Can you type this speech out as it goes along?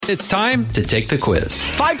It's time to take the quiz.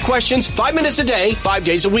 5 questions, 5 minutes a day, 5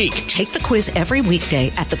 days a week. Take the quiz every weekday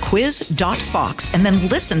at thequiz.fox and then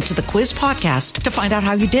listen to the quiz podcast to find out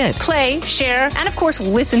how you did. Play, share, and of course,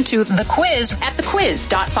 listen to the quiz at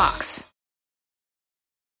thequiz.fox.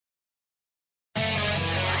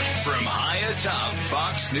 From high atop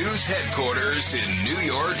Fox News headquarters in New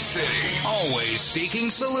York City, always seeking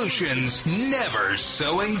solutions, never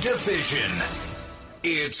sowing division.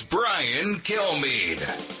 It's Brian Kilmeade.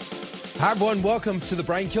 Hi, everyone. Welcome to the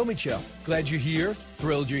Brian Kilmeade Show. Glad you're here.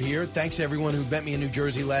 Thrilled you're here. Thanks to everyone who met me in New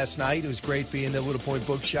Jersey last night. It was great being in the Little Point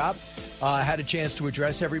Bookshop. I had a chance to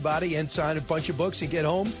address everybody and sign a bunch of books and get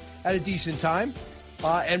home at a decent time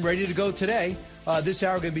and ready to go today. This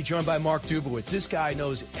hour, we're going to be joined by Mark Dubowitz. This guy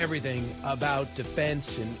knows everything about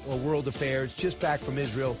defense and world affairs, just back from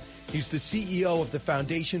Israel. He's the CEO of the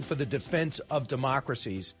Foundation for the Defense of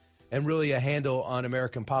Democracies and really a handle on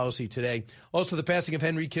American policy today. Also, the passing of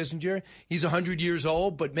Henry Kissinger. He's 100 years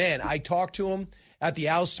old, but, man, I talked to him at the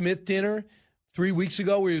Al Smith dinner 3 weeks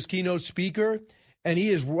ago where he was keynote speaker, and he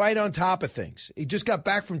is right on top of things. He just got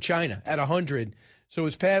back from China at 100, so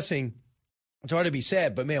his passing, it's hard to be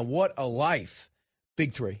sad, but, man, what a life.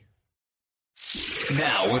 Big three.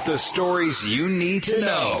 Now, with the stories you need to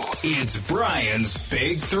know, it's Brian's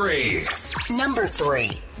Big Three. Number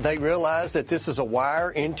 3. They realized that this is a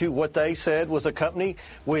wire into what they said was a company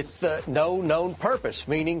with no known purpose,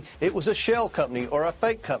 meaning it was a shell company or a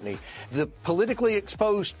fake company. The politically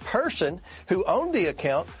exposed person who owned the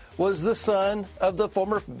account was the son of the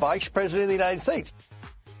former vice president of the United States.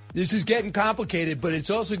 This is getting complicated, but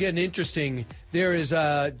it's also getting interesting. There is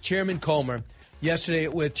Chairman Comer yesterday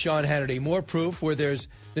with Sean Hannity. More proof where there's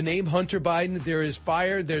the name Hunter Biden, there is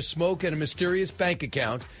fire, there's smoke, and a mysterious bank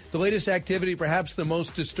account. The latest activity, perhaps the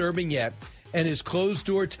most disturbing yet, and his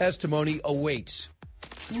closed-door testimony awaits.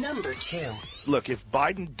 Number 2. Look, if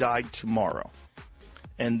Biden died tomorrow,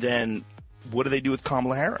 and then what do they do with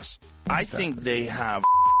Kamala Harris? I think they have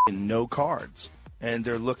no cards. And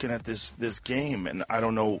they're looking at this game, and I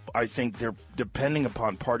don't know. I think they're depending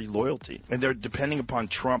upon party loyalty, and they're depending upon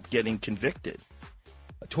Trump getting convicted.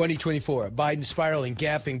 2024, Biden spiraling,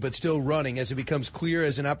 gapping, but still running as it becomes clear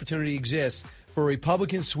as an opportunity exists for a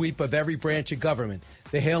Republican sweep of every branch of government.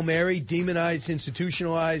 The Hail Mary, demonize,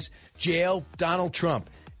 institutionalize, jail Donald Trump,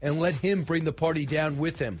 and let him bring the party down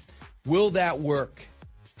with him. Will that work?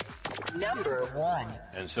 Number 1.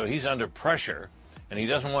 And so he's under pressure, and he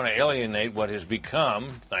doesn't want to alienate what has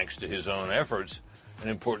become, thanks to his own efforts, an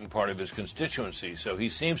important part of his constituency. So he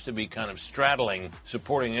seems to be kind of straddling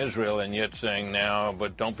supporting Israel and yet saying now,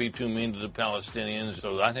 but don't be too mean to the Palestinians.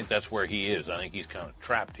 So I think that's where he is. I think he's kind of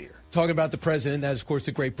trapped here. Talking about the president, that is, of course,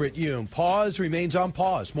 the great Brit Hume. Pause remains on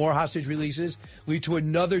pause. More hostage releases lead to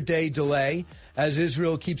another day delay as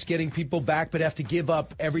Israel keeps getting people back but have to give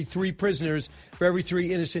up every 3 prisoners for every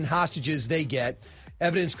 3 innocent hostages they get.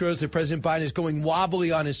 Evidence grows that President Biden is going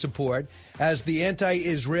wobbly on his support as the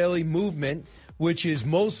anti-Israeli movement, which is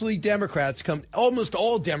mostly Democrats, almost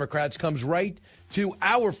all Democrats, comes right to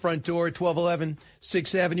our front door at 1211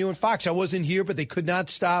 6th Avenue in Fox. I wasn't here, but they could not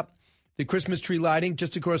stop the Christmas tree lighting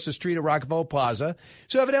just across the street at Rockefeller Plaza.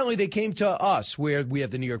 So evidently they came to us, where we have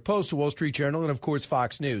the New York Post, the Wall Street Journal, and, of course,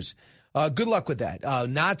 Fox News. Good luck with that.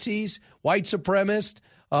 Nazis, white supremacists,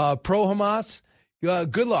 pro-Hamas.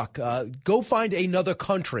 Good luck. Go find another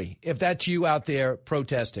country if that's you out there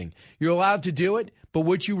protesting. You're allowed to do it, but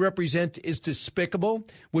what you represent is despicable.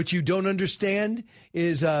 What you don't understand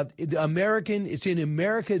is it's in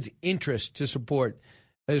America's interest to support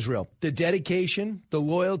Israel. The dedication, the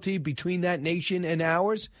loyalty between that nation and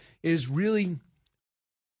ours is really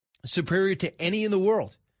superior to any in the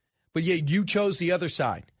world. But yet you chose the other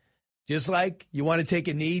side. Just like you want to take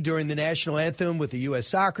a knee during the national anthem with the U.S.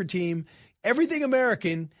 soccer team. Everything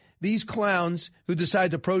American, these clowns who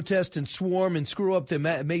decide to protest and swarm and screw up the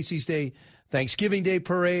Macy's Day, Thanksgiving Day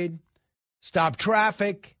parade, stop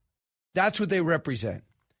traffic, that's what they represent.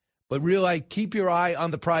 But realize, keep your eye on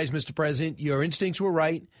the prize, Mr. President. Your instincts were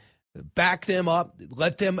right. Back them up.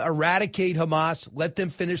 Let them eradicate Hamas. Let them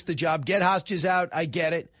finish the job. Get hostages out. I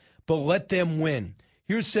get it. But let them win.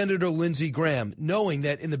 Here's Senator Lindsey Graham, knowing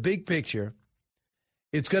that in the big picture,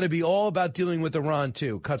 it's going to be all about dealing with Iran,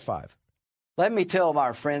 too. Cut 5. Let me tell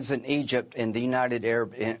our friends in Egypt and the United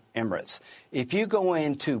Arab Emirates, if you go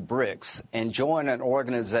into BRICS and join an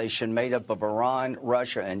organization made up of Iran,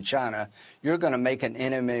 Russia, and China, you're going to make an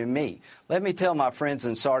enemy of me. Let me tell my friends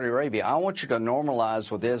in Saudi Arabia, I want you to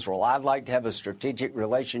normalize with Israel. I'd like to have a strategic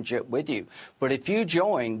relationship with you. But if you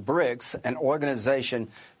join BRICS, an organization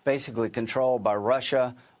basically controlled by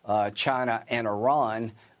Russia, China, and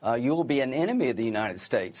Iran, you will be an enemy of the United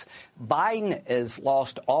States. Biden has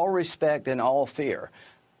lost all respect and all fear.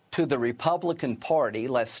 To the Republican Party,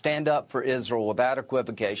 let's stand up for Israel without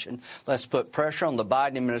equivocation. Let's put pressure on the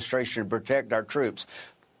Biden administration to protect our troops.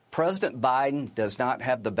 President Biden does not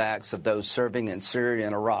have the backs of those serving in Syria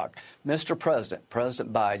and Iraq. Mr. President,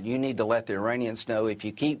 President Biden, you need to let the Iranians know if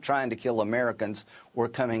you keep trying to kill Americans, we're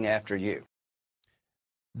coming after you.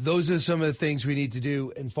 Those are some of the things we need to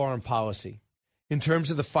do in foreign policy. In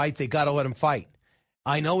terms of the fight, they got to let them fight.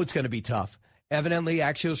 I know it's going to be tough. Evidently,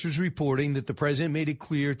 Axios was reporting that the president made it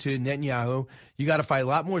clear to Netanyahu, you got to fight a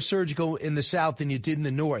lot more surgical in the south than you did in the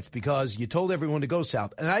north because you told everyone to go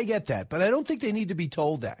south. And I get that, but I don't think they need to be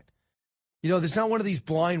told that. You know, there's not one of these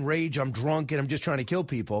blind rage, I'm drunk and I'm just trying to kill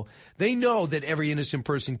people. They know that every innocent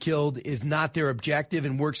person killed is not their objective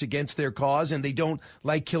and works against their cause, and they don't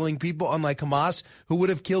like killing people, unlike Hamas, who would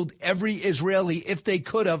have killed every Israeli if they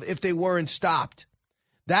could have, if they weren't stopped.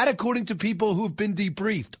 That, according to people who've been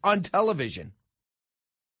debriefed on television.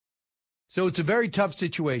 So it's a very tough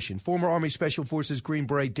situation. Former Army Special Forces Green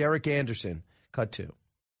Beret Derek Anderson, cut to.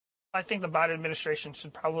 I think the Biden administration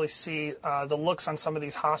should probably see the looks on some of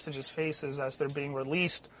these hostages' faces as they're being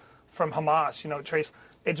released from Hamas. You know, Trace,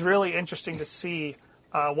 it's really interesting to see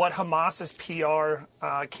what Hamas's PR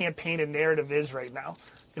campaign and narrative is right now.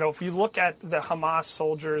 You know, if you look at the Hamas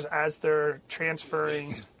soldiers as they're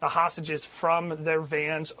transferring the hostages from their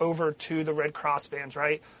vans over to the Red Cross vans,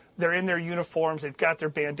 right? They're in their uniforms. They've got their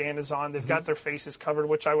bandanas on. They've got their faces covered,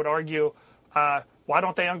 which I would argue, why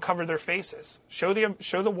don't they uncover their faces? Show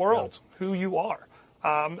the world who you are.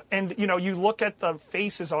 And, you know, you look at the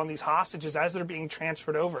faces on these hostages as they're being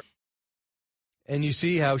transferred over. And you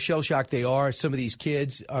see how shell-shocked they are. Some of these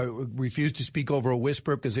kids refuse to speak over a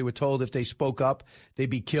whisper because they were told if they spoke up, they'd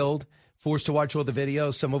be killed. Forced to watch all the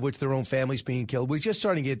videos, some of which their own families being killed. We're just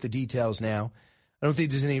starting to get the details now. I don't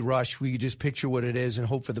think there's any rush. We could just picture what it is and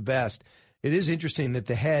hope for the best. It is interesting that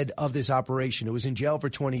the head of this operation, who was in jail for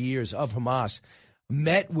 20 years, of Hamas,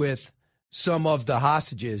 met with some of the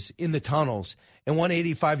hostages in the tunnels, and one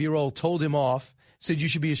 85-year-old told him off, said, you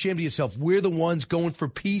should be ashamed of yourself. We're the ones going for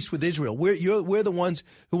peace with Israel. We're the ones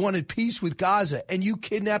who wanted peace with Gaza, and you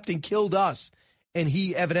kidnapped and killed us. And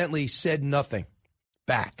he evidently said nothing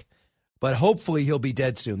back. But hopefully he'll be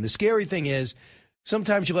dead soon. The scary thing is,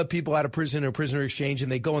 sometimes you let people out of prison or prisoner exchange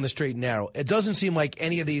and they go on the straight and narrow. It doesn't seem like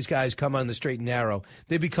any of these guys come on the straight and narrow.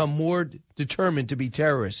 They become more determined to be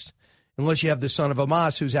terrorists. Unless you have the son of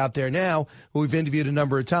Hamas, who's out there now, who we've interviewed a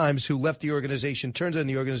number of times, who left the organization, turned on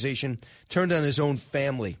the organization, turned on his own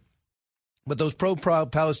family. But those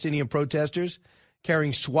pro-Palestinian protesters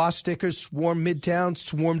carrying swastikas swarmed Midtown,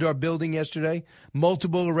 swarmed our building yesterday.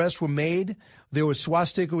 Multiple arrests were made. There was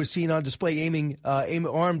swastika was seen on display aimed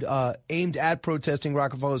at protesting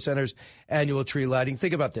Rockefeller Center's annual tree lighting.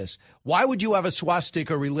 Think about this. Why would you have a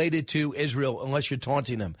swastika related to Israel unless you're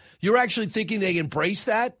taunting them? You're actually thinking they embrace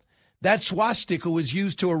that? That swastika was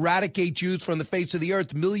used to eradicate Jews from the face of the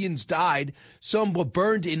earth. Millions died. Some were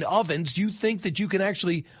burned in ovens. Do you think that you can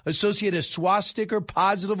actually associate a swastika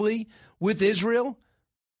positively with Israel?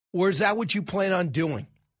 Or is that what you plan on doing?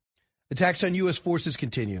 Attacks on U.S. forces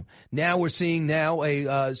continue. Now we're seeing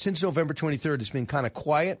since November 23rd, it's been kind of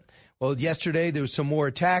quiet. Well, yesterday there was some more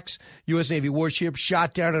attacks. U.S. Navy warships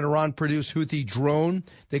shot down an Iran-produced Houthi drone.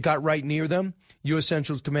 They got right near them. U.S.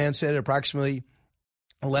 Central Command said at approximately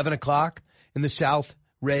 11 o'clock in the South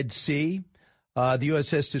Red Sea. The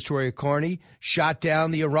USS destroyer Carney shot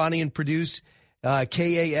down the Iranian-produced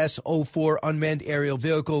KAS-04 unmanned aerial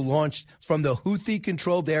vehicle launched from the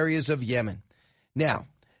Houthi-controlled areas of Yemen. Now,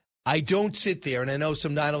 I don't sit there, and I know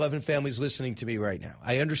some 9/11 families listening to me right now.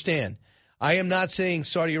 I understand. I am not saying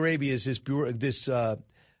Saudi Arabia is this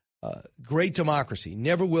great democracy.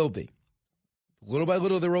 Never will be. Little by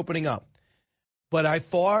little, they're opening up. But I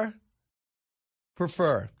far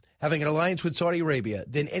prefer having an alliance with Saudi Arabia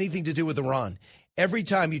than anything to do with Iran. Every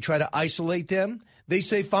time you try to isolate them, they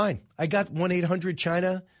say, fine, I got 1-800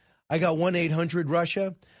 China. I got 1-800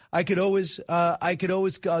 Russia. I could always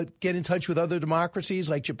get in touch with other democracies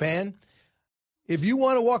like Japan. If you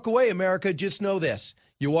want to walk away, America, just know this.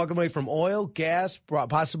 You're walking away from oil, gas,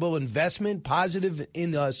 possible investment, positive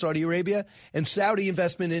in Saudi Arabia, and Saudi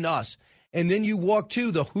investment in us. And then you walk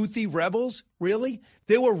to the Houthi rebels, really?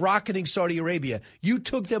 They were rocketing Saudi Arabia. You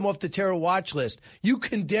took them off the terror watch list. You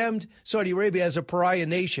condemned Saudi Arabia as a pariah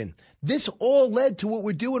nation. This all led to what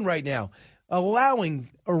we're doing right now, allowing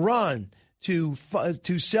Iran to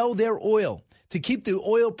sell their oil, to keep the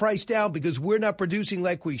oil price down because we're not producing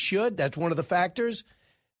like we should. That's one of the factors.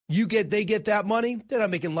 They get that money. They're not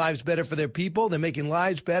making lives better for their people. They're making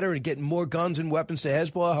lives better and getting more guns and weapons to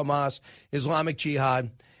Hezbollah, Hamas, Islamic Jihad.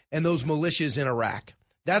 and those militias in Iraq.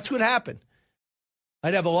 That's what happened.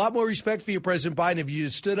 I'd have a lot more respect for you, President Biden, if you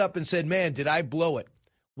stood up and said, man, did I blow it?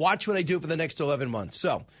 Watch what I do for the next 11 months.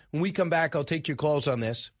 So when we come back, I'll take your calls on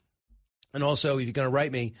this. And also, if you're going to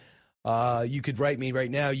write me, you could write me right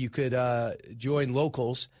now. You could join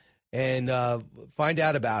Locals and find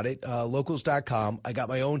out about it, locals.com. I got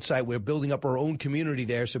my own site. We're building up our own community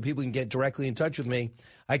there so people can get directly in touch with me.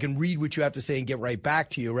 I can read what you have to say and get right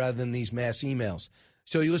back to you rather than these mass emails.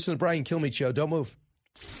 So you listen to the Brian Kilmeade Show. Don't move.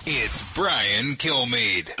 It's Brian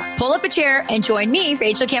Kilmeade. Pull up a chair and join me,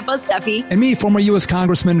 Rachel Campos Duffy. And me, former U.S.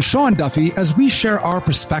 Congressman Sean Duffy, as we share our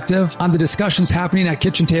perspective on the discussions happening at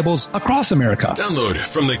kitchen tables across America. Download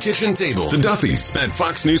From the Kitchen Table, The Duffys at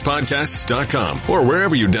foxnewspodcasts.com or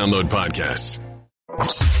wherever you download podcasts.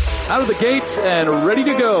 Out of the gates and ready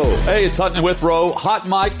to go. Hey, it's Hutton Withrow. Hot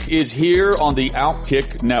Mike is here on the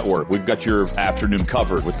Outkick Network. We've got your afternoon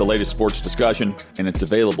covered with the latest sports discussion, and it's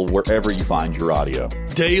available wherever you find your audio.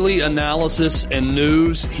 Daily analysis and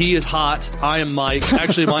news. He is hot. I am Mike.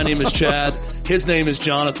 Actually, my name is Chad. His name is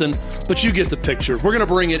Jonathan, but you get the picture. We're going to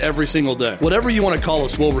bring it every single day. Whatever you want to call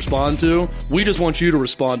us, we'll respond to. We just want you to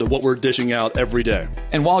respond to what we're dishing out every day.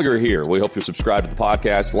 And while you're here, we hope you subscribe to the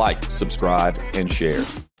podcast, like, subscribe, and share.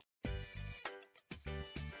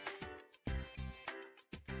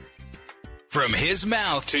 From his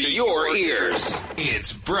mouth to your ears,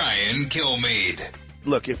 it's Brian Kilmeade.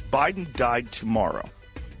 Look, if Biden died tomorrow,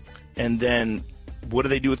 and then what do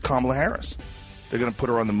they do with Kamala Harris? They're going to put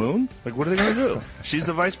her on the moon? Like, what are they going to do? She's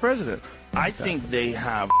the vice president. I think they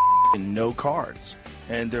have no cards,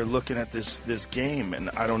 and they're looking at this game, and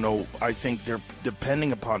I don't know. I think they're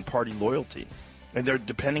depending upon party loyalty, and they're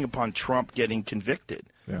depending upon Trump getting convicted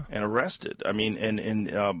and arrested. I mean, and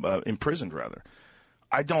imprisoned, rather.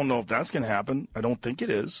 I don't know if that's going to happen. I don't think it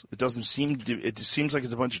is. It doesn't seem to. It seems like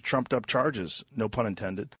it's a bunch of trumped-up charges, no pun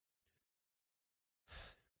intended.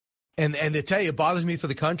 And to tell you, it bothers me for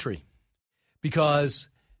the country. Because,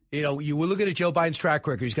 you know, you were looking at Joe Biden's track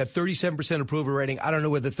record. He's got 37% approval rating. I don't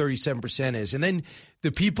know where the 37% is. And then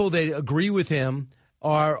the people that agree with him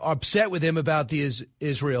are upset with him about the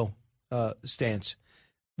Israel stance,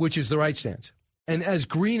 which is the right stance. And as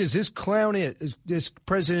green as this clown is, this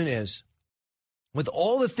president is, with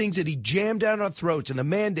all the things that he jammed down our throats and the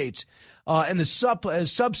mandates and the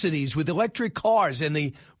subsidies with electric cars and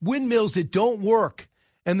the windmills that don't work,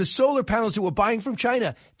 and the solar panels that we're buying from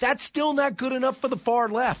China, that's still not good enough for the far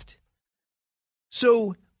left.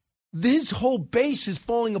 So this whole base is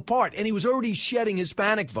falling apart, and he was already shedding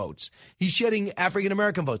Hispanic votes. He's shedding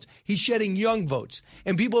African-American votes. He's shedding young votes.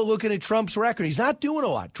 And people are looking at Trump's record. He's not doing a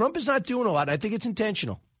lot. Trump is not doing a lot. I think it's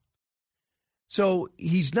intentional. So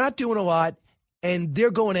he's not doing a lot, and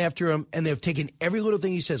they're going after him, and they've taken every little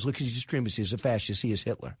thing he says. Look, he's extremist. He's a fascist. He is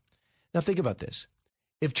Hitler. Now think about this.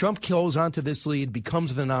 If Trump holds on to this lead,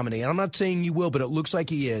 becomes the nominee, and I'm not saying he will, but it looks like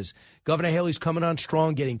he is. Governor Haley's coming on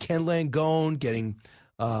strong, getting Ken Langone, getting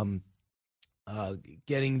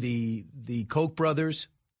the Koch brothers,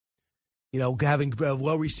 you know, having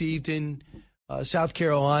well received in South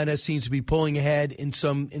Carolina, seems to be pulling ahead in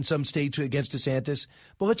some states against DeSantis.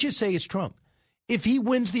 But let's just say it's Trump. If he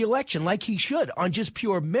wins the election like he should on just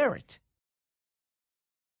pure merit,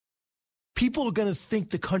 people are going to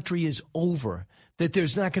think the country is over, that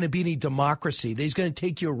there's not going to be any democracy, that he's going to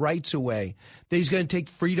take your rights away, that he's going to take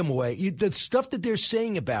freedom away. The stuff that they're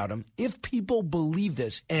saying about him, if people believe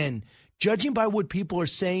this, and judging by what people are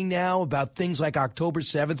saying now about things like October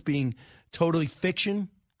 7th being totally fiction,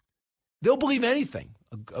 they'll believe anything,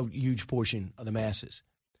 a huge portion of the masses.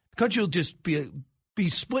 The country will just be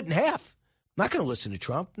split in half. I'm not going to listen to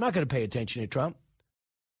Trump. I'm not going to pay attention to Trump.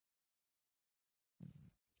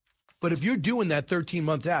 But if you're doing that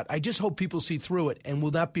 13-month out, I just hope people see through it and will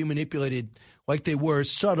not be manipulated like they were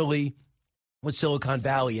subtly with Silicon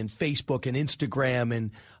Valley and Facebook and Instagram and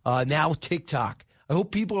now TikTok. I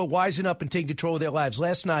hope people are wising up and taking control of their lives.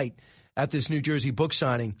 Last night at this New Jersey book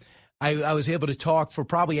signing, I was able to talk for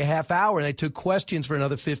probably a half hour, and I took questions for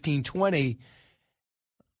another 15, 20.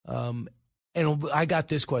 And I got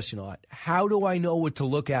this question a lot. How do I know what to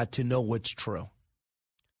look at to know what's true?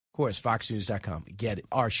 Of course, foxnews.com. Get it.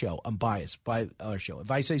 Our show. I'm biased by our show.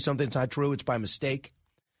 If I say something's not true, it's by mistake.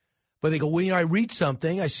 But they go, well, you know, I read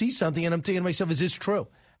something, I see something, and I'm thinking to myself, is this true?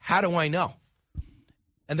 How do I know?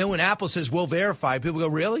 And then when Apple says, we'll verify, people go,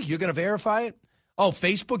 really? You're going to verify it? Oh,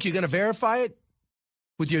 Facebook, you're going to verify it?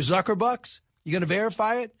 With your Zuckerbucks? You're going to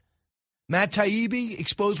verify it? Matt Taibbi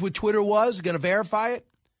exposed what Twitter was, going to verify it?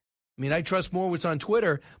 I mean, I trust more what's on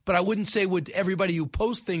Twitter, but I wouldn't say everybody who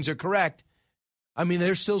posts things are correct. I mean,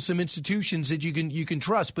 there's still some institutions that you can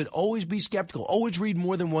trust, but always be skeptical. Always read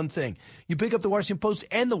more than one thing. You pick up the Washington Post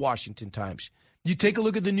and the Washington Times. You take a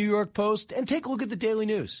look at the New York Post and take a look at the Daily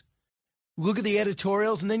News. Look at the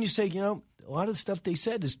editorials, and then you say, a lot of the stuff they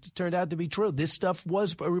said has turned out to be true. This stuff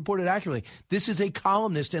was reported accurately. This is a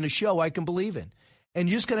columnist and a show I can believe in. And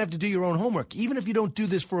you're just going to have to do your own homework. Even if you don't do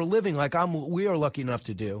this for a living like we are lucky enough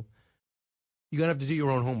to do, you're going to have to do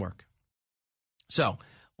your own homework. So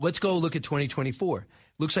let's go look at 2024.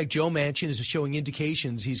 Looks like Joe Manchin is showing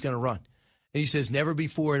indications he's going to run. And he says, never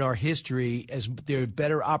before in our history has there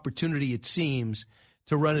better opportunity, it seems,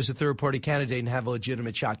 to run as a third-party candidate and have a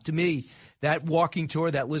legitimate shot. To me, that walking tour,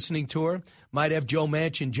 that listening tour, might have Joe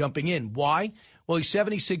Manchin jumping in. Why? Well, he's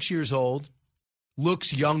 76 years old,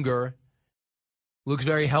 looks younger, looks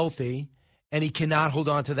very healthy, and he cannot hold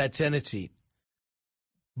on to that Senate seat.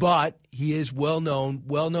 But he is well-known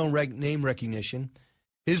name recognition.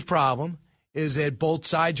 His problem is that both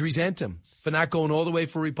sides resent him for not going all the way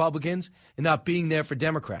for Republicans and not being there for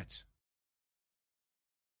Democrats.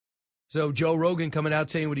 So Joe Rogan coming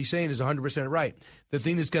out saying what he's saying is 100% right. The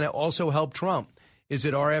thing that's going to also help Trump is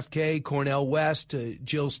that RFK, Cornel West,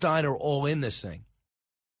 Jill Stein are all in this thing.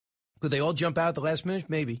 Could they all jump out at the last minute?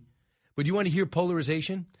 Maybe. But you want to hear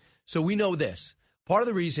polarization? So we know this. Part of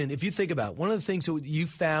the reason, if you think about it, one of the things that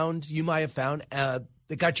you might have found that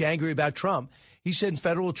got you angry about Trump, he sent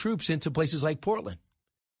federal troops into places like Portland.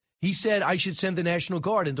 He said, I should send the National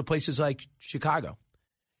Guard into places like Chicago.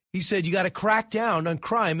 He said, you got to crack down on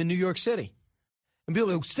crime in New York City. And people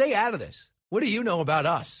go, stay out of this. What do you know about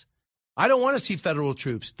us? I don't want to see federal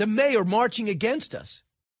troops. The mayor marching against us.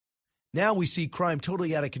 Now we see crime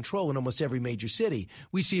totally out of control in almost every major city.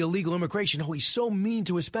 We see illegal immigration. Oh, he's so mean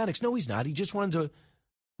to Hispanics. No, he's not. He just wanted to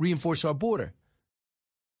reinforce our border.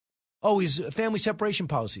 Oh, his family separation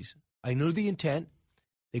policies. I knew the intent.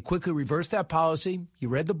 They quickly reversed that policy. He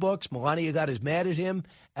read the books. Melania got as mad at him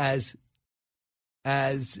as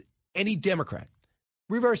any Democrat.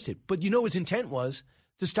 Reversed it. But you know his intent was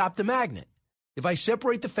to stop the magnet. If I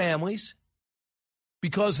separate the families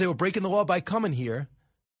because they were breaking the law by coming here,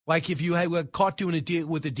 like if you had caught doing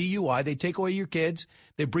with a DUI, they take away your kids,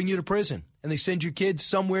 they bring you to prison, and they send your kids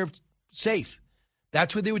somewhere safe.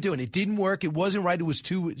 That's what they were doing. It didn't work. It wasn't right. It was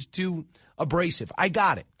too abrasive. I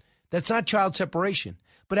got it. That's not child separation.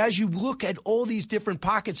 But as you look at all these different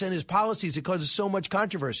pockets and his policies, it causes so much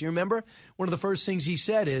controversy. Remember, one of the first things he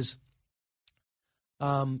said is,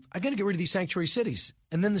 I got to get rid of these sanctuary cities.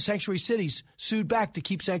 And then the sanctuary cities sued back to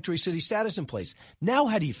keep sanctuary city status in place. Now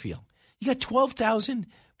how do you feel? You got 12,000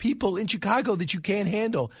 people in Chicago that you can't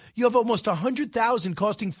handle. You have almost 100,000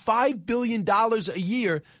 costing $5 billion a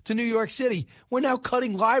year to New York City. We're now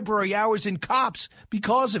cutting library hours and cops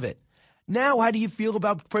because of it. Now, how do you feel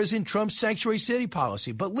about President Trump's sanctuary city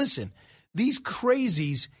policy? But listen, these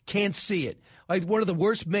crazies can't see it. Like one of the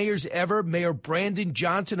worst mayors ever, Mayor Brandon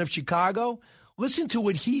Johnson of Chicago. Listen to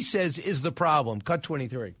what he says is the problem. Cut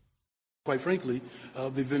 23. Quite frankly,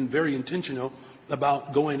 they've been very intentional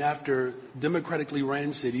about going after democratically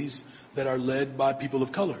ran cities that are led by people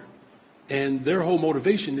of color. And their whole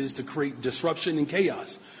motivation is to create disruption and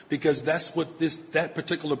chaos, because that's what that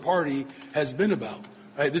particular party has been about.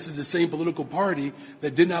 Right? This is the same political party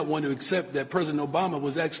that did not want to accept that President Obama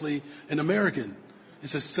was actually an American.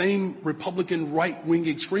 It's the same Republican right-wing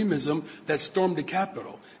extremism that stormed the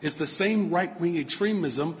Capitol. It's the same right-wing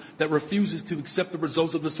extremism that refuses to accept the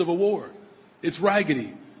results of the Civil War. It's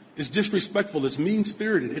raggedy. It's disrespectful. It's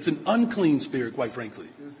mean-spirited. It's an unclean spirit, quite frankly.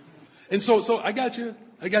 And so I got you.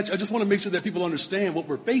 I just want to make sure that people understand what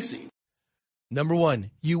we're facing. Number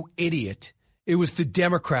one, you idiot. It was the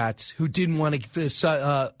Democrats who didn't want to face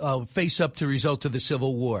up to the results of the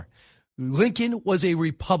Civil War. Lincoln was a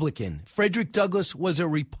Republican. Frederick Douglass was a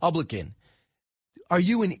Republican. Are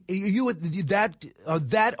you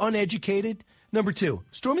that uneducated? Number two,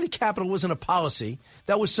 storming the Capitol wasn't a policy.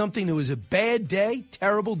 That was something that was a bad day,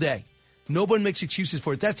 terrible day. Nobody makes excuses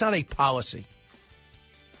for it. That's not a policy.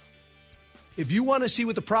 If you want to see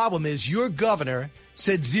what the problem is, your governor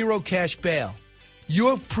said zero cash bail.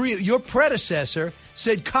 Your predecessor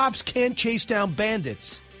said cops can't chase down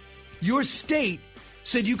bandits. Your state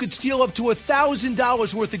said you could steal up to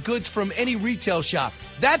 $1,000 worth of goods from any retail shop.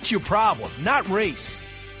 That's your problem, not race.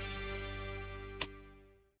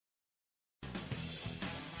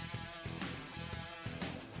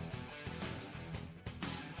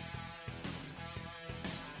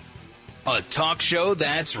 A talk show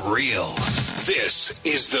that's real. This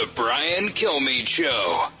is the Brian Kilmeade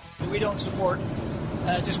Show. We don't support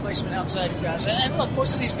displacement outside of Gaza. And look,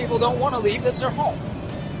 most of these people don't want to leave. That's their home.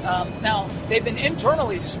 Now, they've been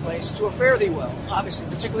internally displaced to a fairly well, obviously,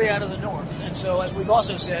 particularly out of the north. And so, as we've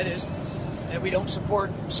also said, is that we don't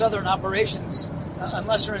support southern operations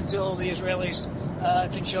unless or until the Israelis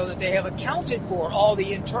can show that they have accounted for all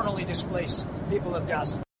the internally displaced people of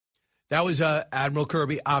Gaza. That was Admiral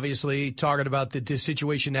Kirby, obviously, talking about the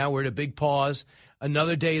situation now. We're at a big pause.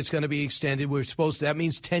 Another day it's going to be extended. That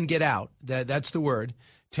means 10 get out. That's the word.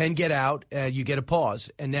 10 get out, you get a pause.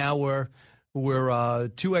 And now we're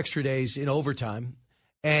 2 extra days in overtime,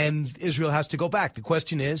 and Israel has to go back. The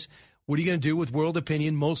question is, what are you going to do with world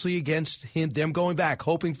opinion, mostly against them going back,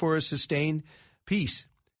 hoping for a sustained peace?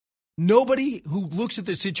 Nobody who looks at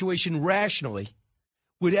the situation rationally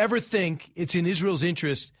would ever think it's in Israel's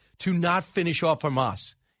interest to not finish off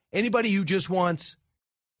Hamas. Anybody who just wants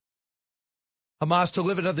Hamas to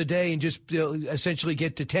live another day and just essentially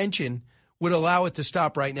get detention would allow it to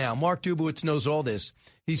stop right now. Mark Dubowitz knows all this.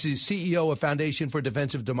 He's the CEO of Foundation for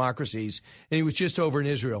Defensive Democracies, and he was just over in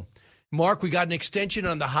Israel. Mark, we got an extension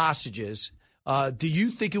on the hostages. Do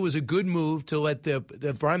you think it was a good move to let the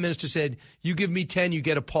Prime Minister said, you give me 10, you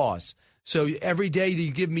get a pause? So every day that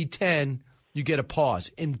you give me 10, you get a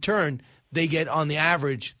pause. In turn, they get, on the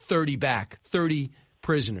average, 30 back, 30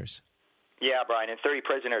 prisoners. Yeah, Brian, and 30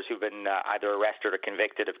 prisoners who've been either arrested or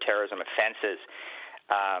convicted of terrorism offenses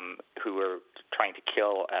who were trying to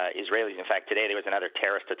kill Israelis. In fact, today there was another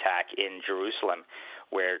terrorist attack in Jerusalem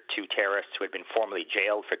where 2 terrorists who had been formerly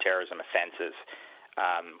jailed for terrorism offenses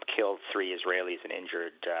killed 3 Israelis and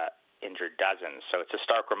injured dozens. So it's a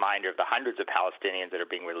stark reminder of the hundreds of Palestinians that are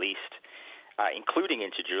being released, including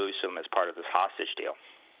into Jerusalem, as part of this hostage deal.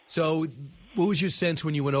 So what was your sense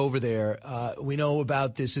when you went over there? We know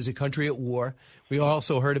about this as a country at war. We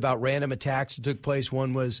also heard about random attacks that took place.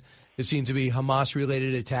 One was, it seemed to be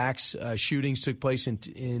Hamas-related attacks. Shootings took place in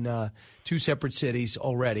 2 separate cities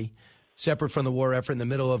already, separate from the war effort in the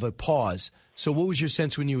middle of a pause. So what was your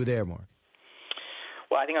sense when you were there, Mark?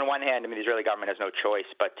 Well, I think on one hand, the Israeli government has no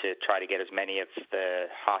choice but to try to get as many of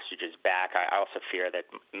the hostages back. I also fear that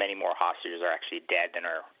many more hostages are actually dead than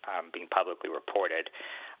are being publicly reported.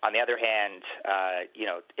 On the other hand,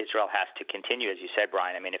 Israel has to continue, as you said,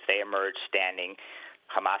 Brian. If they emerge standing,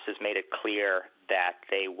 Hamas has made it clear that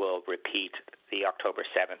they will repeat the October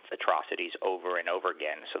 7th atrocities over and over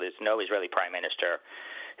again. So there's no Israeli prime minister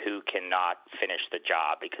who cannot finish the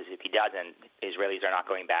job, because if he doesn't, Israelis are not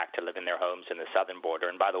going back to live in their homes in the southern border.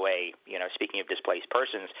 And by the way, speaking of displaced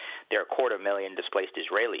persons, there are 250,000 displaced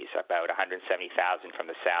Israelis, about 170,000 from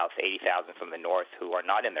the south, 80,000 from the north, who are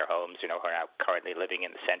not in their homes, who are now currently living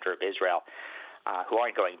in the center of Israel, who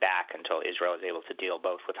aren't going back until Israel is able to deal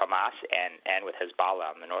both with Hamas and with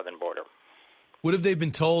Hezbollah on the northern border. What have they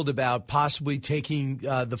been told about possibly taking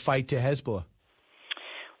the fight to Hezbollah?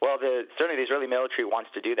 Well, certainly the Israeli military wants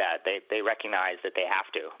to do that. They recognize that they have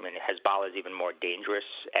to. Hezbollah is even more dangerous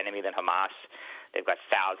enemy than Hamas. They've got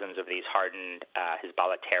thousands of these hardened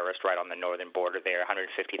Hezbollah terrorists right on the northern border there,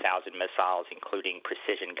 150,000 missiles, including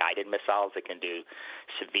precision-guided missiles that can do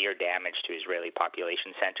severe damage to Israeli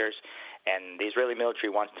population centers. And the Israeli military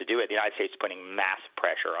wants to do it. The United States is putting massive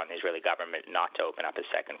pressure on the Israeli government not to open up a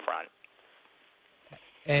second front.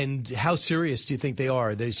 And how serious do you think they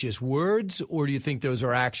are? Are these just words, or do you think those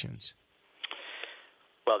are actions?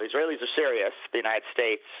 Well, the Israelis are serious. The United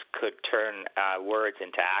States could turn words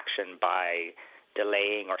into action by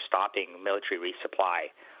delaying or stopping military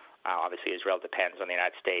resupply. Obviously, Israel depends on the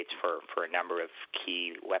United States for a number of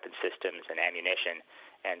key weapon systems and ammunition.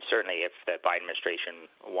 And certainly if the Biden administration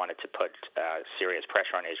wanted to put serious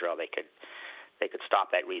pressure on Israel, they could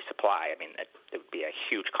stop that resupply. It would be a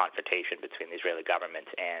huge confrontation between the Israeli government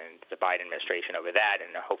and the Biden administration over that,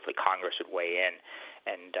 and hopefully Congress would weigh in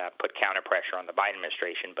and put counter pressure on the Biden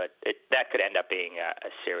administration. But that could end up being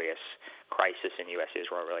a serious crisis in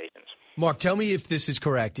U.S.-Israel relations. Mark, tell me if this is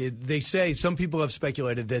correct. They say, some people have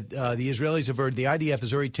speculated that the Israelis have the IDF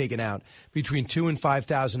has already taken out between 2,000 and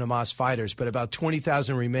 5,000 Hamas fighters, but about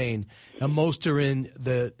 20,000 remain, and most are in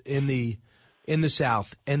the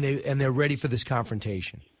south, and they're ready for this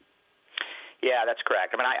confrontation. Yeah, that's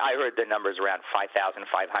correct. I heard the numbers around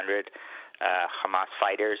 5,500 Hamas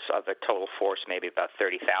fighters of a total force, maybe about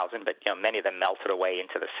 30,000, but many of them melted away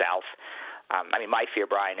into the south. My fear,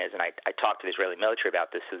 Brian, is, and I talked to the Israeli military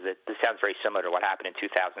about this, is that this sounds very similar to what happened in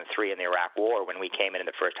 2003 in the Iraq War, when we came in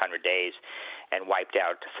the first 100 days and wiped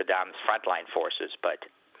out Saddam's frontline forces, but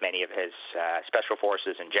many of his special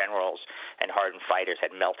forces and generals and hardened fighters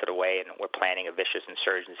had melted away and were planning a vicious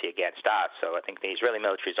insurgency against us. So I think the Israeli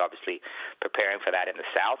military is obviously preparing for that in the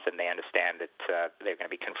south, and they understand that they're going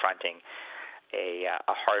to be confronting a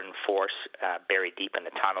hardened force buried deep in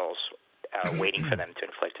the tunnels waiting for them to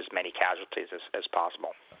inflict as many casualties as possible.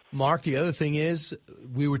 Mark, the other thing is,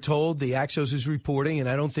 we were told, the Axios is reporting, and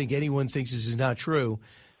I don't think anyone thinks this is not true,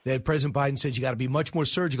 that President Biden said you got to be much more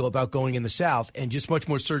surgical about going in the South, and just much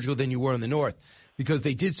more surgical than you were in the North, because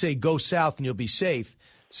they did say go south and you'll be safe.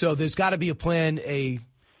 So there's got to be a plan,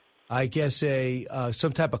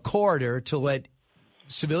 some type of corridor to let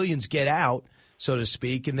civilians get out, so to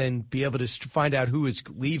speak, and then be able to find out who is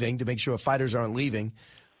leaving to make sure fighters aren't leaving.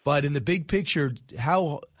 But in the big picture,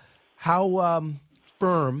 how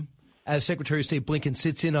firm, as Secretary of State Blinken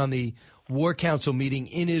sits in on the War Council meeting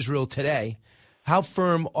in Israel today, how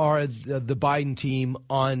firm are the Biden team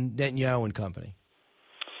on Netanyahu and company?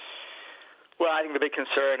 Well, I think the big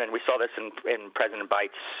concern, and we saw this in President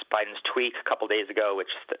Biden's tweet a couple days ago, which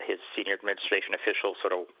his senior administration officials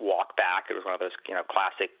sort of walked back. It was one of those,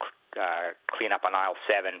 classic cleanup on aisle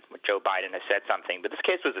 7 when Joe Biden has said something. But this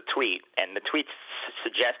case was a tweet, and the tweet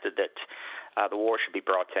suggested that the war should be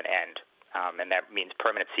brought to an end, and that means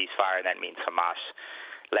permanent ceasefire, and that means Hamas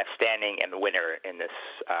left standing and the winner in this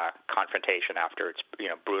confrontation after its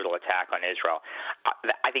brutal attack on Israel.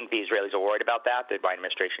 I think the Israelis are worried about that. The Biden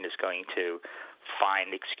administration is going to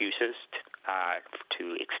find excuses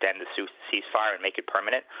to extend the ceasefire and make it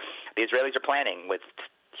permanent. The Israelis are planning with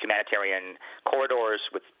humanitarian corridors,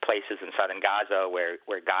 with places in southern Gaza where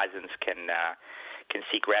Gazans can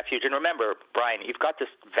seek refuge. And remember, Brian, you've got this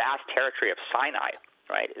vast territory of Sinai,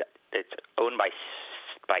 right? It's owned by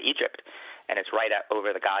Egypt, and it's right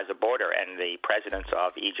over the Gaza border. And the president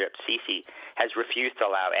of Egypt, Sisi, has refused to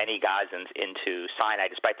allow any Gazans into Sinai,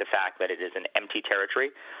 despite the fact that it is an empty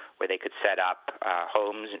territory where they could set up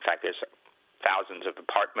homes. In fact, there's thousands of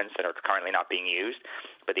apartments that are currently not being used.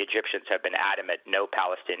 But the Egyptians have been adamant, no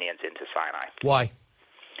Palestinians into Sinai. Why?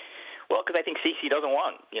 Well, because I think Sisi doesn't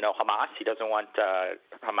want, Hamas. He doesn't want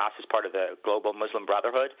Hamas as part of the global Muslim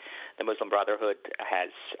Brotherhood. The Muslim Brotherhood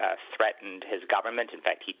has threatened his government. In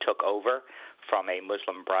fact, he took over from a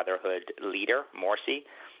Muslim Brotherhood leader, Morsi,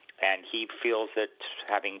 and he feels that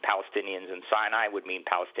having Palestinians in Sinai would mean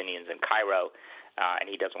Palestinians in Cairo,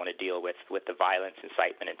 and he doesn't want to deal with the violence,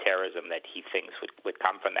 incitement, and terrorism that he thinks would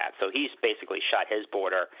come from that. So he's basically shut his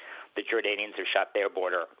border. The Jordanians have shut their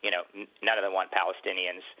border. None of them want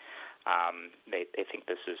Palestinians. They think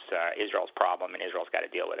this is Israel's problem, and Israel's got to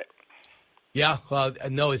deal with it. Yeah,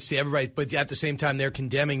 no, it's everybody. But at the same time, they're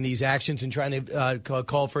condemning these actions and trying to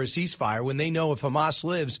call for a ceasefire when they know if Hamas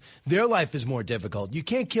lives, their life is more difficult. You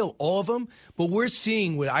can't kill all of them, but we're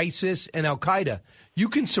seeing with ISIS and Al-Qaeda, you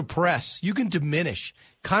can suppress, you can diminish.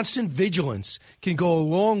 Constant vigilance can go a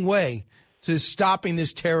long way to stopping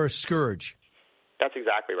this terror scourge. That's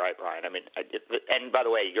exactly right, Brian. I mean, and by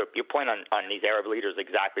the way, your point on these Arab leaders is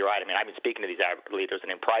exactly right. I mean, I've been speaking to these Arab leaders,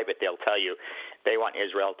 and in private, they'll tell you they want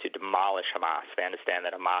Israel to demolish Hamas. They understand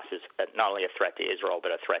that Hamas is not only a threat to Israel,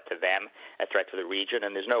 but a threat to them, a threat to the region,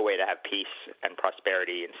 and there's no way to have peace and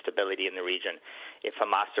prosperity and stability in the region if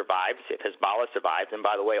Hamas survives, if Hezbollah survives. And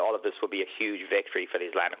by the way, all of this will be a huge victory for the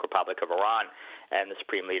Islamic Republic of Iran and the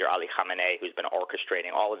Supreme Leader Ali Khamenei, who's been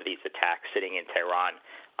orchestrating all of these attacks, sitting in Tehran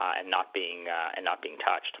and not being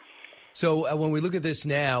touched. So when we look at this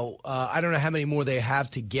now, I don't know how many more they have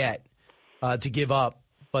to get to give up,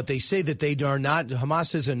 but they say that they are not. Hamas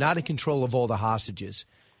says they're not in control of all the hostages.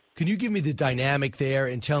 Can you give me the dynamic there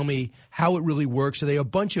and tell me how it really works? Are they a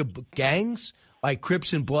bunch of gangs like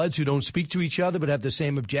Crips and Bloods who don't speak to each other but have the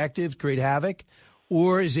same objective, create havoc,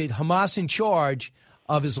 or is it Hamas in charge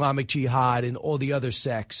of Islamic Jihad and all the other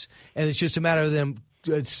sects, and it's just a matter of them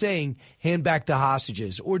saying, hand back the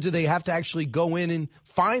hostages, or do they have to actually go in and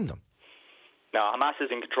find them? No, Hamas is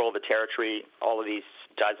in control of the territory. All of these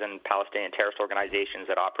dozen Palestinian terrorist organizations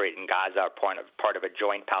that operate in Gaza are part of a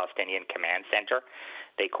joint Palestinian command center.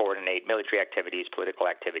 They coordinate military activities, political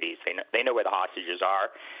activities. They know where the hostages are,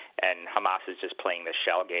 and Hamas is just playing the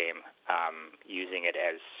shell game, using it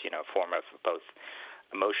as a form of both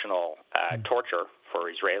emotional torture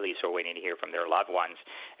for Israelis who are waiting to hear from their loved ones,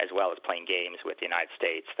 as well as playing games with the United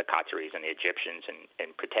States, the Qataris, and the Egyptians,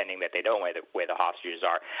 and pretending that they don't know where the hostages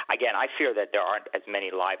are. Again, I fear that there aren't as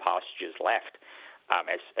many live hostages left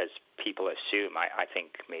as people assume. I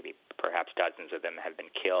think perhaps dozens of them have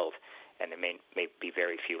been killed, and there may be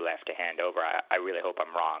very few left to hand over. I really hope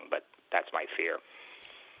I'm wrong, but that's my fear.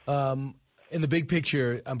 In the big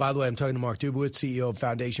picture, and by the way, I'm talking to Mark Dubowitz, CEO of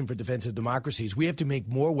Foundation for Defense of Democracies. We have to make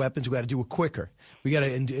more weapons. We got to do it quicker. We got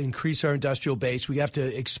to increase our industrial base. We have to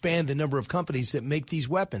expand the number of companies that make these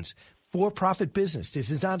weapons. For-profit business.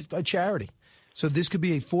 This is not a charity. So this could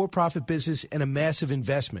be a for-profit business and a massive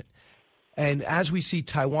investment. And as we see,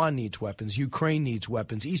 Taiwan needs weapons. Ukraine needs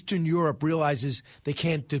weapons. Eastern Europe realizes they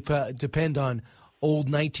can't depend on old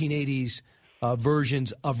 1980s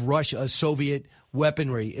versions of Russia, Soviet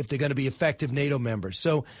weaponry, if they're going to be effective NATO members.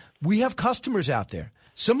 So we have customers out there,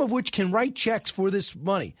 some of which can write checks for this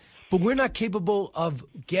money, but we're not capable of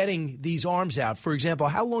getting these arms out. For example,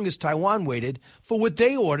 how long has Taiwan waited for what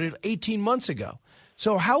they ordered 18 months ago?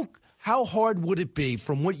 So how hard would it be,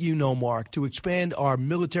 from what you know, Mark, to expand our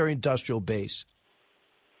military-industrial base?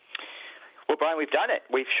 Well, Brian, we've done it.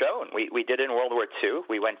 We've shown. We did it in World War II.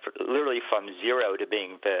 We went literally from zero to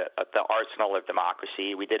being the arsenal of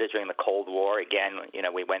democracy. We did it during the Cold War. Again,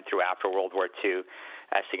 we went through after World War II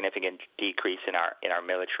a significant decrease in our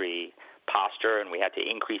military posture, and we had to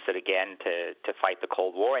increase it again to fight the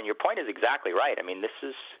Cold War. And your point is exactly right. I mean, this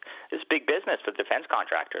is big business for defense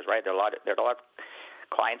contractors, right? There are a lot of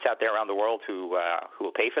clients out there around the world who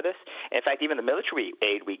will pay for this. In fact, even the military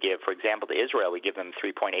aid we give, for example, to Israel, we give them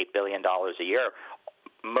 $3.8 billion a year.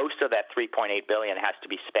 Most of that $3.8 billion has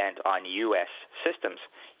to be spent on U.S. systems,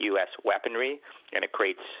 U.S. weaponry, and it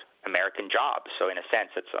creates American jobs. So in a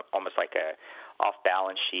sense, it's almost like a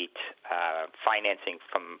off-balance sheet financing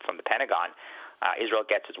from the Pentagon. Israel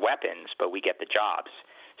gets its weapons, but we get the jobs.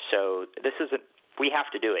 So we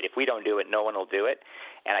have to do it. If we don't do it, no one will do it.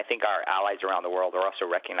 And I think our allies around the world are also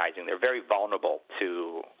recognizing they're very vulnerable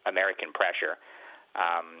to American pressure.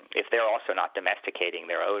 If they're also not domesticating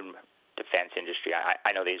their own defense industry,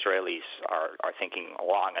 I know the Israelis are thinking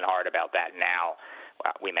long and hard about that now.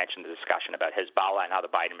 We mentioned the discussion about Hezbollah and how the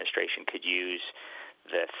Biden administration could use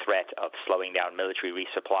the threat of slowing down military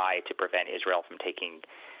resupply to prevent Israel from taking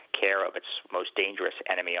care of its most dangerous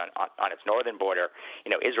enemy on its northern border.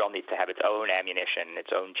 Israel needs to have its own ammunition, its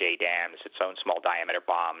own JDAMs, its own small diameter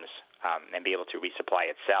bombs, and be able to resupply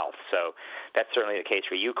itself. So that's certainly the case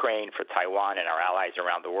for Ukraine, for Taiwan, and our allies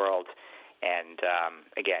around the world. And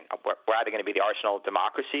again, we're either going to be the arsenal of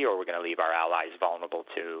democracy, or we're going to leave our allies vulnerable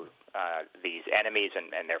to these enemies,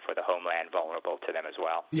 and therefore the homeland vulnerable to them as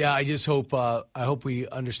well. Yeah, I just hope we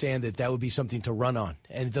understand that would be something to run on,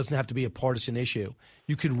 and it doesn't have to be a partisan issue.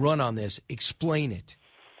 You can run on this, explain it,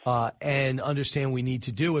 and understand we need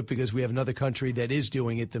to do it because we have another country that is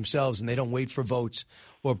doing it themselves, and they don't wait for votes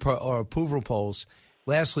or approval polls.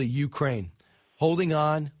 Lastly, Ukraine holding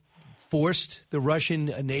on. Forced the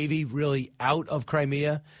Russian Navy really out of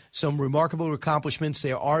Crimea. Some remarkable accomplishments.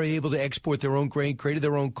 They are able to export their own grain, created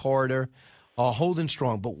their own corridor, holding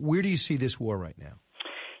strong. But where do you see this war right now?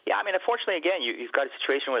 Yeah, I mean, unfortunately, again, you've got a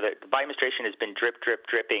situation where the Biden administration has been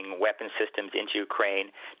dripping weapon systems into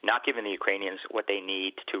Ukraine, not giving the Ukrainians what they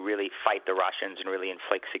need to really fight the Russians and really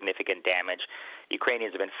inflict significant damage. The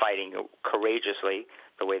Ukrainians have been fighting courageously,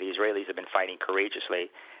 the way the Israelis have been fighting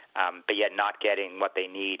courageously, but yet not getting what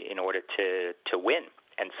they need in order to win.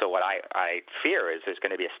 And so what I fear is there's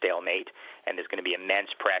going to be a stalemate, and there's going to be immense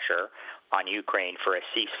pressure on Ukraine for a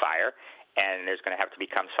ceasefire, and there's going to have to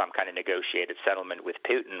become some kind of negotiated settlement with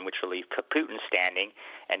Putin, which will leave Putin standing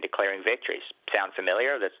and declaring victories. Sound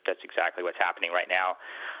familiar? That's exactly what's happening right now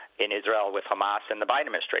in Israel with Hamas and the Biden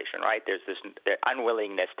administration, right? There's this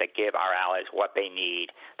unwillingness to give our allies what they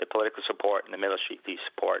need, the political support and the military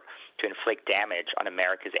support, to inflict damage on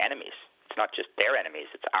America's enemies. It's not just their enemies,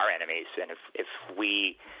 it's our enemies. And if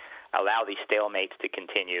we allow these stalemates to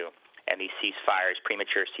continue and these ceasefires,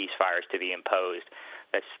 premature ceasefires to be imposed,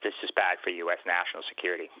 that's just bad for U.S. national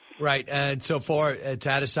security. Right, and so far it's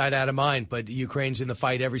out of sight, out of mind. But Ukraine's in the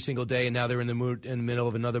fight every single day, and now they're in the middle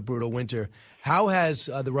of another brutal winter. How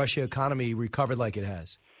has the Russia economy recovered like it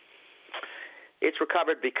has? It's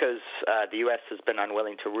recovered because the U.S. has been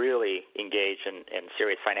unwilling to really engage in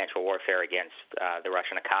serious financial warfare against the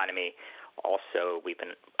Russian economy. Also, we've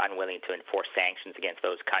been unwilling to enforce sanctions against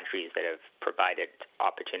those countries that have provided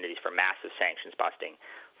opportunities for massive sanctions busting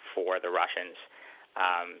for the Russians.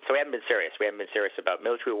 So we haven't been serious. We haven't been serious about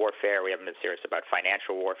military warfare. We haven't been serious about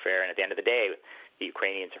financial warfare. And at the end of the day, the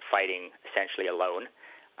Ukrainians are fighting essentially alone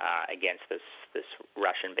against this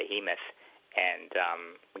Russian behemoth. And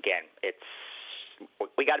again,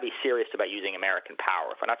 we got to be serious about using American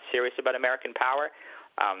power. If we're not serious about American power,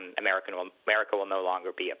 America will no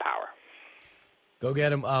longer be a power. Go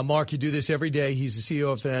get him. Mark, you do this every day. He's the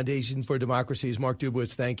CEO of Foundation for Democracy. Mark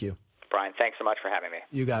Dubowitz, thank you. Brian, thanks so much for having me.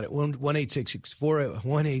 You got it.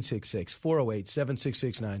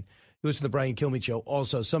 1-866-408-7669. You listen to the Brian Kilmeade Show.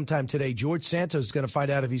 Also, sometime today, George Santos is going to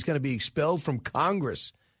find out if he's going to be expelled from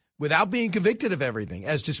Congress without being convicted of everything.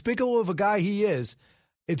 As despicable of a guy he is,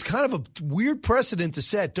 it's kind of a weird precedent to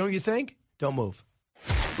set, don't you think? Don't move.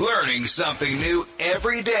 Learning something new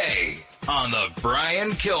every day on the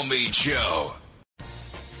Brian Kilmeade Show.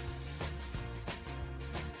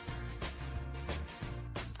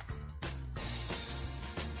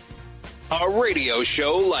 A radio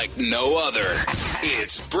show like no other.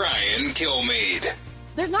 It's Brian Kilmeade.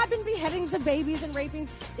 There's not been beheadings of babies and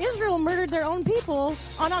rapings. Israel murdered their own people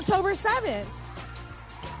on October 7th.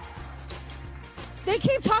 They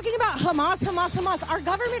keep talking about Hamas, Hamas, Hamas. Our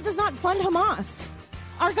government does not fund Hamas.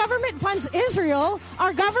 Our government funds Israel.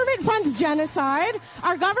 Our government funds genocide.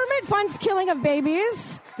 Our government funds killing of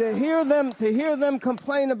babies. To hear them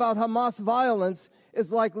complain about Hamas violence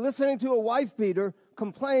is like listening to a wife beater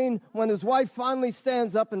complain when his wife finally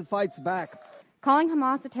stands up and fights back. Calling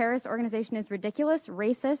Hamas a terrorist organization is ridiculous,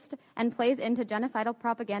 racist, and plays into genocidal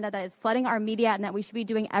propaganda that is flooding our media and that we should be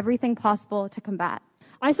doing everything possible to combat.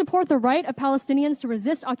 I support the right of Palestinians to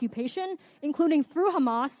resist occupation, including through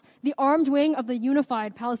Hamas, the armed wing of the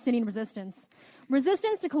unified Palestinian resistance.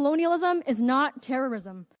 Resistance to colonialism is not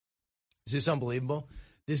terrorism. Is this unbelievable?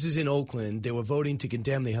 This is in Oakland. They were voting to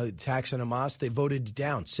condemn the attacks on Hamas. They voted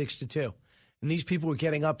down 6-2. And these people were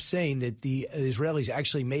getting up saying that the Israelis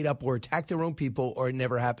actually made up or attacked their own people or it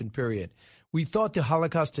never happened, period. We thought the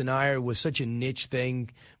Holocaust denier was such a niche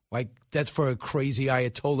thing, like that's for a crazy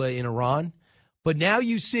Ayatollah in Iran. But now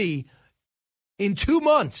you see in 2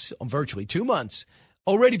 months, virtually 2 months,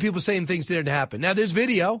 already people saying things didn't happen. Now there's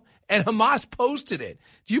video and Hamas posted it.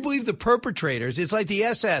 Do you believe the perpetrators? It's like the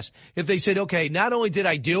SS. If they said, okay, not only did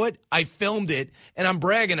I do it, I filmed it and I'm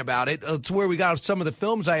bragging about it. It's where we got some of the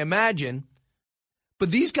films, I imagine. But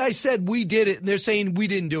these guys said we did it, and they're saying we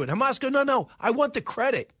didn't do it. Hamas goes, no, I want the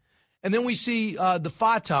credit. And then we see the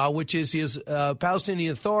Fatah, which is his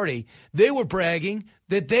Palestinian Authority. They were bragging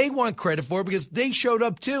that they want credit for it because they showed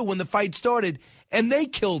up, too, when the fight started, and they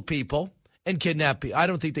killed people and kidnapped people. I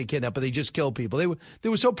don't think they kidnapped, but they just killed people. They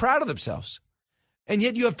were so proud of themselves. And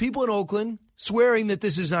yet you have people in Oakland swearing that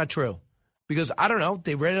this is not true because, I don't know,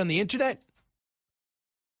 they read it on the Internet?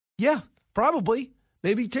 Yeah, probably.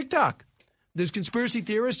 Maybe TikTok. There's conspiracy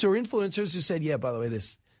theorists or influencers who said, yeah, by the way,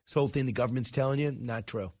 this whole thing the government's telling you, not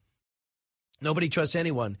true. Nobody trusts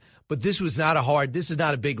anyone. But this is not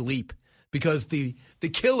a big leap because the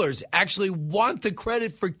killers actually want the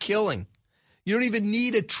credit for killing. You don't even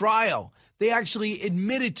need a trial. They actually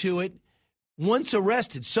admitted to it once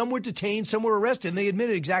arrested. Some were detained, some were arrested, and they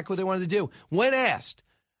admitted exactly what they wanted to do. When asked,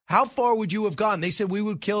 how far would you have gone? They said we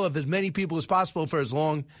would kill as many people as possible for as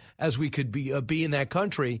long as we could be in that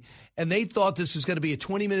country. And they thought this was going to be a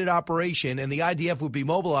 20-minute operation and the IDF would be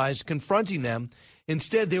mobilized, confronting them.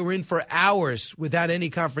 Instead, they were in for hours without any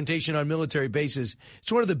confrontation on military bases.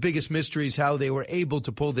 It's one of the biggest mysteries how they were able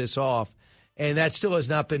to pull this off. And that still has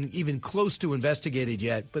not been even close to investigated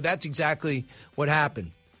yet. But that's exactly what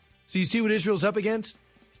happened. So you see what Israel's up against?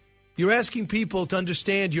 You're asking people to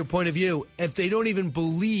understand your point of view if they don't even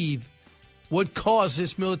believe what caused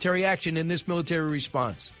this military action and this military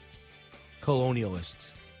response.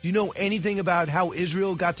 Colonialists. Do you know anything about how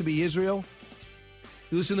Israel got to be Israel?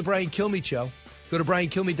 You listen to the Brian Kilmeade Show. Go to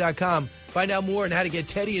BrianKilmeade.com. Find out more on how to get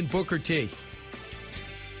Teddy and Booker T.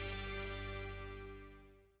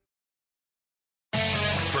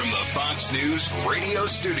 From the Fox News radio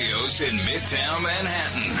studios in Midtown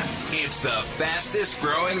Manhattan, it's the fastest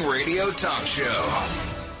growing radio talk show.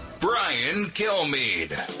 Brian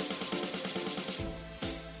Kilmeade.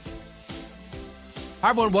 Hi,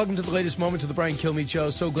 everyone. Welcome to the latest moments of the Brian Kilmeade Show.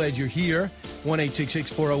 So glad you're here.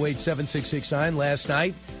 1-866-408-7669. Last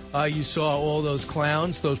night, you saw all those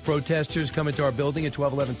clowns, those protesters come into our building at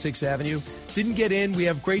 1211 6th Avenue. Didn't get in. We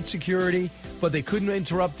have great security, but they couldn't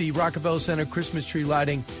interrupt the Rockefeller Center Christmas tree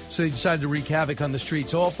lighting, so they decided to wreak havoc on the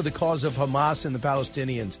streets, all for the cause of Hamas and the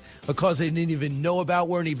Palestinians, a cause they didn't even know about,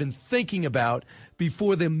 weren't even thinking about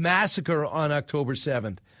before the massacre on October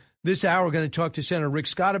 7th. This hour, we're going to talk to Senator Rick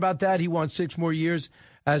Scott about that. He wants 6 more years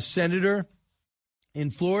as senator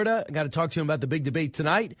in Florida. I got to talk to him about the big debate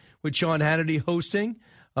tonight with Sean Hannity hosting,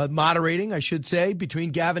 moderating, I should say,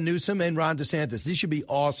 between Gavin Newsom and Ron DeSantis. This should be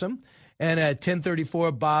awesome. And at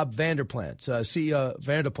 10:34, Bob Vanderplatz,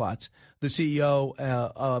 the CEO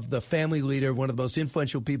of the family leader, one of the most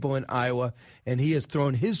influential people in Iowa, and he has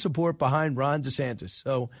thrown his support behind Ron DeSantis.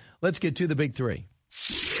 So let's get to the big three.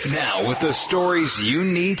 Now, with the stories you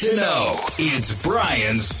need to know, it's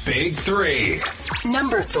Brian's Big Three.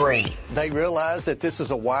 Number 3. They realized that this is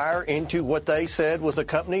a wire into what they said was a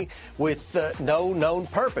company with no known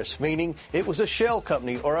purpose, meaning it was a shell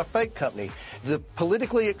company or a fake company. The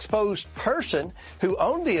politically exposed person who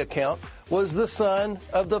owned the account was the son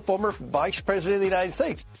of the former vice president of the United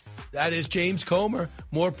States. That is James Comer.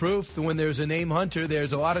 More proof that when there's a name hunter,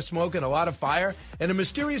 there's a lot of smoke and a lot of fire and a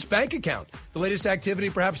mysterious bank account. The latest activity,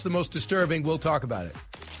 perhaps the most disturbing. We'll talk about it.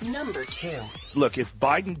 Number 2. Look, if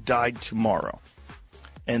Biden died tomorrow,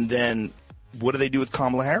 and then what do they do with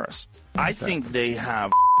Kamala Harris? I think they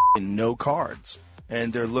have no cards.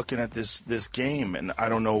 and they're looking at this game, and I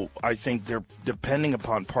don't know. I think they're depending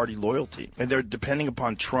upon party loyalty, and they're depending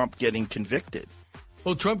upon Trump getting convicted.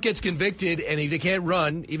 Well, Trump gets convicted, and he can't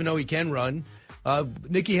run, even though he can run.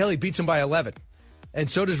 Nikki Haley beats him by 11, and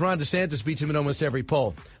so does Ron DeSantis, beats him in almost every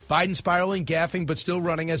poll. Biden spiraling, gaffing, but still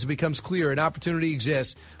running as it becomes clear an opportunity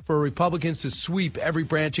exists for Republicans to sweep every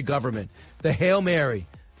branch of government. The Hail Mary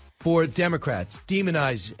for Democrats,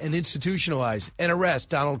 demonize and institutionalize and arrest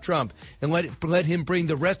Donald Trump and let him bring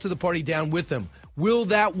the rest of the party down with him. Will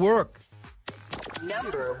that work?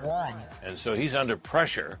 Number 1. And so he's under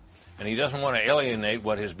pressure, and he doesn't want to alienate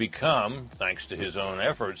what has become, thanks to his own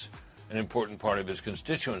efforts, an important part of his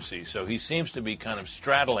constituency. So he seems to be kind of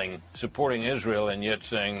straddling supporting Israel and yet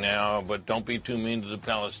saying now, but don't be too mean to the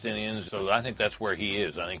Palestinians. So I think that's where he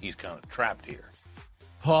is. I think he's kind of trapped here.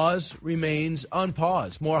 Pause remains on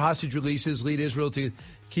pause. More hostage releases lead Israel to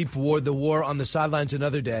keep the war on the sidelines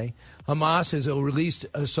another day. Hamas has released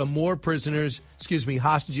some more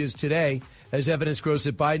hostages today as evidence grows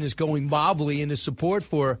that Biden is going mobbly in his support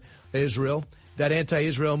for Israel. That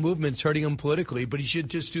anti-Israel movement's hurting him politically, but he should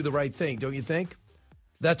just do the right thing, don't you think?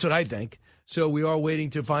 That's what I think. So we are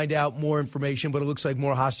waiting to find out more information, but it looks like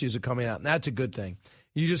more hostages are coming out, and that's a good thing.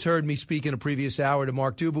 You just heard me speak in a previous hour to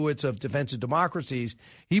Mark Dubowitz of Defense of Democracies.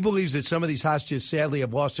 He believes that some of these hostages sadly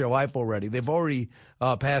have lost their life already. They've already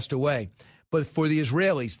passed away. But for the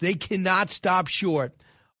Israelis, they cannot stop short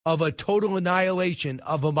of a total annihilation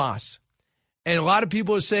of Hamas. And a lot of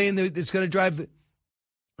people are saying that it's going to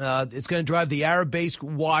drive the Arab base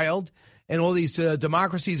wild and all these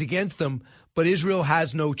democracies against them. But Israel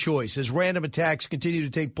has no choice. As random attacks continue to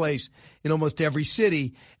take place in almost every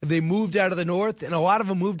city, they moved out of the north, and a lot of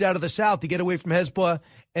them moved out of the south to get away from Hezbollah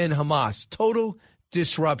and Hamas. Total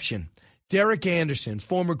disruption. Derek Anderson,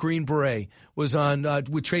 former Green Beret, was on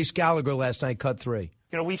with Trace Gallagher last night, Cut 3.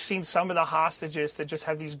 You know, we've seen some of the hostages that just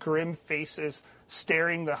have these grim faces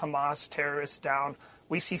staring the Hamas terrorists down.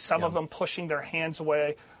 We see some of them pushing their hands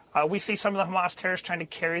away. We see some of the Hamas terrorists trying to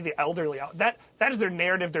carry the elderly out. That is their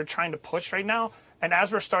narrative they're trying to push right now. And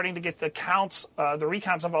as we're starting to get the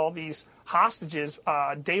recounts of all these hostages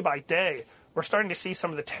day by day, we're starting to see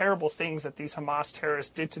some of the terrible things that these Hamas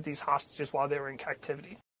terrorists did to these hostages while they were in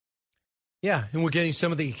captivity. Yeah, and we're getting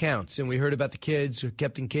some of the accounts. And we heard about the kids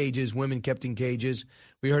kept in cages, women kept in cages.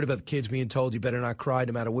 We heard about the kids being told you better not cry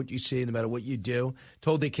no matter what you see, no matter what you do.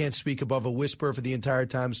 Told they can't speak above a whisper for the entire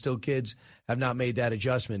time. Still kids have not made that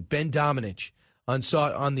adjustment. Ben Domenech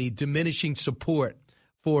on the diminishing support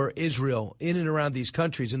for Israel in and around these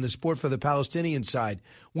countries and the support for the Palestinian side,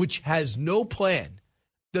 which has no plan,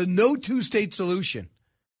 the no two-state solution,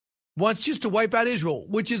 wants just to wipe out Israel,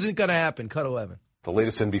 which isn't going to happen. Cut 11. The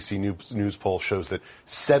latest NBC News poll shows that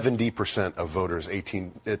 70% of voters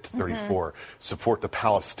 18 to 34 support the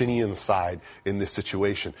Palestinian side in this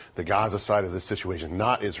situation, the Gaza side of this situation,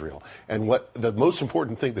 not Israel. And what the most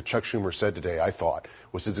important thing that Chuck Schumer said today, I thought,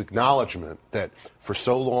 was his acknowledgement that for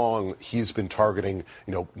so long he's been targeting,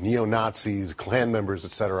 neo-Nazis, Klan members,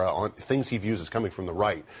 et cetera, on things he views as coming from the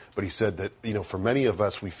right. But he said that, for many of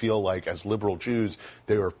us, we feel like as liberal Jews,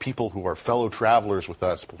 there are people who are fellow travelers with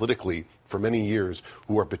us politically for many years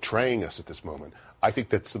who are betraying us at this moment. I think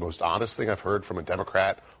that's the most honest thing I've heard from a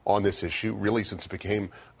Democrat on this issue, really, since it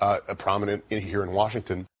became prominent here in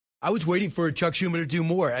Washington. I was waiting for Chuck Schumer to do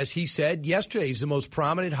more. As he said yesterday, he's the most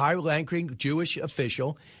prominent, high-ranking Jewish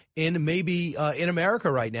official in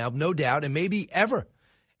America right now, no doubt, and maybe ever.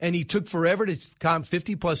 And he took forever to come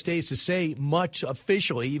 50-plus days to say much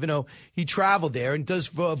officially, even though he traveled there and does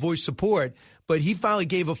voice support. But he finally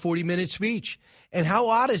gave a 40-minute speech. And how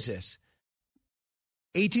odd is this?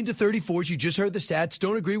 18 to 34s, you just heard the stats,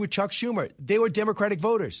 don't agree with Chuck Schumer. They were Democratic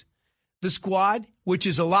voters. The squad, which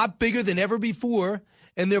is a lot bigger than ever before,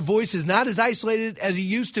 and their voice is not as isolated as it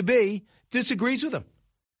used to be, disagrees with him.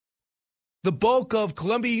 The bulk of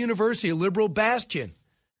Columbia University, a liberal bastion,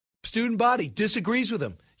 student body, disagrees with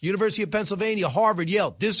him. University of Pennsylvania, Harvard,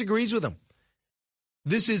 Yale, disagrees with him.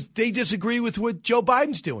 They disagree with what Joe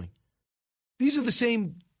Biden's doing. These are the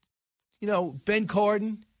same, Ben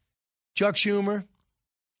Cardin, Chuck Schumer, a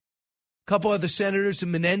couple other senators,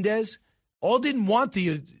 Menendez, all didn't want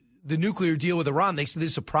the nuclear deal with Iran. They said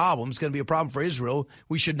this is a problem. It's going to be a problem for Israel.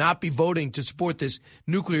 We should not be voting to support this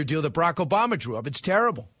nuclear deal that Barack Obama drew up. It's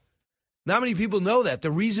terrible. Not many people know that.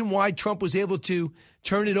 The reason why Trump was able to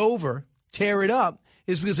turn it over, tear it up,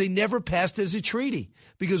 is because they never passed it as a treaty,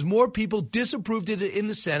 because more people disapproved it in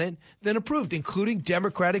the Senate than approved, including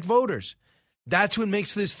Democratic voters. That's what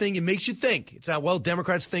makes this thing, it makes you think. It's not, well,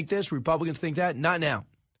 Democrats think this, Republicans think that. Not now.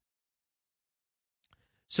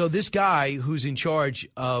 So this guy who's in charge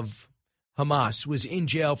of Hamas was in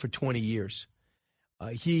jail for 20 years.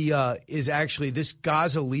 He is actually, this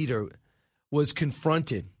Gaza leader was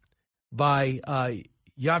confronted by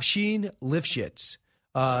Yavshin Lifshitz.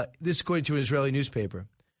 This is according to an Israeli newspaper.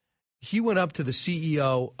 He went up to the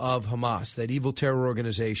CEO of Hamas, that evil terror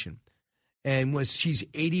organization, and she's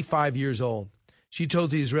 85 years old. She told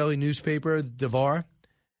the Israeli newspaper, Devar,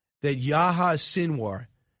 that Yahya Sinwar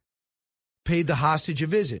paid the hostage a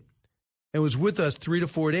visit and was with us 3 to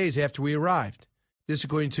 4 days after we arrived. This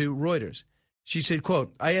according to Reuters. She said,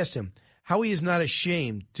 quote, I asked him how he is not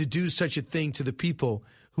ashamed to do such a thing to the people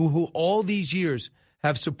who all these years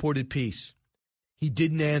have supported peace. He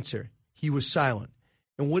didn't answer. He was silent.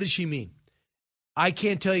 And what does she mean? I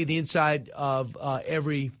can't tell you the inside of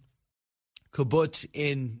every kibbutz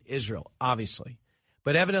in Israel, obviously.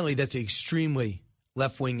 But evidently that's an extremely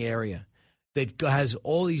left-wing area that has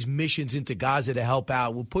all these missions into Gaza to help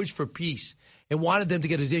out, will push for peace, and wanted them to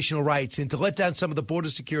get additional rights and to let down some of the border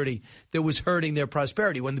security that was hurting their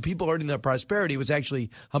prosperity. When the people hurting their prosperity was actually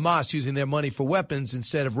Hamas using their money for weapons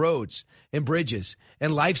instead of roads and bridges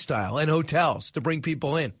and lifestyle and hotels to bring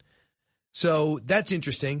people in. So that's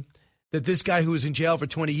interesting that this guy who was in jail for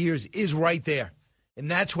 20 years is right there. And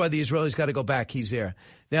that's why the Israelis got to go back. He's there.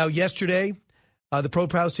 Now, yesterday, the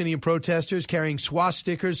pro-Palestinian protesters carrying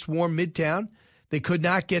swastikas swarmed Midtown. They could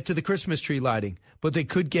not get to the Christmas tree lighting, but they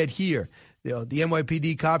could get here. The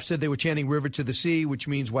NYPD cops said they were chanting "River to the Sea," which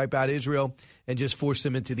means wipe out Israel and just force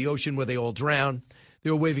them into the ocean where they all drown. They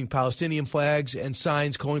were waving Palestinian flags and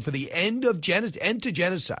signs calling for the end to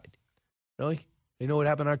genocide. Really? You know what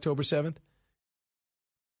happened October 7th?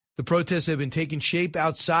 The protests have been taking shape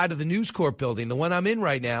outside of the News Corp building, the one I'm in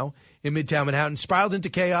right now in Midtown Manhattan, spiraled into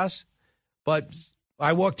chaos. But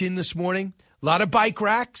I walked in this morning, a lot of bike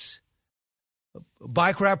rack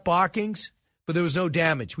blockings, but there was no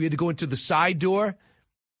damage. We had to go into the side door,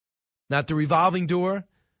 not the revolving door,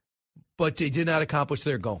 but they did not accomplish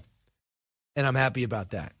their goal. And I'm happy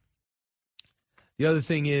about that. The other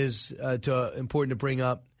thing is important to bring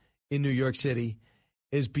up in New York City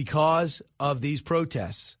is because of these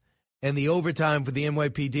protests and the overtime for the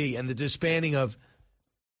NYPD and the disbanding of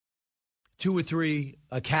 2 or 3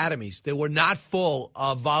 academies that were not full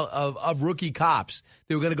of rookie cops.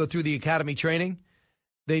 They were going to go through the academy training.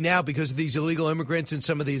 They now, because of these illegal immigrants and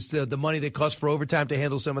some of these the money that costs for overtime to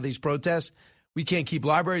handle some of these protests, we can't keep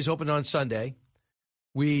libraries open on Sunday.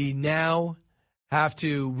 We now have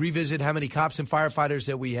to revisit how many cops and firefighters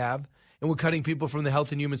that we have, and we're cutting people from the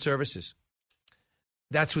Health and Human Services.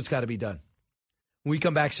 That's what's got to be done. When we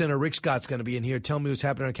come back, Senator Rick Scott's going to be in here. Tell me what's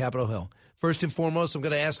happening on Capitol Hill. First and foremost, I'm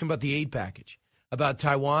going to ask him about the aid package, about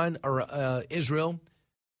Taiwan or Israel,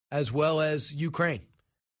 as well as Ukraine,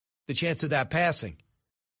 the chance of that passing,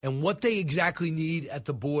 and what they exactly need at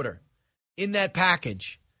the border in that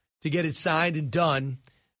package to get it signed and done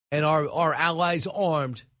and our allies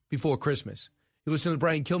armed before Christmas. You listen to the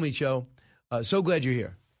Brian Kilmeade Show. So glad you're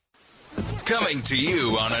here. Coming to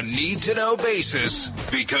you on a need-to-know basis,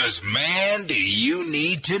 because, man, do you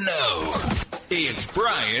need to know. It's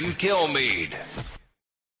Brian Kilmeade.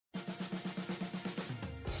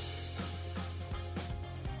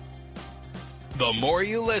 The more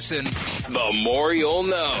you listen, the more you'll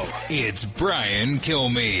know. It's Brian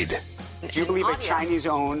Kilmeade. Do you believe a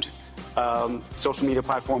Chinese-owned social media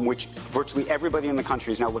platform, which virtually everybody in the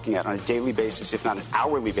country is now looking at on a daily basis, if not an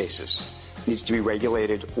hourly basis, needs to be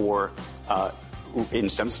regulated, or in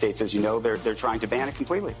some states, as you know, they're trying to ban it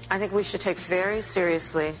completely? I think we should take very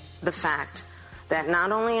seriously the fact that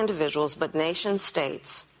not only individuals but nation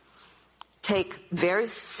states take very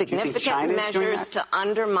significant measures to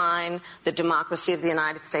undermine the democracy of the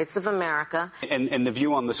United States of America. And the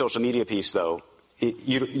view on the social media piece, though,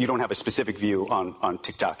 you don't have a specific view on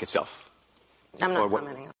TikTok itself? I'm not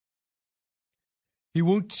commenting on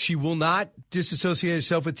it. She will not disassociate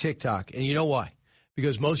herself with TikTok. And you know why?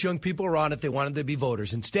 Because most young people are on it. They want them to be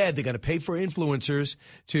voters. Instead, they're going to pay for influencers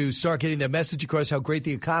to start getting their message across, how great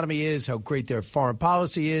the economy is, how great their foreign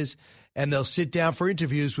policy is. And they'll sit down for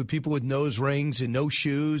interviews with people with nose rings and no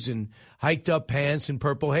shoes and hiked up pants and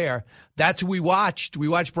purple hair. That's what we watched. We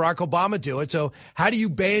watched Barack Obama do it. So how do you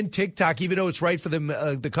ban TikTok, even though it's right for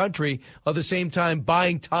the country, at the same time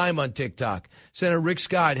buying time on TikTok? Senator Rick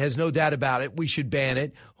Scott has no doubt about it. We should ban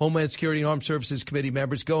it. Homeland Security and Armed Services Committee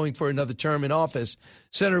members going for another term in office.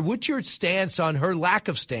 Senator, what's your stance on her lack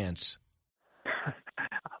of stance?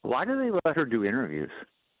 Why do they let her do interviews?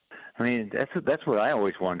 I mean, that's what I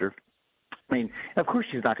always wonder. I mean, of course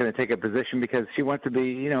she's not going to take a position because she wants to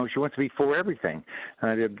be, she wants to be for everything.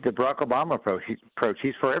 The Barack Obama approach,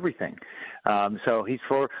 he's for everything. So he's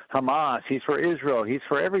for Hamas, he's for Israel, he's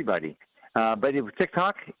for everybody. But with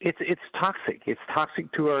TikTok, it's toxic. It's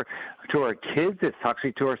toxic to our kids. It's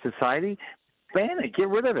toxic to our society. Ban it. Get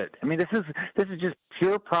rid of it. I mean, this is just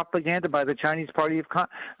pure propaganda by the Chinese Party of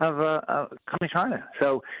Communist China.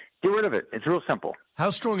 So get rid of it. It's real simple.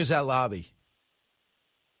 How strong is that lobby?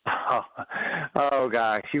 Oh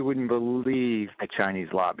gosh, you wouldn't believe the Chinese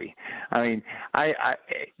lobby. I mean,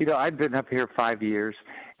 I've been up here 5 years,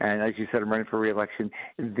 and as you said, I'm running for re-election.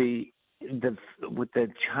 With the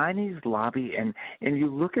Chinese lobby, and you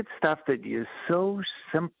look at stuff that is so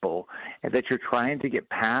simple and that you're trying to get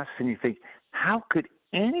past, and you think, how could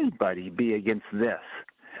anybody be against this?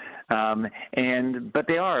 But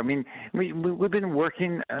they are. I mean, we've been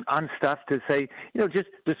working on stuff to say, just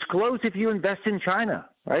disclose if you invest in China,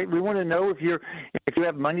 right? We want to know if you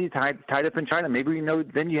have money tied up in China. Maybe we know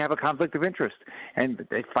then you have a conflict of interest, and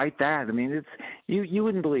they fight that. I mean, it's you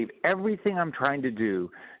wouldn't believe everything I'm trying to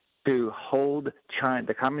do to hold China,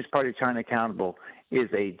 the Communist Party of China, accountable is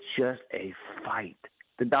just a fight.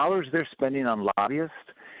 The dollars they're spending on lobbyists.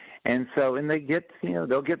 And they get,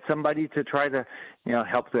 they'll get somebody to try to,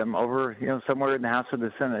 help them over, somewhere in the House or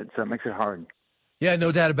the Senate. So it makes it hard. Yeah,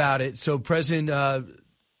 no doubt about it. So President,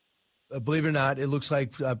 believe it or not, it looks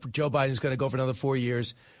like Joe Biden is going to go for another 4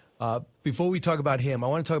 years. Before we talk about him, I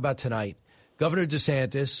want to talk about tonight. Governor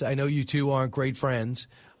DeSantis, I know you two aren't great friends,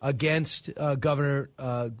 against Governor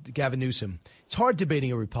Gavin Newsom. It's hard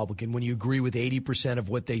debating a Republican when you agree with 80% of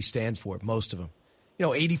what they stand for, most of them.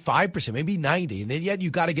 85%, maybe 90%. And then yet you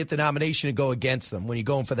got to get the nomination and go against them when you're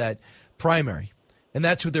going for that primary. And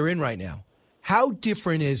that's what they're in right now. How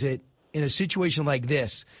different is it in a situation like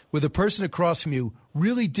this where the person across from you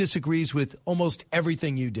really disagrees with almost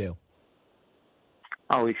everything you do?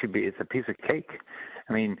 Oh, it's a piece of cake.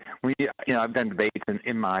 I mean, I've done debates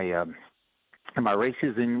in my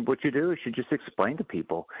races, and what you do is you just explain to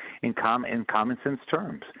people in common sense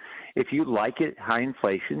terms. If you like it, high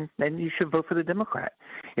inflation, then you should vote for the Democrat.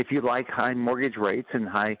 If you like high mortgage rates and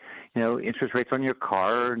high, interest rates on your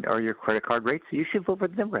car or your credit card rates, you should vote for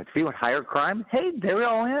the Democrats. If you want higher crime, hey, they're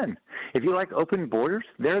all in. If you like open borders,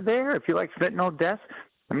 they're there. If you like fentanyl deaths,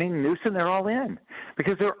 Newsom, they're all in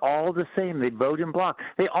because they're all the same. They vote in block.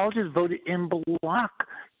 They all just voted in block,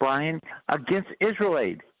 Brian, against Israel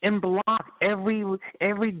aid. In block.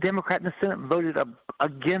 Every Democrat in the Senate voted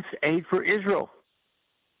against aid for Israel.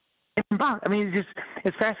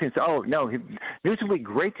 It's fascinating. So, Newsom would be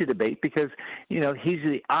great to debate because, he's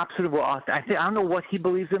the opposite of what I don't know what he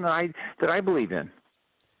believes in that I believe in.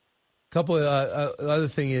 A couple of other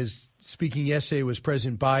thing is, speaking yesterday was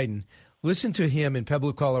President Biden. Listen to him in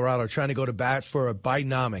Pueblo, Colorado, trying to go to bat for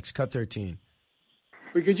Bidenomics, Cut 13.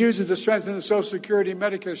 We could use it to strengthen the Social Security and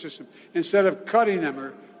Medicare system instead of cutting them,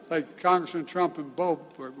 or like Congressman Trump and Bo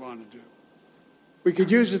want to do. We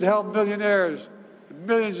could use it to help millionaires and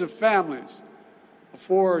millions of families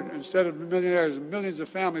afford, instead of millionaires, millions of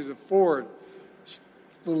families afford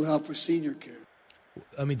a little help with senior care.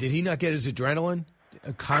 Did he not get his adrenaline?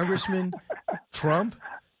 Congressman Trump?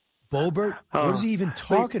 Boebert? What is he even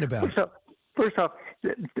talking about? First off,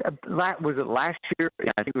 was it last year?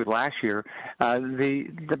 Yeah, I think it was last year.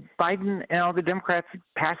 The Biden and all the Democrats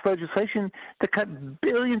passed legislation to cut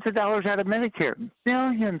billions of dollars out of Medicare,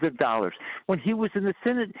 billions of dollars. When he was in the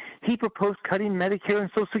Senate, he proposed cutting Medicare and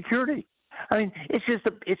Social Security.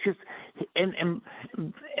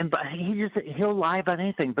 He'll lie about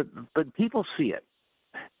anything, but people see it.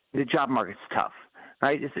 The job market's tough.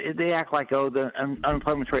 Right? They act like, the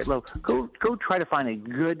unemployment rate low. Go try to find a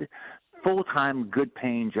good, full-time,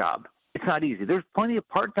 good-paying job. It's not easy. There's plenty of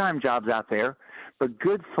part-time jobs out there, but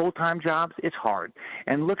good full-time jobs, it's hard.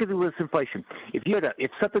 And look at this inflation.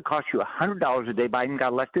 If something cost you $100 a day, Biden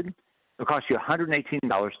got elected, it'll cost you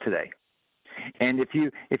 $118 today. And if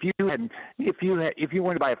you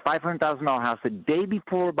want to buy a $500,000 house the day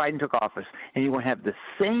before Biden took office, and you want to have the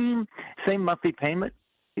same monthly payment,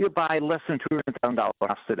 you buy less than $200,000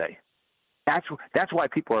 house today. That's why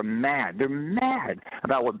people are mad. They're mad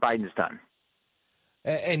about what Biden's done.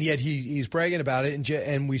 And yet he's bragging about it.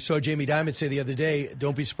 And we saw Jamie Dimon say the other day,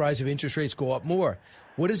 don't be surprised if interest rates go up more.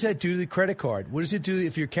 What does that do to the credit card? What does it do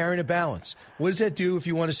if you're carrying a balance? What does that do if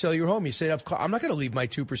you want to sell your home? You say, I'm not going to leave my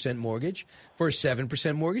 2% mortgage for a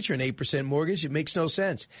 7% mortgage or an 8% mortgage. It makes no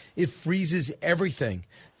sense. It freezes everything.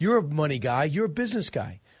 You're a money guy. You're a business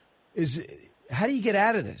guy. How do you get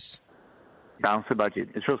out of this? Balance the budget.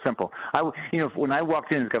 It's real simple. When I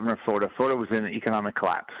walked in as governor of Florida was in an economic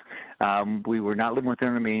collapse. We were not living within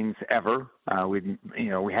our means ever. We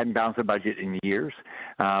hadn't balanced the budget in years.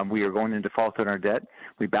 We were going into default on our debt.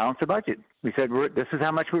 We balanced the budget. We said, this is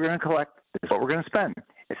how much we're going to collect. This is what we're going to spend.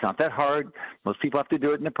 It's not that hard. Most people have to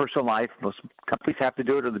do it in their personal life. Most companies have to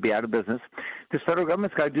do it or they'll be out of business. This federal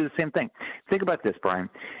government's got to do the same thing. Think about this, Brian.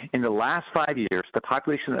 In the last 5 years, the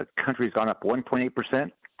population of the country has gone up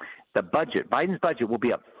 1.8%. The budget, Biden's budget, will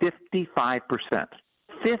be up 55%.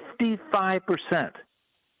 55%.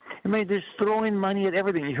 I mean, they're throwing money at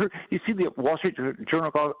everything. You see the Wall Street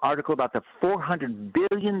Journal article about the $400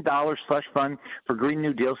 billion slush fund for Green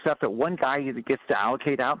New Deal stuff that one guy gets to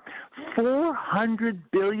allocate out. $400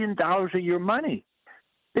 billion of your money.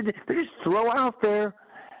 They just throw out there.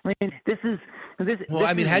 I mean, this is. Well,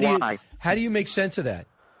 I mean, how do you make sense of that?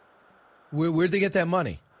 Where'd they get that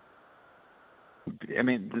money? I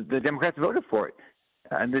mean, the Democrats voted for it.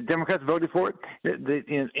 And the Democrats voted for it, and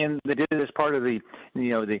they did it as part of the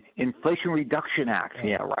Inflation Reduction Act.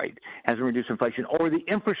 Yeah, right. Hasn't reduced inflation. Or the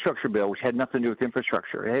infrastructure bill, which had nothing to do with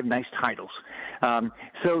infrastructure. They have nice titles.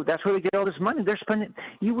 So that's where they get all this money. They're spending.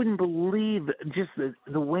 You wouldn't believe just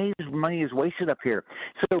the way this money is wasted up here.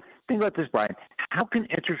 So think about this, Brian. How can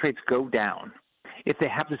interest rates go down if they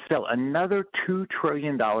have to sell another $2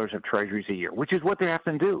 trillion of treasuries a year, which is what they have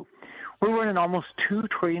to do? We're running almost $2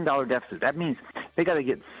 trillion deficit. That means they got to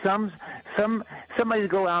get somebody to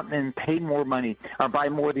go out and pay more money or buy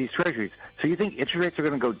more of these treasuries. So you think interest rates are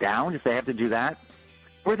going to go down if they have to do that?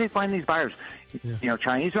 Where do they find these buyers? Yeah.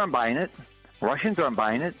 Chinese aren't buying it. Russians aren't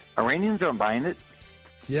buying it. Iranians aren't buying it.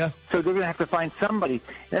 Yeah. So they're going to have to find somebody.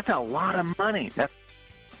 That's a lot of money. That's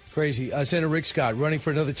crazy. Senator Rick Scott running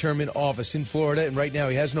for another term in office in Florida, and right now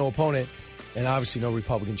he has no opponent and obviously no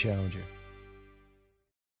Republican challenger.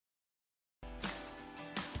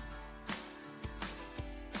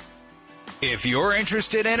 If you're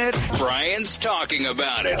interested in it, Brian's talking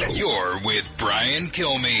about it. You're with Brian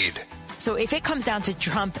Kilmeade. So if it comes down to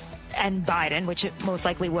Trump and Biden, which it most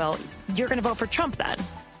likely will, you're going to vote for Trump then?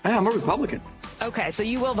 Hey, I'm a Republican. Okay, so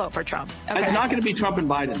you will vote for Trump. Okay. It's not going to be Trump and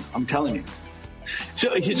Biden, I'm telling you.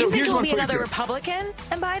 So you think here's it will be another Republican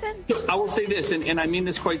and Biden? So I will say this, and I mean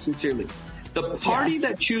this quite sincerely. The party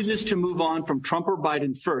that chooses to move on from Trump or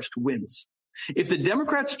Biden first wins. If the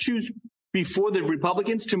Democrats choose before the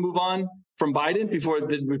Republicans to move on from Biden, before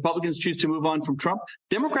the Republicans choose to move on from Trump,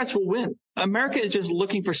 Democrats will win. America is just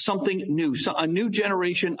looking for something new, a new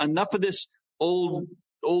generation, enough of this old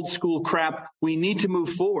school crap. We need to move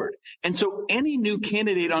forward. And so any new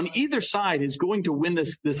candidate on either side is going to win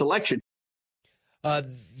this election.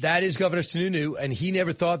 That is Governor Sununu, and he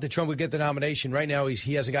never thought that Trump would get the nomination. Right now,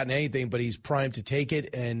 he hasn't gotten anything, but he's primed to take it,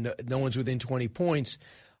 and no one's within 20 points.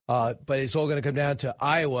 But it's all going to come down to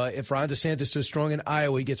Iowa. If Ron DeSantis is strong in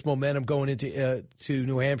Iowa, he gets momentum going into to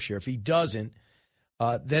New Hampshire. If he doesn't,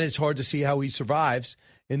 then it's hard to see how he survives.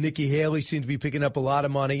 And Nikki Haley seems to be picking up a lot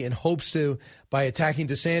of money and hopes to, by attacking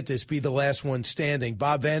DeSantis, be the last one standing.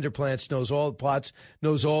 Bob Vander Plaats knows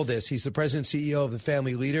all this. He's the president and CEO of the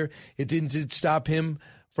Family Leader. It didn't stop him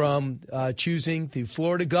from choosing the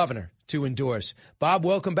Florida governor to endorse. Bob,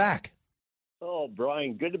 welcome back. Oh,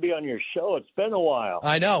 Brian, good to be on your show. It's been a while.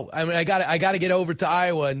 I know. I mean, I got to get over to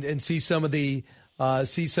Iowa and see some of the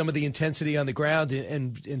intensity on the ground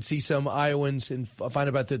and see some Iowans and find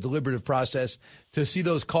about the deliberative process. To see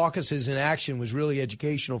those caucuses in action was really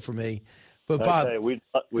educational for me. But Bob, we'd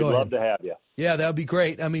love to have you. Yeah, that would be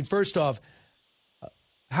great. I mean, first off,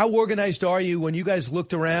 how organized are you when you guys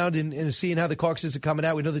looked around and seeing how the caucuses are coming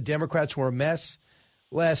out? We know the Democrats were a mess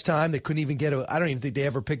last time. They couldn't even I don't even think they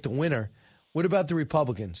ever picked a winner. What about the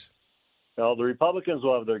Republicans? Well, the Republicans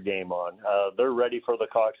will have their game on. They're ready for the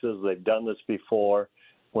caucuses. They've done this before.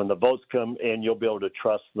 When the votes come in, you'll be able to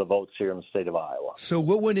trust the votes here in the state of Iowa. So,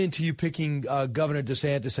 what went into you picking Governor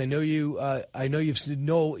DeSantis? I know you.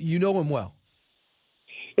 You know him well.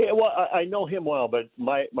 Yeah, well, I know him well, but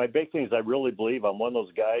my big thing is I really believe I'm one of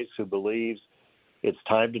those guys who believes it's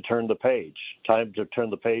time to turn the page. Time to turn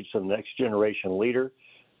the page to the next generation leader.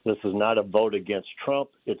 This is not a vote against Trump.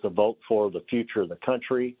 It's a vote for the future of the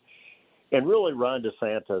country. And really, Ron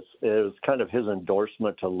DeSantis is kind of his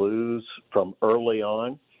endorsement to lose from early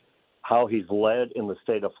on, how he's led in the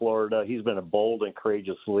state of Florida. He's been a bold and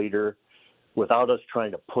courageous leader without us trying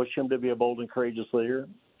to push him to be a bold and courageous leader.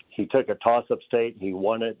 He took a toss-up state. He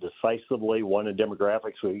won it decisively, won in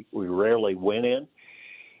demographics we rarely win in.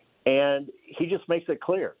 And he just makes it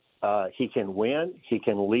clear. He can win. He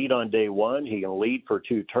can lead on day one. He can lead for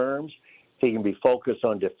 2 terms. He can be focused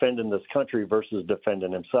on defending this country versus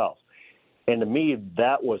defending himself. And to me,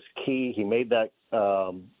 that was key. He made that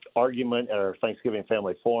argument at our Thanksgiving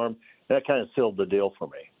Family Forum. And that kind of sealed the deal for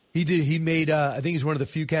me. He did. He made, I think he's one of the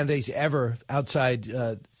few candidates ever outside,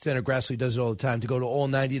 Senator Grassley does it all the time, to go to all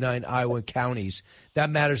 99 Iowa counties.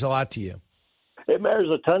 That matters a lot to you. It It matters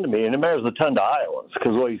a ton to me, and it matters a ton to Iowans,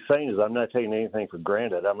 because what he's saying is I'm not taking anything for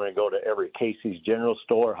granted. I'm going to go to every Casey's General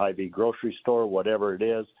Store, Hy-Vee grocery store, whatever it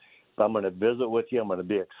is. I'm going to visit with you. I'm going to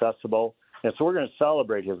be accessible. And so we're going to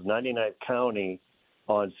celebrate his 99th county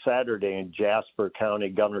on Saturday in Jasper County.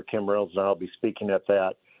 Governor Kim Reynolds and I will be speaking at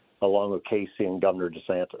that, along with Casey and Governor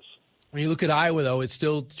DeSantis. When you look at Iowa, though, it's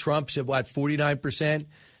still Trump's at, 49%?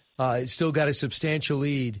 It's still got a substantial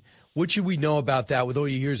lead. What should we know about that with all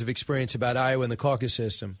your years of experience about Iowa and the caucus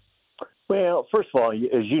system? Well, first of all,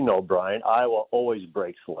 as you know, Brian, Iowa always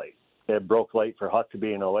breaks late. It broke late for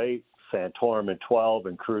Huckabee in 08, Santorum in 12,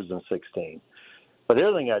 and Cruz in 16. But the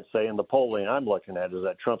other thing I'd say, in the polling I'm looking at, is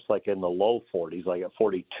that Trump's like in the low 40s, like at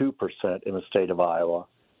 42% in the state of Iowa.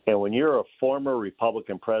 And when you're a former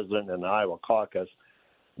Republican president in the Iowa caucus,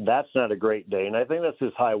 that's not a great day. And I think that's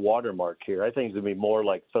his high watermark here. I think it's going to be more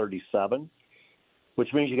like 37,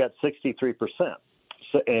 which means you got 63%.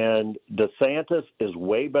 So, and DeSantis is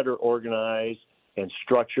way better organized and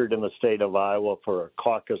structured in the state of Iowa for a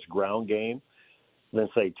caucus ground game than,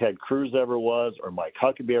 say, Ted Cruz ever was, or Mike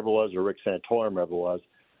Huckabee ever was, or Rick Santorum ever was.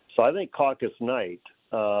 So I think caucus night,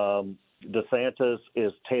 DeSantis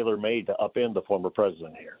is tailor-made to upend the former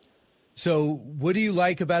president here. So what do you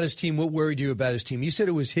like about his team? What worried you about his team? You said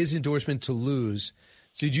it was his endorsement to lose.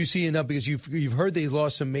 So did you see enough? Because you've heard they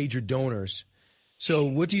lost some major donors. So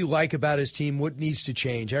what do you like about his team? What needs to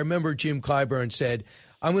change? I remember Jim Clyburn said,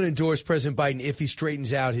 I'm going to endorse President Biden if he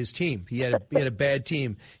straightens out his team. He had a bad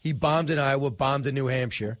team. He bombed in Iowa, bombed in New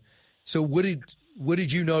Hampshire. So what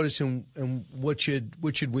did you notice, and what should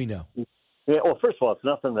we know? Yeah, well, first of all, it's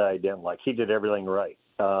nothing that I didn't like. He did everything right.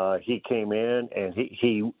 He came in and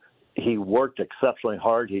he worked exceptionally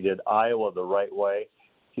hard. He did Iowa the right way.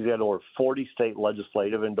 He's got over 40 state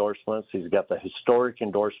legislative endorsements. He's got the historic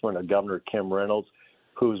endorsement of Governor Kim Reynolds,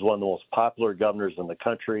 who's one of the most popular governors in the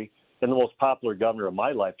country and the most popular governor of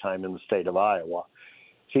my lifetime in the state of Iowa.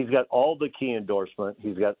 He's got all the key endorsement.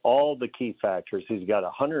 He's got all the key factors. He's got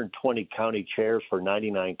 120 county chairs for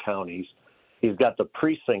 99 counties. He's got the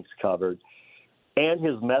precincts covered, and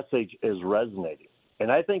his message is resonating. And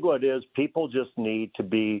I think what it is, people just need to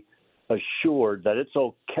be assured that it's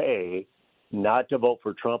okay not to vote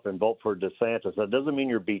for Trump and vote for DeSantis. That doesn't mean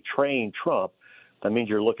you're betraying Trump. That means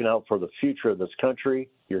you're looking out for the future of this country,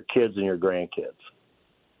 your kids and your grandkids.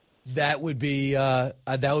 That would be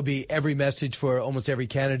every message for almost every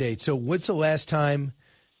candidate. So what's the last time,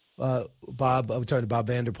 Bob, I'm talking to Bob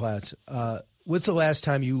Vander Plaats, what's the last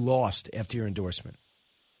time you lost after your endorsement?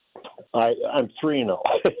 I'm 3-0.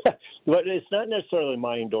 But it's not necessarily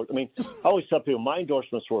my endorsement. I mean, I always tell people my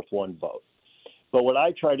endorsement's worth one vote. But what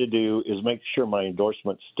I try to do is make sure my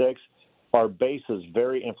endorsement sticks. Our base is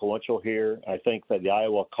very influential here. I think that the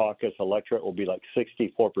Iowa caucus electorate will be like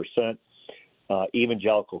 64%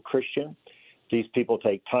 evangelical Christian. These people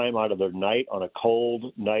take time out of their night on a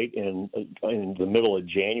cold night in the middle of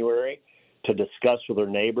January to discuss with their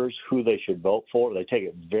neighbors who they should vote for. They take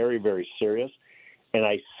it very, very serious. And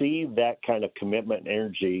I see that kind of commitment and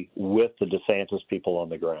energy with the DeSantis people on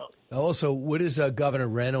the ground. Also, what does Governor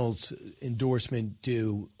Reynolds' endorsement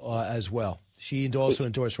do as well? She also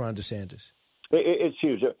endorsed Ron DeSantis. It's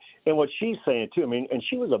huge. And what she's saying, too, I mean, and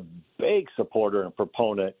she was a big supporter and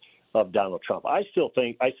proponent of Donald Trump. I still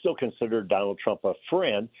consider Donald Trump a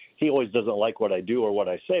friend. He always doesn't like what I do or what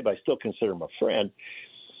I say, but I still consider him a friend.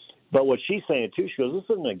 But what she's saying, too, she goes,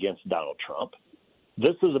 this isn't against Donald Trump.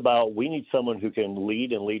 This is about we need someone who can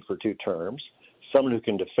lead and lead for 2 terms, someone who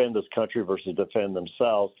can defend this country versus defend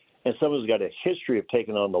themselves, and someone who's got a history of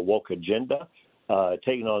taking on the woke agenda,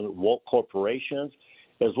 taking on woke corporations,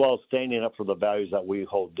 as well as standing up for the values that we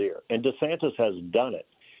hold dear. And DeSantis has done it.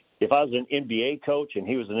 If I was an NBA coach and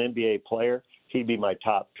he was an NBA player, he'd be my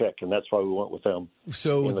top pick, and that's why we went with him.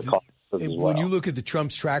 So in the caucus as well. When you look at the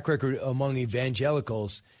Trump's track record among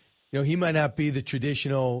evangelicals, he might not be the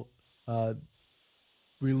traditional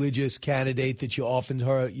religious candidate that you often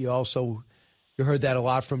heard. You heard that a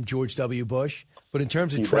lot from George W. Bush. But in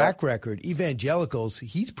terms of track record, evangelicals,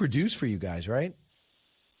 he's produced for you guys, right?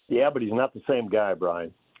 Yeah, but he's not the same guy,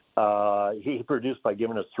 Brian. He produced by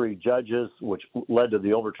giving us 3 judges, which led to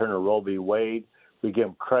the overturn of Roe v. Wade. We give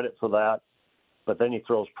him credit for that. But then he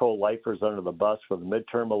throws pro-lifers under the bus for the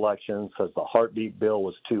midterm elections, says the heartbeat bill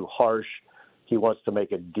was too harsh. He wants to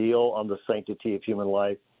make a deal on the sanctity of human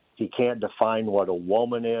life. He can't define what a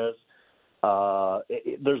woman is.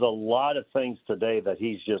 There's a lot of things today that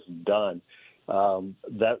he's just done.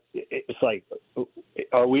 That it's like,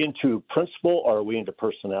 are we into principle or are we into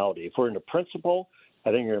personality? If we're into principle,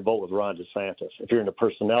 I think you're going to vote with Ron DeSantis. If you're into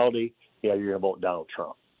personality, you're going to vote Donald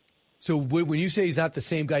Trump. So when you say he's not the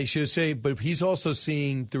same guy, you should say, but he's also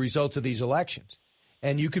seeing the results of these elections.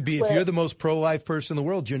 And you could be, if you're the most pro-life person in the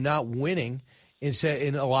world, you're not winning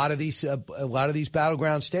in a lot of these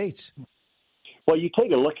battleground states. Well, you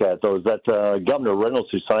take a look at those. That Governor Reynolds,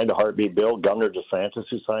 who signed a heartbeat bill, Governor DeSantis,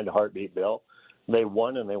 who signed a heartbeat bill, they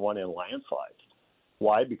won, and they won in landslides.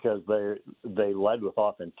 Why? Because they led with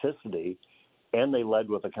authenticity, and they led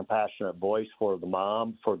with a compassionate voice for the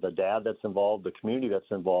mom, for the dad that's involved, the community that's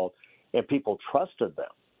involved, and people trusted them.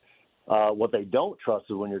 What they don't trust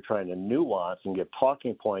is when you're trying to nuance and give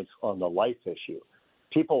talking points on the life issue.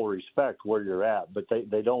 People respect where you're at, but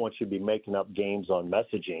they don't want you to be making up games on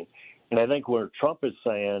messaging. And I think where Trump is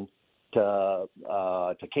saying to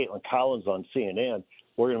Caitlin Collins on CNN,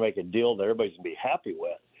 we're going to make a deal that everybody's going to be happy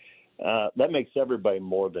with, that makes everybody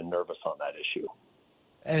more than nervous on that issue.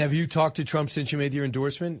 And have you talked to Trump since you made your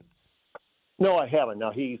endorsement? No, I haven't.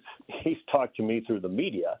 Now, he's talked to me through the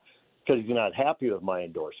media because he's not happy with my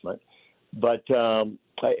endorsement. But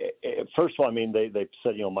first of all, I mean, they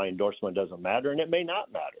said, my endorsement doesn't matter, and it may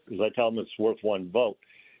not matter because I tell them it's worth one vote.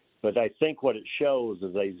 But I think what it shows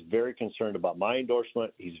is that he's very concerned about my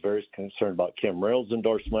endorsement. He's very concerned about Kim Reynolds'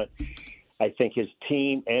 endorsement. I think his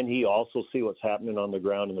team and he also see what's happening on the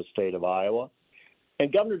ground in the state of Iowa.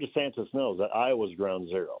 And Governor DeSantis knows that Iowa's ground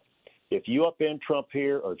zero. If you upend Trump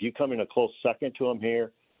here or if you come in a close second to him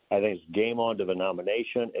here, I think it's game on to the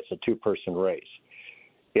nomination. It's a two-person race.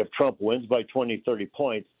 If Trump wins by 20, 30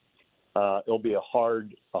 points, it'll be a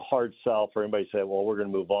hard sell for anybody to say, well, we're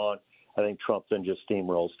going to move on. I think Trump then just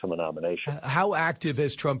steamrolls to the nomination. How active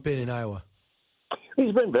has Trump been in Iowa?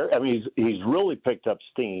 He's been he's really picked up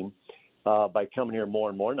steam by coming here more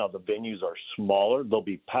and more. Now, the venues are smaller. They'll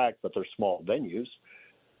be packed, but they're small venues.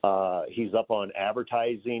 He's up on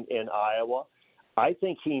advertising in Iowa. I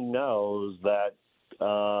think he knows that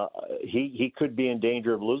he could be in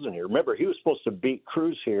danger of losing here. Remember, he was supposed to beat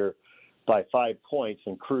Cruz here by 5 points,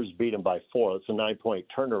 and Cruz beat him by 4. It's a 9-point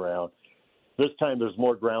turnaround. This time there's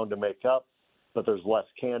more ground to make up, but there's less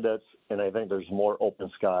candidates, and I think there's more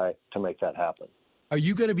open sky to make that happen. Are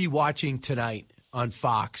you going to be watching tonight on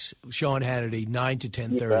Fox, Sean Hannity, 9 to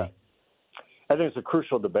 10:30? Yeah. I think it's a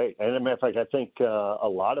crucial debate. And as a matter of fact, I think a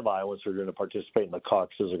lot of Iowans who are going to participate in the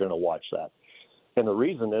caucuses are going to watch that. And the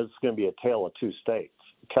reason is it's going to be a tale of two states,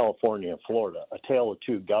 California and Florida, a tale of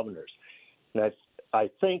two governors. And I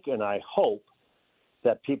think and I hope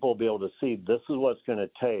that people will be able to see this is what it's going to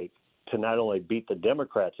take to not only beat the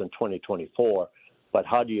Democrats in 2024, but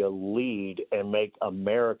how do you lead and make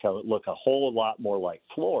America look a whole lot more like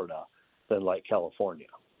Florida than like California.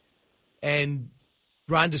 And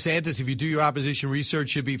Ron DeSantis, if you do your opposition research,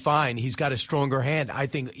 should be fine. He's got a stronger hand. I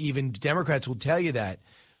think even Democrats will tell you that.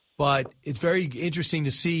 But it's very interesting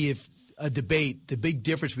to see if a debate, the big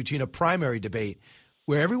difference between a primary debate,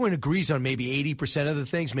 where everyone agrees on maybe 80% of the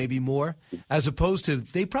things, maybe more, as opposed to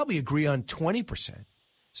they probably agree on 20%.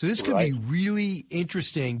 So this could be really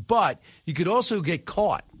interesting, but you could also get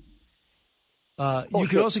caught. You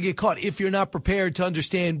could also get caught if you're not prepared to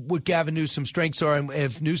understand what Gavin Newsom's strengths are, and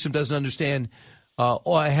if Newsom doesn't understand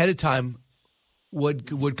ahead of time what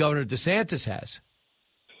Governor DeSantis has.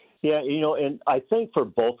 Yeah, and I think for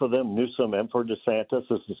both of them, Newsom and for DeSantis,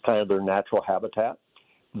 this is kind of their natural habitat.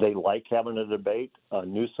 They like having a debate.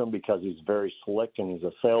 Newsom, because he's very slick and he's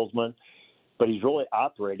a salesman, but he's really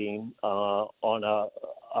operating on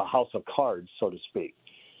a house of cards, so to speak.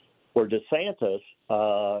 Where DeSantis,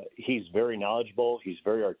 he's very knowledgeable, he's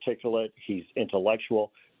very articulate, he's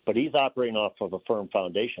intellectual, but he's operating off of a firm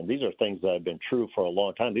foundation. These are things that have been true for a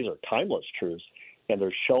long time. These are timeless truths, and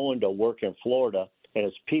they're shown to work in Florida. And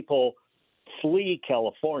as people flee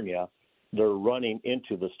California, they're running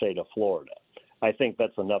into the state of Florida. I think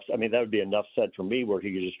that's enough. I mean, that would be enough said for me where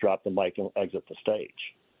he could just drop the mic and exit the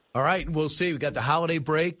stage. All right, we'll see. We got the holiday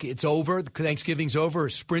break. It's over. Thanksgiving's over.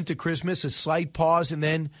 A sprint to Christmas, a slight pause, and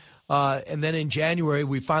then in January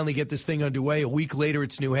we finally get this thing underway. A week later,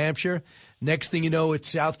 it's New Hampshire. Next thing you know, it's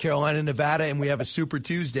South Carolina, Nevada, and we have a Super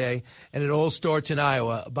Tuesday, and it all starts in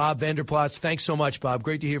Iowa. Bob Vanderplatz, thanks so much, Bob.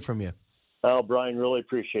 Great to hear from you. Oh, Brian, really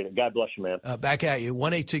appreciate it. God bless you, man. Back at you,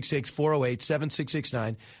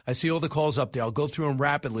 1-866-408-7669. I see all the calls up there. I'll go through them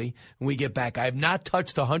rapidly when we get back. I have not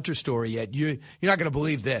touched the Hunter story yet. You're not going to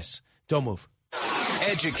believe this. Don't move.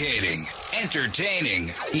 Educating,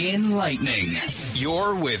 entertaining, enlightening.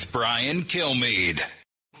 You're with Brian Kilmeade.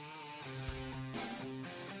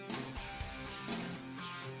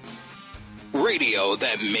 Radio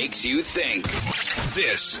that makes you think.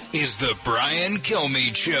 This is the Brian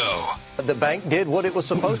Kilmeade Show. The bank did what it was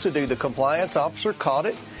supposed to do. The compliance officer caught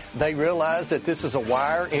it. They realized that this is a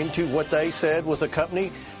wire into what they said was a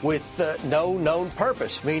company with no known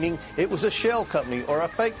purpose, meaning it was a shell company or a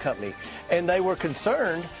fake company. And they were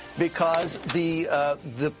concerned because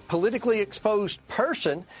the politically exposed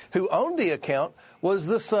person who owned the account was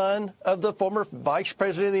the son of the former vice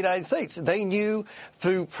president of the United States. They knew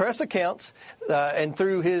through press accounts and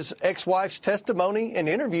through his ex-wife's testimony and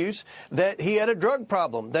interviews that he had a drug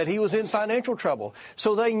problem, that he was in financial trouble.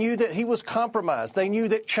 So they knew that he was compromised. They knew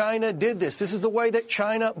that China did this. This is the way that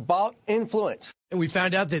China bought influence. And we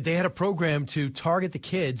found out that they had a program to target the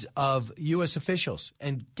kids of U.S. officials.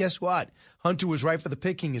 And guess what? Hunter was right for the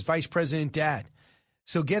picking as vice president dad.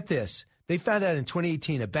 So get this. They found out in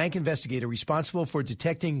 2018 a bank investigator responsible for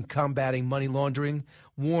detecting and combating money laundering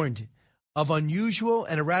warned of unusual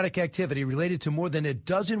and erratic activity related to more than a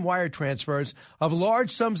dozen wire transfers of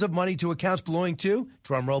large sums of money to accounts belonging to,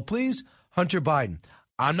 drumroll please, Hunter Biden.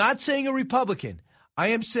 I'm not saying a Republican. I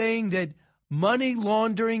am saying that money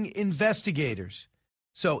laundering investigators.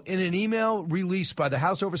 So in an email released by the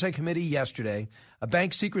House Oversight Committee yesterday, a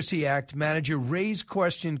Bank Secrecy Act manager raised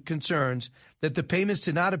concerns that the payments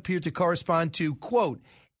did not appear to correspond to, quote,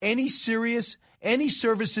 any services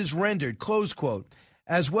rendered, close quote,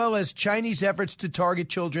 as well as Chinese efforts to target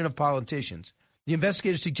children of politicians. The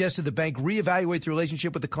investigator suggested the bank reevaluate the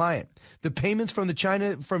relationship with the client. The payments from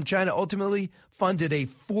China ultimately funded a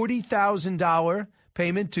 $40,000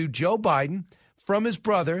 payment to Joe Biden from his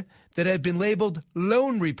brother that had been labeled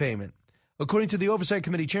loan repayment. According to the Oversight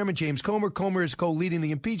Committee Chairman James Comer is co-leading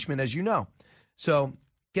the impeachment, as you know. So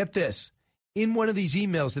get this. In one of these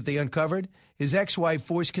emails that they uncovered, his ex-wife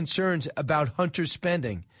voiced concerns about Hunter's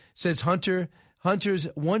spending. Says Hunter's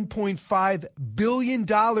 $1.5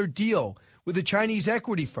 billion deal with a Chinese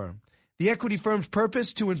equity firm. The equity firm's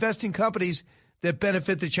purpose to invest in companies that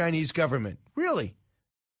benefit the Chinese government. Really?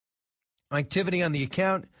 Activity on the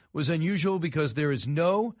account was unusual because there is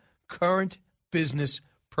no current business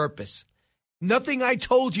purpose. Nothing I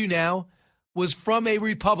told you now was from a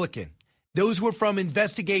Republican. Those were from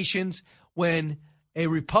investigations when a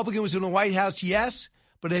Republican was in the White House, yes,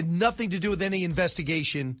 but it had nothing to do with any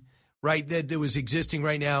investigation, right, that was existing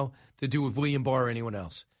right now to do with William Barr or anyone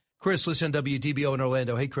else. Chris, listen on WDBO in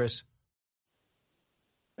Orlando. Hey, Chris.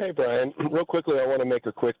 Hey, Brian. Real quickly, I want to make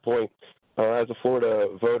a quick point. As a Florida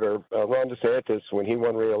voter, Ron DeSantis, when he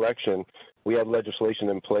won re-election, we had legislation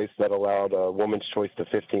in place that allowed a woman's choice to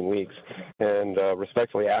 15 weeks. And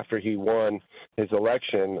respectfully, after he won his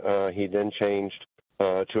election, he then changed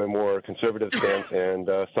to a more conservative stance and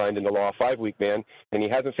signed into law a 5-week ban, and he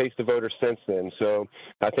hasn't faced the voters since then. So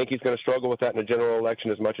I think he's going to struggle with that in a general election.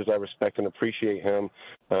 As much as I respect and appreciate him,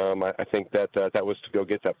 I think that that was to go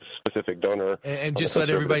get that specific donor. And just let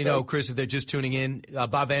everybody know, Chris, if they're just tuning in,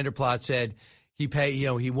 Bob Vander Plaat said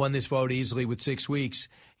he won this vote easily with 6 weeks.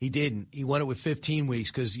 He didn't. He won it with 15 weeks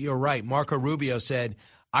because you're right. Marco Rubio said,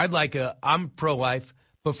 I'm pro-life,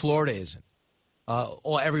 but Florida isn't.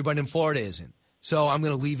 Or everybody in Florida isn't. So I'm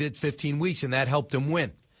going to leave it 15 weeks, and that helped him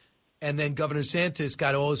win. And then Governor DeSantis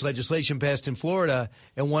got all his legislation passed in Florida,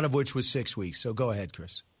 and one of which was 6 weeks. So go ahead,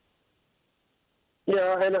 Chris.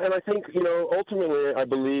 Yeah, and I think, ultimately I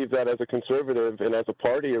believe that as a conservative and as a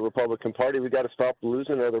party, a Republican Party, we got to stop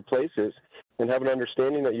losing other places and have an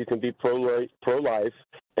understanding that you can be pro-life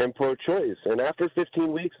and pro-choice. And after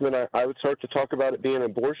 15 weeks, then I would start to talk about it being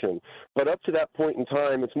abortion. But up to that point in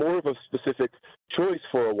time, it's more of a specific choice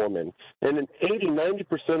for a woman. And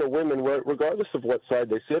 80-90% of women, regardless of what side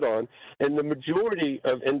they sit on, and the majority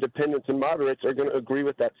of independents and moderates are going to agree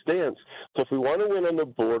with that stance. So if we want to win on the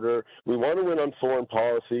border, we want to win on foreign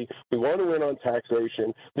policy, we want to win on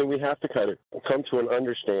taxation, then we have to kind of come to an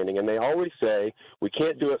understanding. And they always say we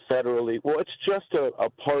can't do it federally. Well, it's just a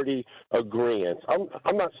party agreement.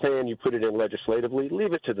 I'm not saying you put it in legislatively.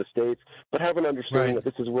 Leave it to the states, but have an understanding that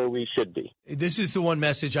this is where we should be. This is the one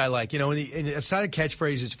message I like. And it's not a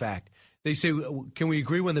catchphrase, it's fact. They say, can we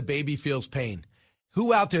agree when the baby feels pain?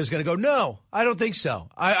 Who out there is going to go, no, I don't think so.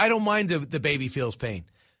 I don't mind the baby feels pain.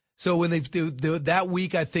 So when they do that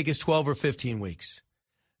week, I think it's 12 or 15 weeks.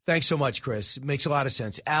 Thanks so much, Chris. It makes a lot of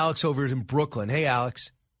sense. Alex over in Brooklyn. Hey,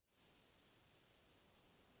 Alex.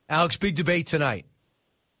 Alex, big debate tonight.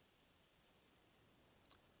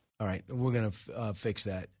 All right, we're going to fix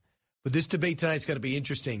that. But this debate tonight's going to be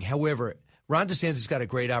interesting. However, Ron DeSantis got a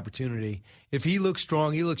great opportunity. If he looks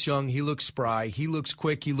strong, he looks young, he looks spry, he looks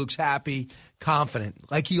quick, he looks happy,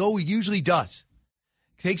 confident, like he always usually does.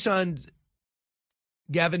 Takes on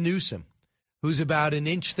Gavin Newsom, who's about an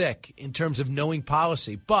inch thick in terms of knowing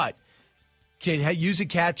policy, but can use a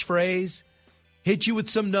catchphrase, hit you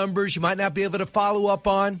with some numbers you might not be able to follow up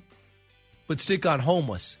on, but stick on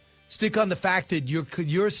homeless, Stick on the fact that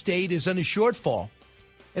your state is on a shortfall,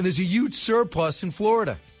 and there's a huge surplus in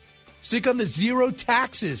Florida. Stick on the zero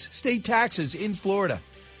taxes, state taxes in Florida.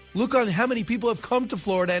 Look on how many people have come to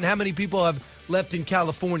Florida and how many people have left in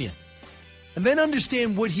California. And then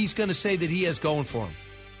understand what he's going to say that he has going for him.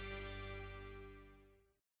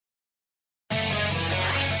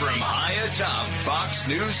 From high atop Fox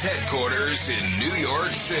News headquarters in New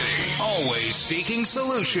York City, always seeking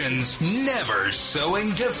solutions, never sowing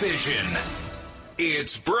division.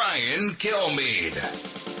 It's Brian Kilmeade.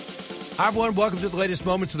 Hi, everyone. Welcome to the latest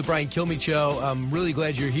moments of the Brian Kilmeade Show. I'm really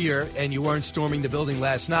glad you're here and you weren't storming the building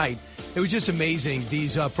last night. It was just amazing.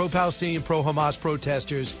 These pro-Palestinian, pro-Hamas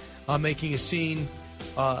protesters making a scene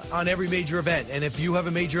on every major event. And if you have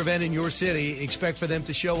a major event in your city, expect for them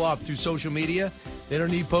to show up through social media. They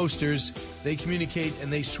don't need posters. They communicate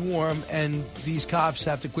and they swarm, and these cops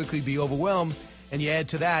have to quickly be overwhelmed. And you add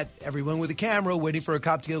to that, everyone with a camera waiting for a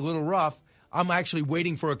cop to get a little rough. I'm actually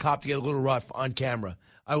waiting for a cop to get a little rough on camera.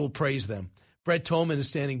 I will praise them. Brett Tolman is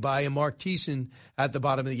standing by, and Mark Thiessen at the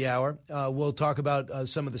bottom of the hour. We'll talk about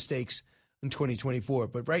some of the stakes in 2024.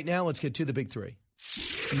 But right now, let's get to the big three.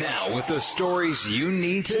 Now, with the stories you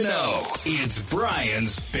need to know, it's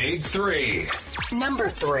Brian's Big Three. Number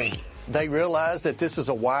 3. They realized that this is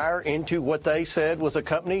a wire into what they said was a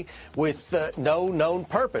company with no known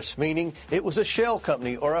purpose, meaning it was a shell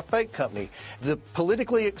company or a fake company. The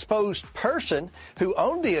politically exposed person who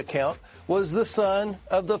owned the account was the son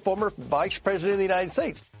of the former vice president of the United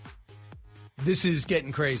States. This is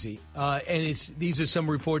getting crazy. And these are some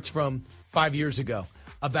reports from 5 years ago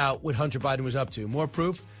about what Hunter Biden was up to. More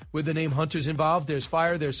proof. With the name Hunter's involved, there's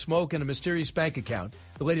fire, there's smoke, and a mysterious bank account.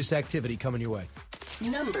 The latest activity coming your way.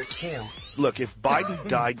 Number 2. Look, if Biden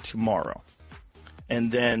died tomorrow,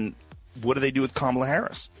 and then what do they do with Kamala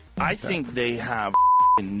Harris? I think they have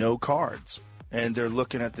no cards, and they're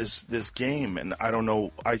looking at this game, and I don't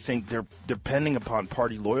know. I think they're depending upon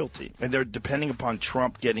party loyalty, and they're depending upon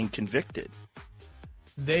Trump getting convicted.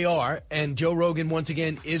 They are, and Joe Rogan once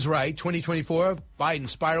again is right. 2024, Biden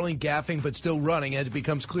spiraling, gaffing, but still running as it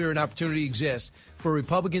becomes clear an opportunity exists for a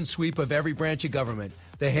Republican sweep of every branch of government.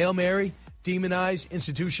 The Hail Mary, demonize,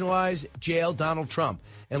 institutionalize, jail Donald Trump,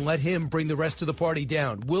 and let him bring the rest of the party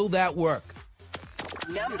down. Will that work?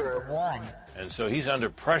 Number 1. And so he's under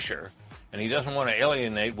pressure, and he doesn't want to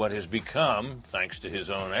alienate what has become, thanks to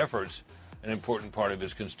his own efforts, an important part of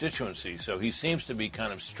his constituency. So he seems to be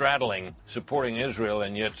kind of straddling supporting Israel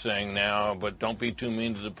and yet saying now, but don't be too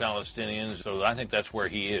mean to the Palestinians. So I think that's where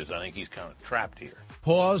he is. I think he's kind of trapped here.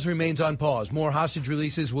 Pause remains on pause. More hostage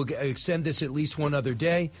releases will extend this at least one other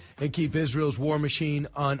day and keep Israel's war machine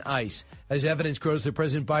on ice. As evidence grows that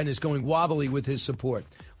President Biden is going wobbly with his support.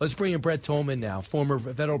 Let's bring in Brett Tolman now, former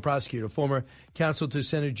federal prosecutor, former counsel to the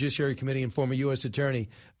Senate Judiciary Committee, and former U.S. attorney.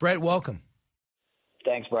 Brett, welcome.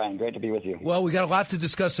 Thanks, Brian. Great to be with you. Well, we got a lot to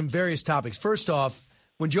discuss, some various topics. First off,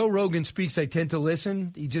 when Joe Rogan speaks, I tend to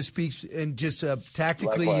listen. He just speaks and just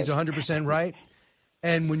tactically, Likewise. He's 100% right.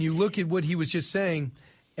 And when you look at what he was just saying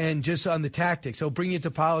and just on the tactics, I'll bring you to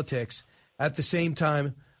politics. At the same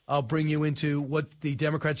time, I'll bring you into what the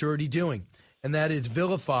Democrats are already doing, and that is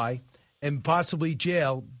vilify and possibly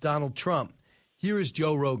jail Donald Trump. Here is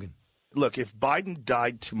Joe Rogan. Look, if Biden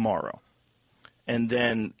died tomorrow, and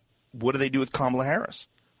then what do they do with Kamala Harris?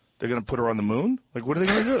 They're going to put her on the moon? Like, what are they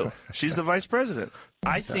going to do? She's the vice president.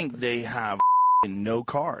 I think they have no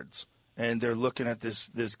cards, and they're looking at this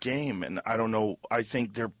game, and I don't know. I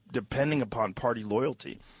think they're depending upon party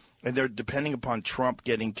loyalty, and they're depending upon Trump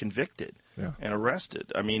getting convicted and arrested.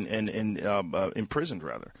 I mean, and imprisoned,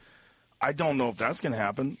 rather. I don't know if that's going to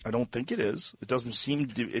happen. I don't think it is. It doesn't seem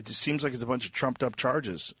 – it seems like it's a bunch of trumped-up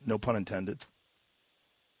charges, no pun intended.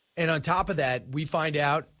 And on top of that, we find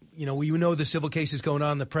out, we know the civil case is going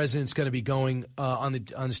on. The president's going to be going on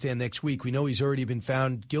the stand next week. We know he's already been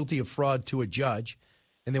found guilty of fraud to a judge,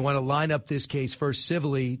 and they want to line up this case first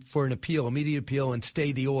civilly for an appeal, immediate appeal, and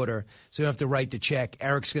stay the order so you don't have to write the check.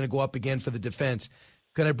 Eric's going to go up again for the defense.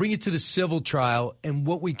 Can I bring you to the civil trial and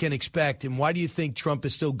what we can expect, and why do you think Trump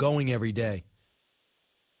is still going every day?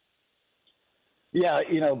 Yeah,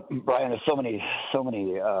 Brian, there's so many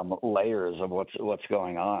layers of what's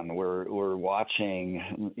going on. We're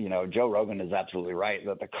watching. Joe Rogan is absolutely right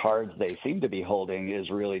that the cards they seem to be holding is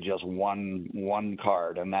really just one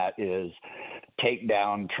card, and that is take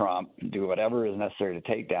down Trump, do whatever is necessary to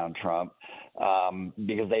take down Trump,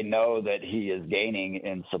 because they know that he is gaining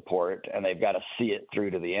in support, and they've got to see it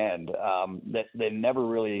through to the end. They never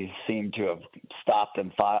really seem to have stopped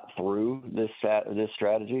and thought through this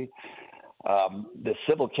strategy. the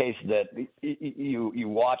civil case that you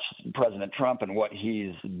watch President Trump and what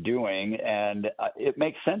he's doing, and it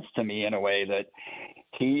makes sense to me in a way that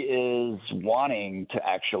he is wanting to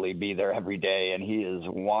actually be there every day, and he is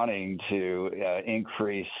wanting to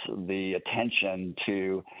increase the attention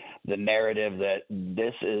to the narrative that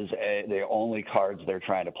this is the only cards they're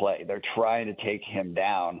trying to play. They're trying to take him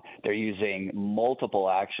down. They're using multiple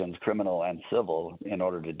actions, criminal and civil, in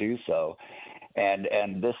order to do so.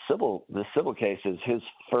 And this civil case is his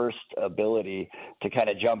first ability to kind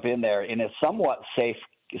of jump in there in a somewhat safe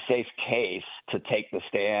case to take the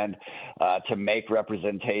stand, to make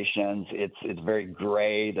representations. It's very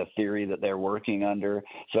gray, the theory that they're working under.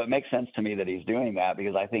 So it makes sense to me that he's doing that,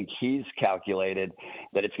 because I think he's calculated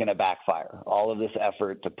that it's going to backfire. All of this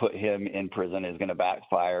effort to put him in prison is going to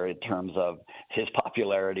backfire in terms of his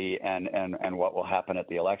popularity and what will happen at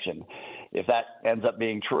the election. If that ends up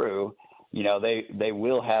being true, they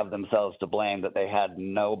will have themselves to blame that they had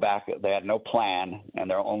no plan, and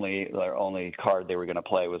their only card they were going to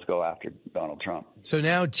play was go after Donald Trump. So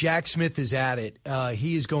now Jack Smith is at it.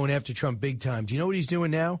 He is going after Trump big time. Do you know what he's doing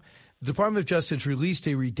now? The Department of Justice released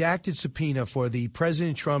a redacted subpoena for the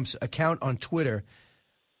President Trump's account on Twitter.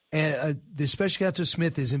 And the special counsel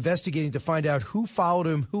Smith is investigating to find out who followed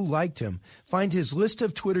him, who liked him, find his list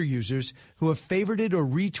of Twitter users who have favorited or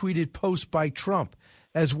retweeted posts by Trump,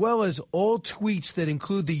 as well as all tweets that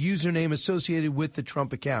include the username associated with the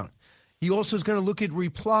Trump account. He also is going to look at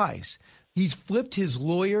replies. He's flipped his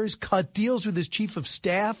lawyers, cut deals with his chief of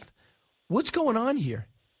staff. What's going on here?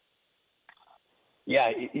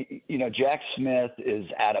 Yeah, Jack Smith is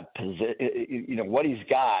at a position, what he's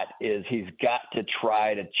got is he's got to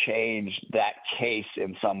try to change that case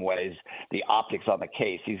in some ways, the optics on the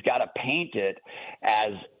case. He's got to paint it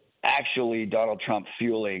as actually Donald Trump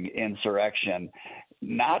fueling insurrection.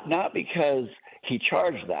 Not because he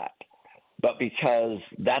charged that, but because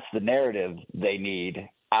that's the narrative they need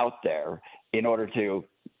out there in order to,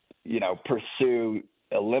 pursue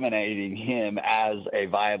eliminating him as a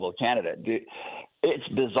viable candidate. It's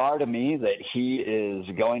bizarre to me that he is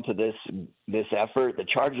going to this effort. The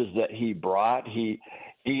charges that he brought, he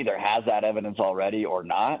either has that evidence already or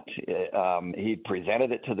not. He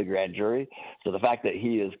presented it to the grand jury. So the fact that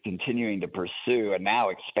he is continuing to pursue and now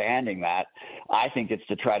expanding that, I think it's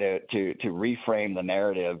to try to reframe the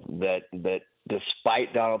narrative that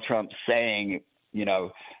despite Donald Trump saying,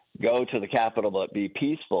 go to the Capitol but be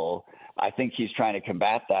peaceful, I think he's trying to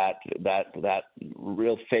combat that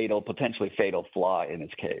real potentially fatal flaw in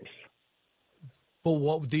his case. But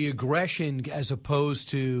what the aggression as opposed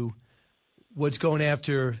to what's going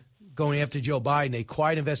after Joe Biden, a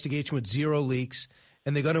quiet investigation with zero leaks,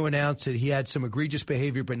 and they're going to announce that he had some egregious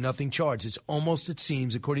behavior but nothing charged. It's almost, it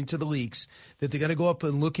seems, according to the leaks, that they're going to go up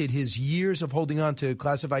and look at his years of holding on to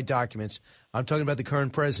classified documents. I'm talking about the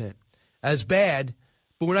current president. As bad,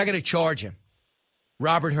 but we're not going to charge him.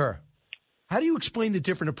 Robert Hur. How do you explain the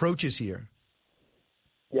different approaches here?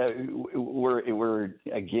 Yeah, we're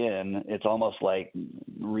again, it's almost like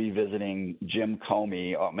revisiting Jim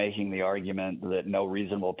Comey making the argument that no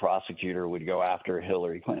reasonable prosecutor would go after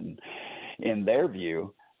Hillary Clinton. In their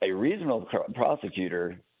view, a reasonable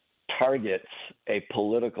prosecutor targets a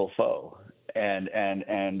political foe and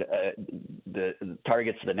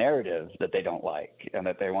targets the narrative that they don't like and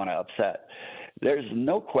that they want to upset. There's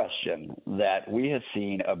no question that we have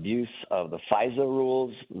seen abuse of the FISA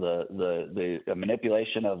rules, the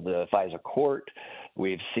manipulation of the FISA court.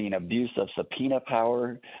 We've seen abuse of subpoena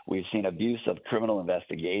power. We've seen abuse of criminal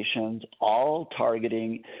investigations, all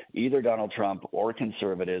targeting either Donald Trump or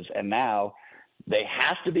conservatives. And now they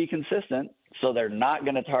have to be consistent. So they're not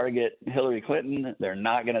going to target Hillary Clinton. They're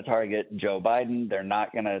not going to target Joe Biden. They're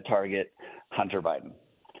not going to target Hunter Biden.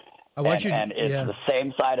 And it's the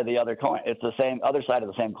same side of the other coin. It's the same other side of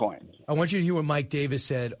the same coin. I want you to hear what Mike Davis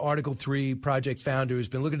said, Article 3 project founder who's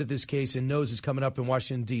been looking at this case and knows it's coming up in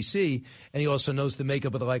Washington, D.C., and he also knows the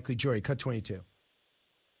makeup of the likely jury. Cut 22.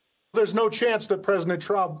 There's no chance that President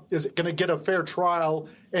Trump is going to get a fair trial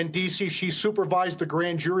in D.C. She supervised the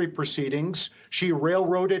grand jury proceedings. She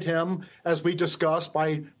railroaded him, as we discussed,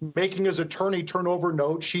 by making his attorney turn over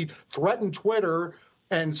notes. She threatened Twitter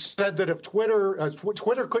and said that if Twitter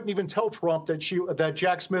couldn't even tell Trump that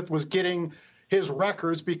Jack Smith was getting his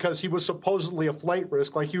records because he was supposedly a flight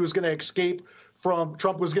risk, like he was going to escape from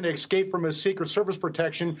Trump was going to escape from his Secret Service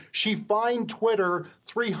protection. She fined Twitter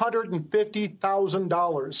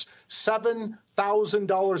 $350,000,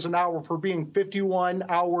 $7,000 an hour for being 51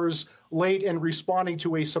 hours late in responding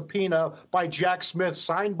to a subpoena by Jack Smith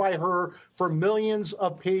signed by her for millions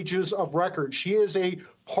of pages of records. She is a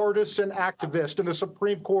partisan activist, and the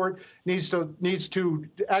Supreme Court needs to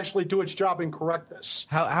actually do its job and correct this.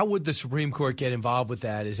 How would the Supreme Court get involved with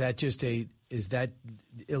that? Is that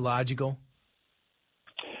illogical?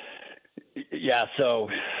 Yeah. So,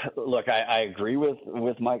 look, I agree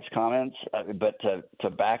with Mike's comments, but to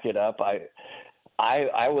back it up,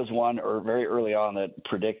 I was one, or very early on, that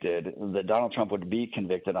predicted that Donald Trump would be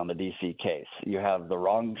convicted on the D.C. case. You have the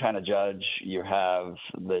wrong kind of judge. You have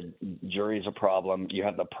the jury's a problem. You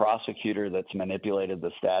have the prosecutor that's manipulated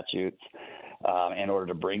the statutes in order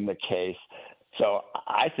to bring the case. So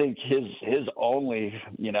I think his only,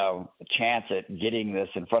 chance at getting this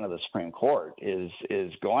in front of the Supreme Court is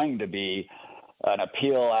going to be an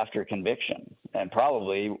appeal after conviction, and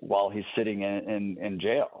probably while he's sitting in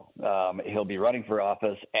jail. He'll be running for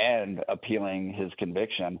office and appealing his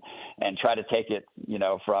conviction and try to take it,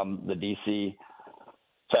 from the D.C.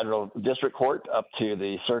 Federal District Court up to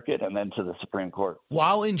the circuit and then to the Supreme Court.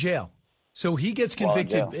 While in jail. So he gets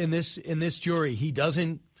convicted in this jury. He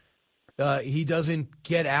doesn't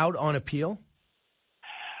get out on appeal?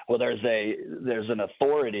 Well, there's an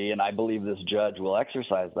authority, and I believe this judge will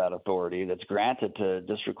exercise that authority that's granted to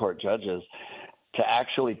district court judges to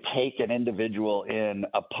actually take an individual in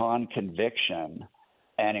upon conviction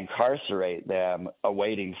and incarcerate them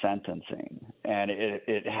awaiting sentencing. And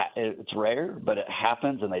it's rare, but it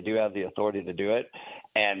happens, and they do have the authority to do it.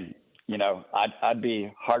 And I'd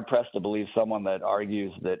be hard pressed to believe someone that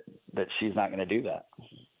argues that she's not going to do that.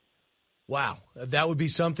 Wow, that would be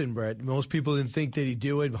something, Brett. Most people didn't think that he'd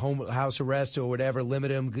do it, house arrest or whatever, limit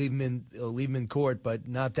him, leave him in court, but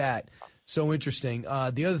not that. So interesting.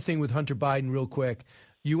 The other thing with Hunter Biden, real quick,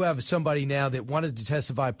 you have somebody now that wanted to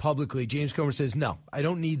testify publicly. James Comer says, no, I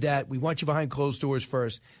don't need that. We want you behind closed doors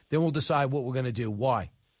first. Then we'll decide what we're going to do.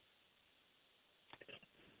 Why?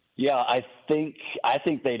 Yeah, I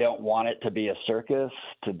think they don't want it to be a circus,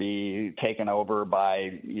 to be taken over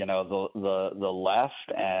by the left,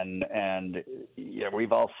 and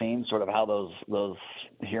we've all seen sort of how those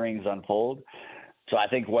hearings unfold. So I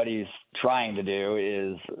think what he's trying to do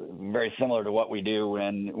is very similar to what we do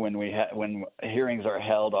when hearings are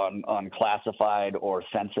held on classified or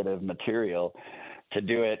sensitive material, to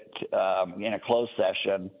do it in a closed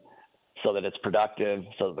session, so that it's productive,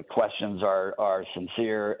 so that the questions are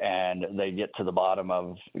sincere, and they get to the bottom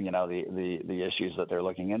of the issues that they're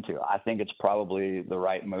looking into. I think it's probably the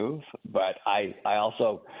right move, but I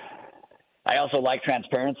also like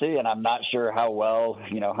transparency, and I'm not sure how well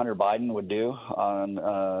Hunter Biden would do on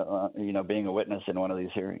being a witness in one of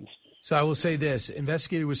these hearings. So I will say this: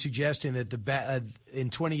 investigator was suggesting that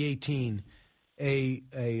in 2018,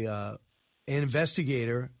 an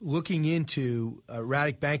investigator looking into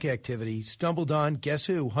erratic bank activity stumbled on, guess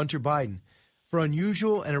who? Hunter Biden. For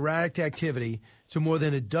unusual and erratic activity to more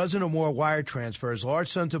than a dozen or more wire transfers, large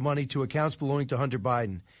sums of money to accounts belonging to Hunter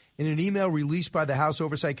Biden. In an email released by the House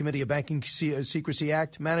Oversight Committee, a Banking Secrecy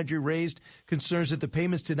Act manager raised concerns that the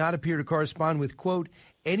payments did not appear to correspond with, quote,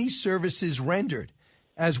 any services rendered,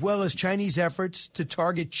 as well as Chinese efforts to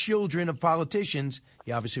target children of politicians.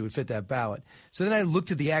 He obviously would fit that ballot. So then I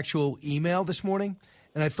looked at the actual email this morning,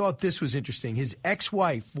 and I thought this was interesting. His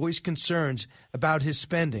ex-wife voiced concerns about his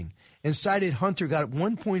spending and cited Hunter got a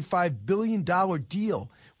 $1.5 billion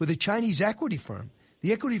deal with a Chinese equity firm.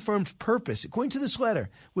 The equity firm's purpose, according to this letter,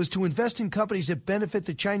 was to invest in companies that benefit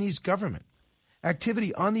the Chinese government.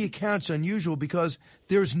 Activity on the account is unusual because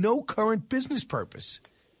there is no current business purpose.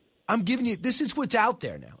 I'm giving you, this is what's out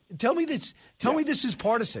there now. Tell me this is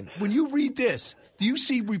partisan. When you read this, do you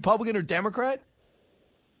see Republican or Democrat?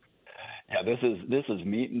 Yeah, this is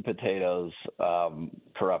meat and potatoes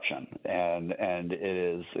corruption, and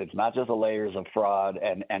it's not just the layers of fraud,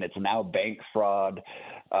 and it's now bank fraud,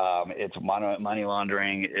 it's money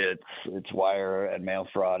laundering, it's wire and mail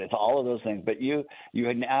fraud, it's all of those things. But you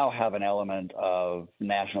now have an element of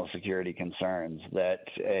national security concerns that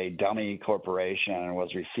a dummy corporation was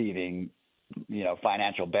receiving,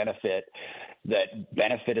 financial benefit that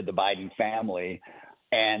benefited the Biden family,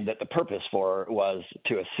 and that the purpose for was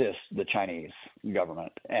to assist the Chinese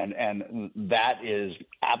government. And that is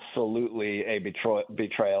absolutely a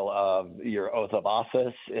betrayal of your oath of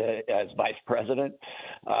office as vice president.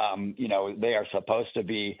 They are supposed to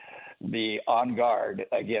be on guard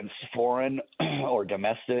against foreign or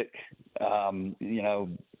domestic,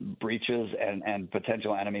 breaches and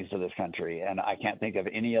potential enemies to this country. And I can't think of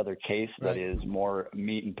any other case that is more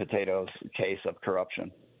meat and potatoes case of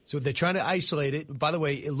corruption. So they're trying to isolate it. By the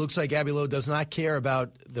way, it looks like Abbe Lowe does not care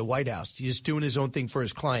about the White House. He's just doing his own thing for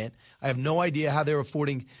his client. I have no idea how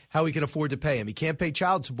he can afford to pay him. He can't pay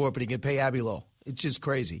child support, but he can pay Abbe Lowe. It's just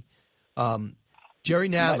crazy. Jerry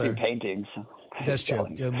Nadler. Might be paintings. That's true.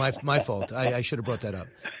 My fault. I should have brought that up.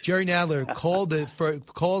 Jerry Nadler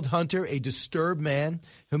called Hunter a disturbed man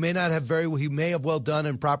who may have well done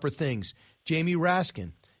improper things. Jamie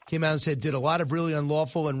Raskin came out and said did a lot of really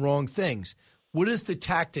unlawful and wrong things. What is the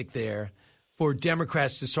tactic there for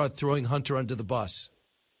Democrats to start throwing Hunter under the bus?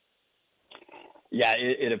 Yeah,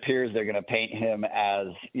 it appears they're going to paint him as,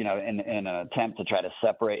 in an attempt to try to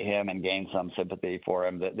separate him and gain some sympathy for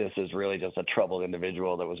him, that this is really just a troubled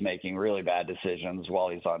individual that was making really bad decisions while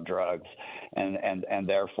he's on drugs. And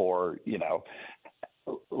therefore,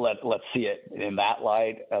 let's see it in that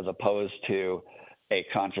light as opposed to a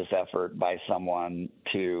conscious effort by someone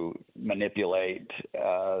to manipulate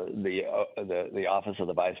the office of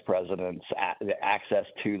the vice president's the access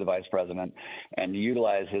to the vice president and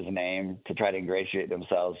utilize his name to try to ingratiate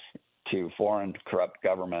themselves to foreign corrupt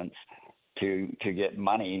governments to get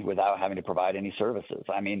money without having to provide any services.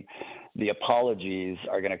 I mean, the apologies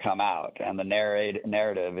are going to come out, and the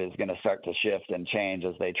narrative is going to start to shift and change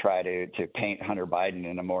as they try to paint Hunter Biden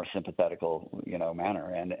in a more sympathetical,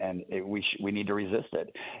 manner. And we need to resist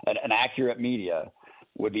it. An accurate media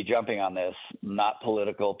would be jumping on this, not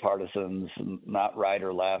political partisans, not right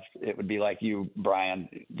or left. It would be like you, Brian,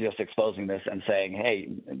 just exposing this and saying, hey,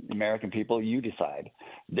 American people, you decide.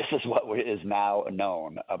 This is what is now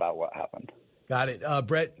known about what happened. Got it.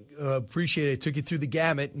 Brett, appreciate it. Took you through the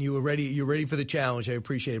gamut, and you're ready for the challenge. I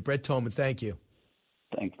appreciate it. Brett Tolman, thank you.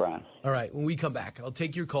 Thanks, Brian. All right, when we come back, I'll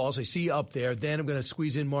take your calls. I see you up there. Then I'm going to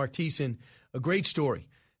squeeze in Mark Thiessen. A great story.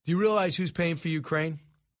 Do you realize who's paying for Ukraine?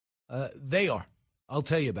 They are. I'll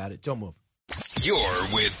tell you about it. Don't move. You're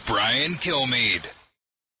with Brian Kilmeade.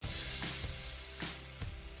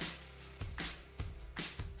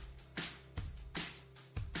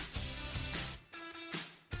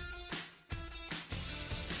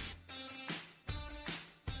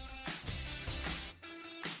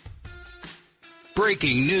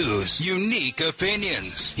 Breaking news, unique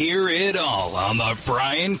opinions. Hear it all on the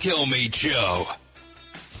Brian Kilmeade Show.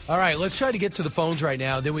 All right, let's try to get to the phones right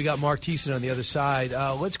now. Then we got Mark Thiessen on the other side.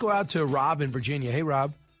 Let's go out to Rob in Virginia. Hey,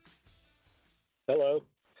 Rob. Hello.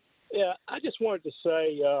 Yeah, I just wanted to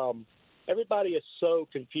say everybody is so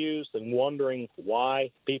confused and wondering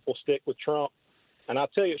why people stick with Trump. And I'll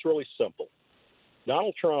tell you, it's really simple.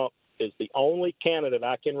 Donald Trump is the only candidate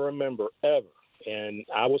I can remember ever. And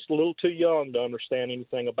I was a little too young to understand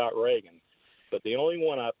anything about Reagan. But the only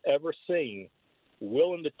one I've ever seen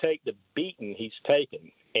willing to take the beating he's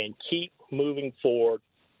taken and keep moving forward.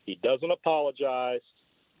 He doesn't apologize.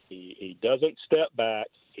 He doesn't step back.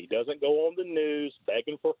 He doesn't go on the news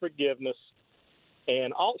begging for forgiveness.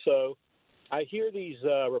 And also, I hear these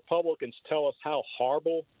Republicans tell us how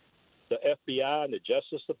horrible the FBI and the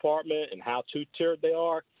Justice Department and how two-tiered they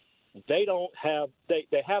are. They don't have they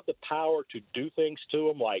have the power to do things to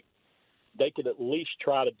them, like they could at least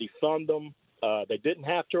try to defund them. They didn't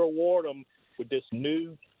have to reward them with this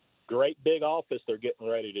new great big office they're getting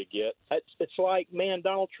ready to get. It's like, man,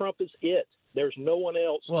 Donald Trump is it. There's no one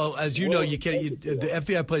else. Well, as you know, the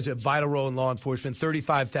FBI plays a vital role in law enforcement.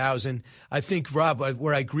 35,000. I think, Rob,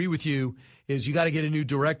 where I agree with you is you got to get a new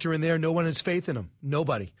director in there. No one has faith in him.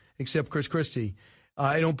 Nobody except Chris Christie.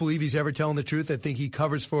 I don't believe he's ever telling the truth. I think he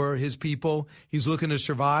covers for his people. He's looking to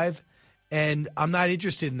survive. And I'm not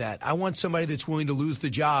interested in that. I want somebody that's willing to lose the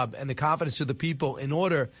job and the confidence of the people in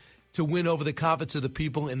order to win over the confidence of the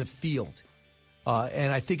people in the field.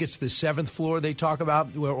 And I think it's the 7th floor they talk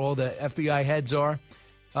about where all the FBI heads are.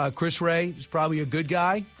 Chris Wray is probably a good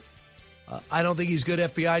guy. I don't think he's a good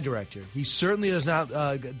FBI director. He certainly does not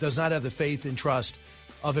have the faith and trust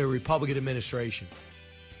of a Republican administration.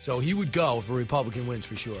 So he would go if a Republican wins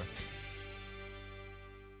for sure.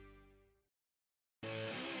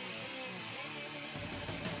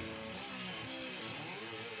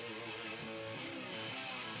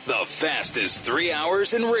 The fastest 3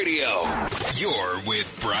 hours in radio. You're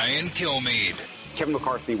with Brian Kilmeade. Kevin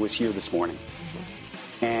McCarthy was here this morning,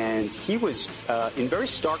 and he was, in very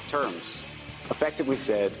stark terms, effectively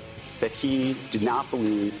said that he did not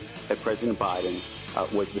believe that President Biden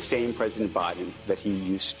was the same President Biden that he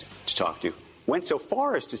used to talk to. Went so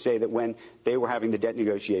far as to say that when they were having the debt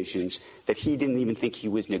negotiations, that he didn't even think he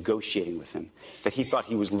was negotiating with him, that he thought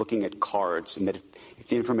he was looking at cards, and that if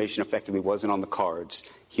the information effectively wasn't on the cards,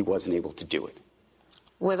 he wasn't able to do it.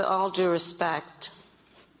 With all due respect,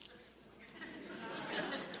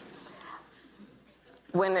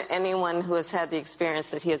 when anyone who has had the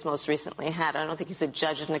experience that he has most recently had, I don't think he's a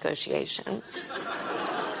judge of negotiations.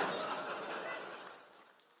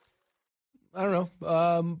 I don't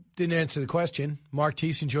know. Didn't answer the question. Mark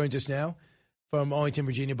Thiessen joins us now. from Arlington,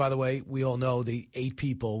 Virginia. By the way, we all know the 8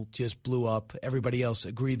 people just blew up. Everybody else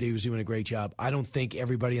agreed that he was doing a great job. I don't think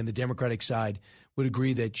everybody on the Democratic side would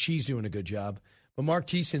agree that she's doing a good job. But Mark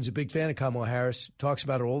Thiessen's a big fan of Kamala Harris, talks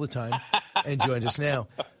about her all the time, and joins us now.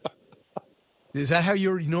 Is that how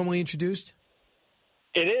you're normally introduced?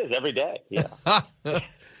 It is every day, yeah.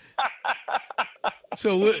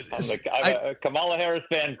 So I'm a Kamala Harris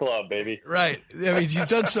fan club, baby. Right. I mean, she's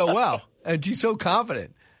done so well, and she's so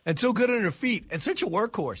confident, and so good on her feet, and such a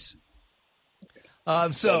workhorse.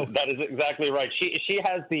 So that is exactly right. She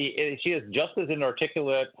is just as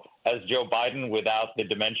inarticulate as Joe Biden without the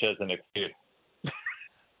dementia as an excuse.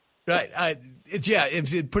 Right.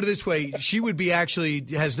 Put it this way, she would be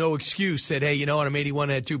has no excuse. Said, hey, you know what? I'm 81,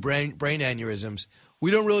 had 2 brain aneurysms. We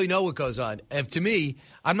don't really know what goes on. And to me,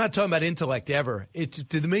 I'm not talking about intellect ever.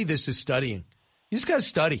 To me, this is studying. You just got to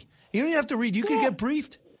study. You don't even have to read. You can get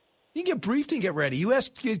briefed. You can get briefed and get ready. You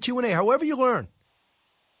ask Q&A, however you learn.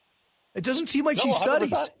 It doesn't seem like she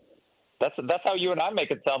studies. That's how you and I make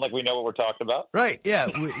it sound like we know what we're talking about. Right. Yeah.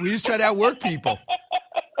 We just try to outwork people.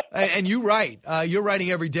 And you write. You're writing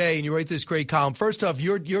every day, and you write this great column. First off,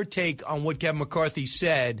 your take on what Kevin McCarthy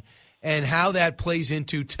said and how that plays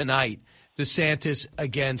into tonight, DeSantis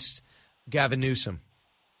against Gavin Newsom.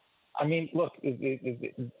 I mean, look,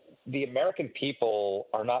 the American people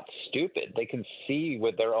are not stupid. They can see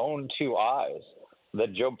with their own 2 eyes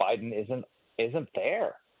that Joe Biden isn't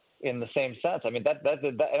there in the same sense. I mean,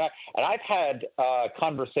 and I've had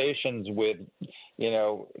conversations with,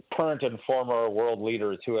 current and former world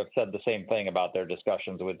leaders who have said the same thing about their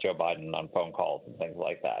discussions with Joe Biden on phone calls and things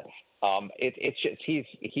like that. It's just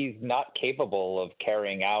he's not capable of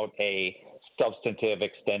carrying out a substantive,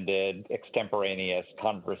 extended, extemporaneous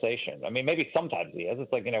conversation. I mean, maybe sometimes he is.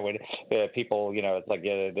 It's like, when people, it's like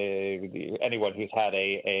anyone who's had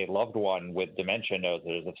a loved one with dementia knows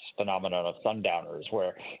there's a phenomenon of sundowners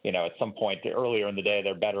where, at some point earlier in the day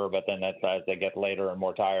they're better, but then as they get later and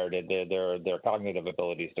more tired, their cognitive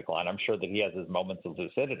abilities decline. I'm sure that he has his moments of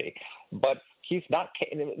lucidity, but he's not.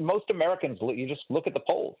 Most Americans, you just look at the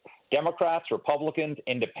polls. Democrats, Republicans,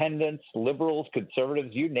 independents, liberals, conservatives,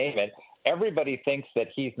 you name it. Everybody thinks that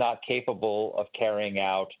he's not capable of carrying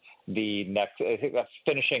out the next,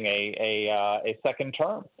 finishing a second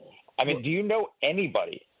term. I mean, do you know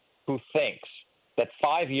anybody who thinks that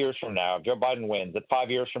 5 years from now, if Joe Biden wins, that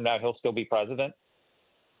 5 years from now he'll still be president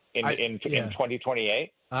in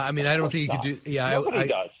 2028? I mean, I don't think he could do. Yeah, nobody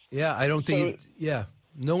does. Yeah, I don't think.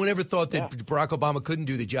 No one ever thought that Barack Obama couldn't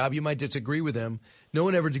do the job. You might disagree with him. No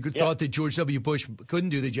one ever thought that George W. Bush couldn't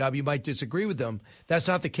do the job. You might disagree with them. That's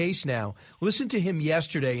not the case now. Listen to him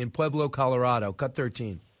yesterday in Pueblo, Colorado. Cut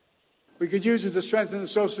 13. We could use it to strengthen the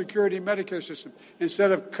Social Security Medicare system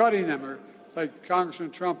instead of cutting them, or like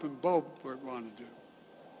Congressman Trump and Boebert want to do.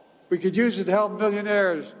 We could use it to help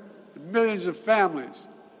millionaires and millions of families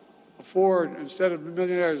afford, instead of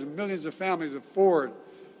millionaires, millions of families afford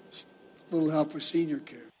a little help with senior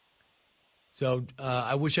care. So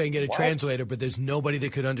I wish I could get a translator, but there's nobody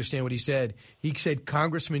that could understand what he said. He said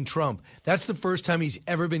Congressman Trump. That's the first time he's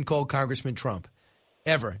ever been called Congressman Trump,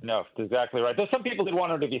 ever. No, that's exactly right. There's some people that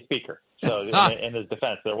want him to be Speaker. So in his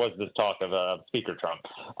defense, there was this talk of Speaker Trump.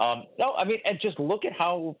 No, I mean, and just look at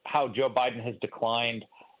how Joe Biden has declined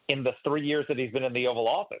in the 3 years that he's been in the Oval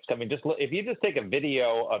Office. I mean, just look, if you just take a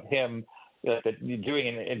video of him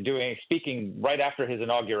speaking right after his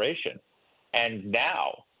inauguration, and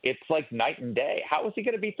now it's like night and day. How is he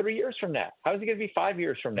going to be 3 years from now? How is he going to be 5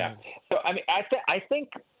 years from now? So I mean, I think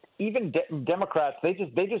even Democrats, they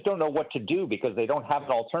just don't know what to do because they don't have an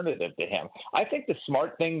alternative to him. I think the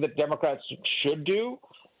smart thing that Democrats should do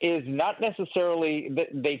is not necessarily that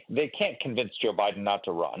they can't convince Joe Biden not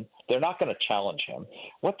to run. They're not going to challenge him.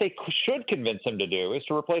 What they should convince him to do is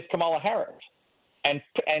to replace Kamala Harris and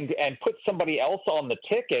put somebody else on the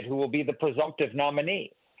ticket who will be the presumptive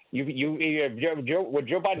nominee. What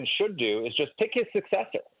Joe Biden should do is just pick his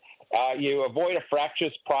successor. You avoid a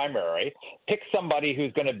fractious primary, pick somebody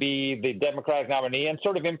who's going to be the Democratic nominee, and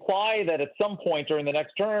sort of imply that at some point during the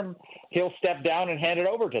next term, he'll step down and hand it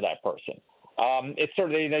over to that person. It's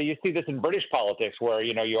sort of, you see this in British politics where,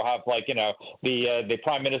 you have the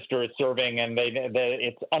prime minister is serving and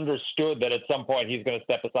it's understood that at some point he's going to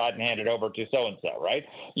step aside and hand it over to so-and-so, right?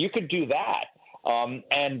 You could do that.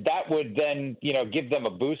 And that would then, give them a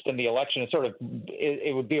boost in the election.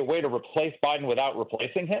 It would be a way to replace Biden without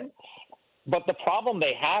replacing him. But the problem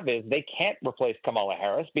they have is they can't replace Kamala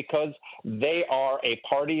Harris because they are a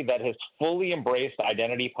party that has fully embraced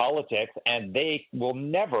identity politics, and they will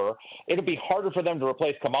never – it'll be harder for them to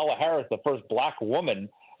replace Kamala Harris, the first black woman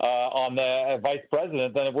on the vice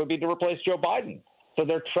president, than it would be to replace Joe Biden. So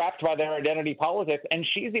they're trapped by their identity politics, and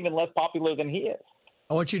she's even less popular than he is.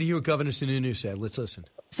 I want you to hear what Governor Sununu said. Let's listen.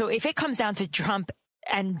 So if it comes down to Trump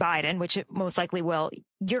and Biden, which it most likely will,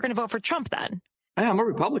 you're going to vote for Trump then? I'm a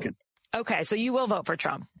Republican. Okay, so you will vote for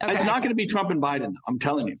Trump. Okay. It's not going to be Trump and Biden, I'm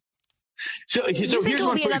telling you. So you think here's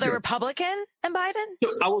it'll be another Republican and Biden?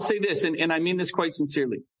 So I will say this, and I mean this quite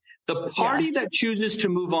sincerely. The party that chooses to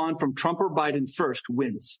move on from Trump or Biden first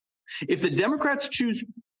wins. If the Democrats choose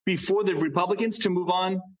before the Republicans to move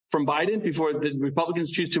on from Biden, before the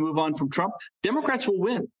Republicans choose to move on from Trump, Democrats will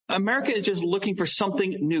win. America is just looking for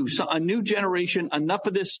something new, a new generation, enough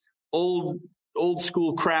of this old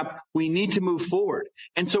school crap. We need to move forward.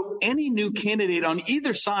 And so any new candidate on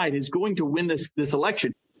either side is going to win this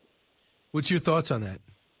election. What's your thoughts on that?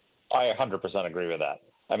 I 100% agree with that.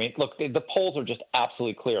 I mean, look, the polls are just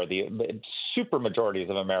absolutely clear. The super majorities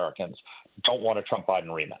of Americans don't want a Trump-Biden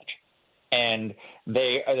rematch. And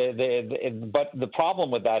but the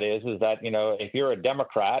problem with that is that, you know, if you're a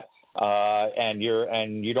Democrat and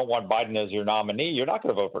you don't want Biden as your nominee, you're not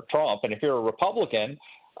going to vote for Trump. And if you're a Republican,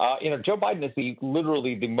 Joe Biden is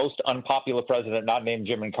literally the most unpopular president not named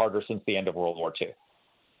Jimmy Carter since the end of World War II.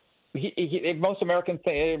 Most Americans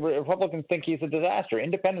Republicans think he's a disaster.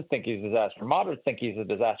 Independents think he's a disaster. Moderates think he's a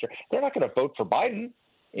disaster. They're not going to vote for Biden.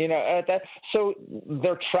 You know, so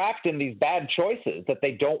they're trapped in these bad choices that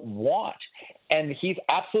they don't want. And he's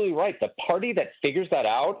absolutely right. The party that figures that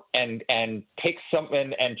out and takes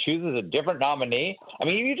something and chooses a different nominee. I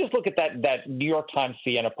mean, you just look at that New York Times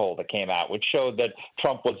Siena poll that came out, which showed that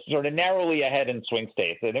Trump was sort of narrowly ahead in swing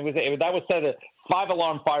states, and that was set a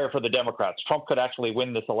 5-alarm fire for the Democrats. Trump could actually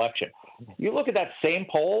win this election. You look at that same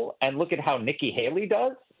poll and look at how Nikki Haley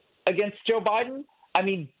does against Joe Biden. I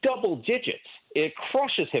mean, double digits. It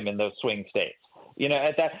crushes him in those swing states. You know,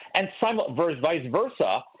 at that, and vice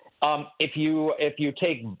versa. If you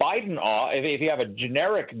take Biden off, if you have a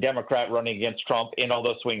generic Democrat running against Trump in all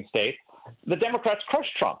those swing states, the Democrats crush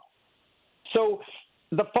Trump. So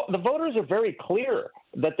the voters are very clear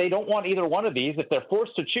that they don't want either one of these. If they're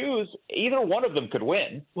forced to choose, either one of them could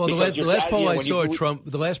win. Well, the last poll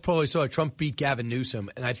I saw, Trump beat Gavin Newsom,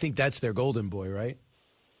 and I think that's their golden boy, right?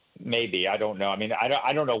 Maybe. I don't know. I mean,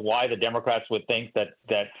 I don't know why the Democrats would think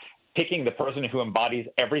that picking the person who embodies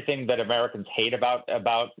everything that Americans hate about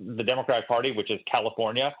the Democratic Party, which is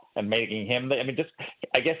California, and making him,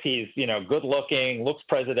 I guess he's, you know, good looking, looks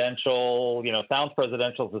presidential, you know, sounds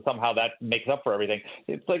presidential, so somehow that makes up for everything.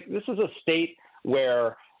 It's like, this is a state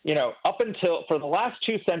where, you know, for the last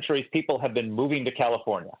 2 centuries, people have been moving to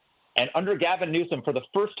California. And under Gavin Newsom, for the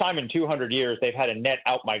first time in 200 years, they've had a net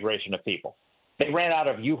out-migration of people. They ran out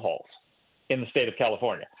of U-Hauls in the state of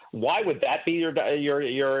California. Why would that be your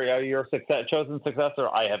chosen successor?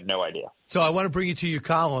 I have no idea. So I want to bring you to your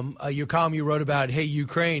column. You wrote about, hey,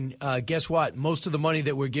 Ukraine, guess what? Most of the money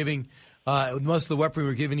that we're giving, most of the weaponry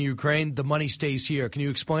we're giving to Ukraine, the money stays here. Can you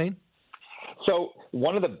explain? So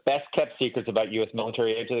one of the best kept secrets about U.S.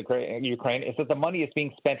 military aid to Ukraine is that the money is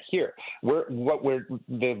being spent here.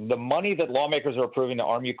 The money that lawmakers are approving to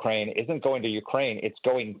arm Ukraine isn't going to Ukraine. It's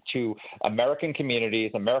going to American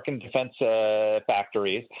communities, American defense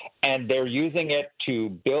factories, and they're using it to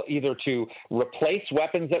build, either to replace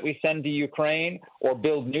weapons that we send to Ukraine or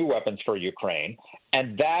build new weapons for Ukraine.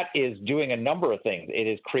 And that is doing a number of things. It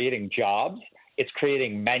is creating jobs. It's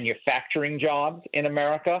creating manufacturing jobs in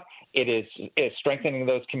America. It is strengthening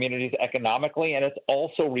those communities economically, and it's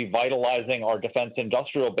also revitalizing our defense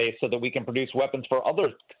industrial base so that we can produce weapons for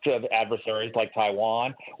other adversaries like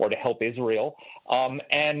Taiwan or to help Israel.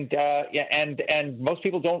 And most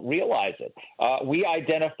people don't realize it. We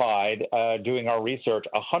identified, doing our research,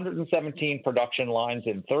 117 production lines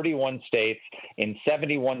in 31 states in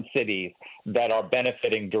 71 cities that are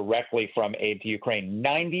benefiting directly from aid to Ukraine.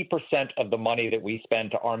 90% of the money that we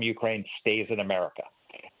spend to arm Ukraine stays in America.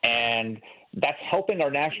 And that's helping our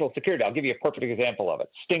national security. I'll give you a perfect example of it.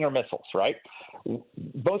 Stinger missiles, right?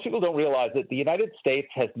 Most people don't realize that the United States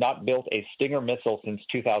has not built a Stinger missile since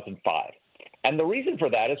 2005. And the reason for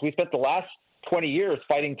that is we spent the last 20 years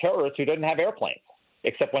fighting terrorists who didn't have airplanes,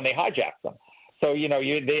 except when they hijacked them. So, you know,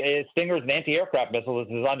 Stinger is an anti-aircraft missile that's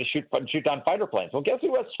designed to shoot down fighter planes. Well, guess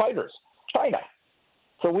who has fighters? China.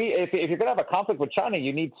 So if you're going to have a conflict with China,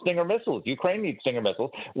 you need Stinger missiles. Ukraine needs Stinger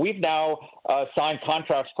missiles. We've now signed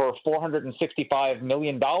contracts for $465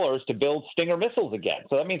 million to build Stinger missiles again.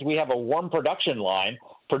 So that means we have a warm production line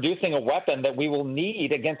producing a weapon that we will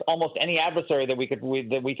need against almost any adversary that we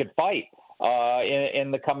could fight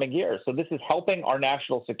in the coming years. So this is helping our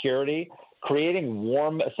national security. creating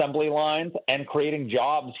warm assembly lines and creating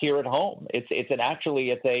jobs here at home. It's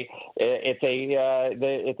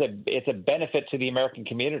a benefit to the American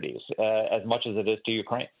communities as much as it is to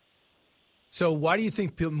Ukraine. So why do you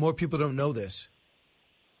think more people don't know this?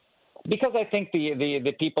 Because I think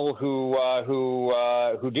the people who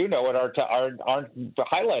do know it aren't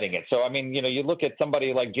highlighting it. So I mean, you look at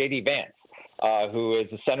somebody like J.D. Vance, who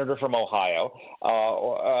is a senator from Ohio.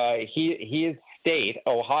 His state,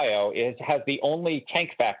 Ohio, has the only tank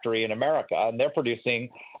factory in America, and they're producing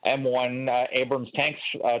M1 Abrams tanks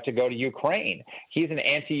to go to Ukraine. He's an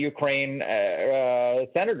anti-Ukraine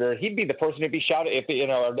senator. He'd be the person who'd be shouted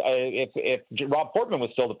if Rob Portman was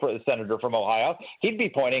still the senator from Ohio. He'd be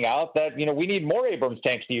pointing out that we need more Abrams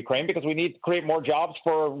tanks to Ukraine because we need to create more jobs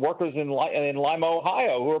for workers in Lima,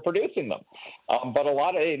 Ohio, who are producing them. But a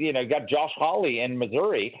lot of you got Josh Hawley in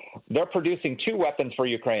Missouri. They're producing 2 weapons for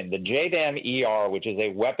Ukraine: the JDAM-ER, which is a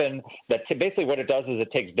weapon that basically what it does is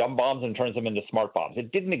it takes dumb bombs and turns them into smart bombs.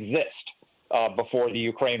 It didn't exist before the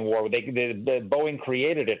Ukraine war. The Boeing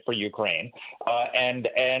created it for Ukraine, and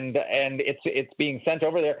it's being sent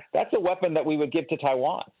over there. That's a weapon that we would give to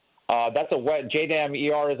Taiwan.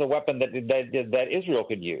 JDAM-ER is a weapon that Israel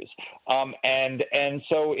could use, and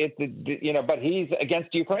so but he's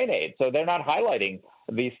against Ukraine aid, so they're not highlighting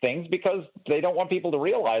these things because they don't want people to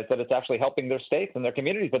realize that it's actually helping their states and their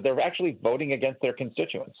communities, but they're actually voting against their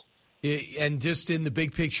constituents. And just in the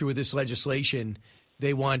big picture with this legislation,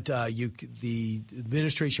 they want the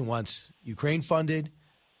administration wants Ukraine funded,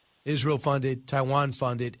 Israel funded, Taiwan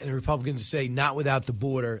funded, and the Republicans say not without the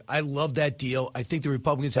border. I love that deal. I think the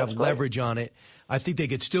Republicans have leverage on it. I think they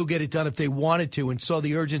could still get it done if they wanted to and saw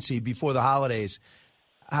the urgency before the holidays.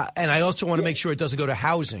 And I also want to make sure it doesn't go to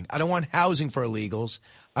housing. I don't want housing for illegals.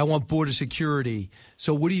 I want border security.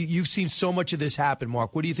 So you've seen so much of this happen,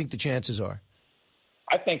 Mark. What do you think the chances are?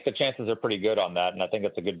 I think the chances are pretty good on that, and I think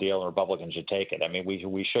it's a good deal, and Republicans should take it. I mean,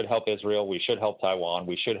 we should help Israel, we should help Taiwan,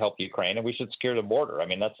 we should help Ukraine, and we should secure the border. I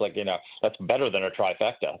mean, that's that's better than a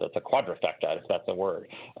trifecta. That's a quadrifecta, if that's a word.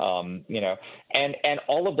 And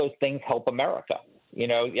all of those things help America. I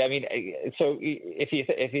mean, so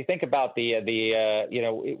if you think about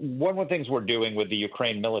one of the things we're doing with the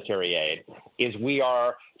Ukraine military aid is we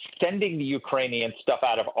are sending the Ukrainian stuff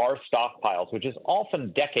out of our stockpiles, which is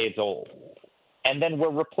often decades old. And then we're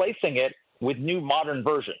replacing it with new modern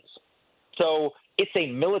versions. So it's a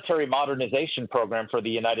military modernization program for the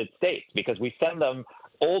United States because we send them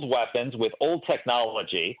old weapons with old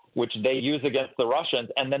technology, which they use against the Russians,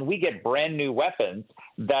 and then we get brand new weapons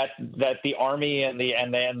that the Army and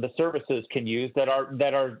the services can use that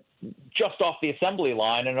are just off the assembly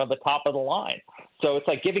line and are the top of the line. So it's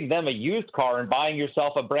like giving them a used car and buying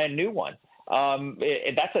yourself a brand new one.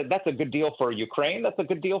 That's a good deal for Ukraine. That's a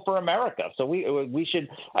good deal for America. So we should.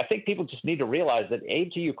 I think people just need to realize that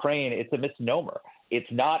aid to Ukraine, it's a misnomer.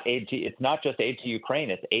 It's not just aid to Ukraine.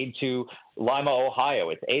 It's aid to Lima, Ohio.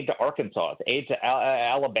 It's aid to Arkansas. It's aid to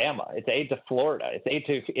Alabama. It's aid to Florida. It's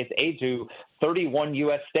aid to 31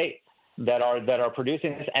 U.S. states that are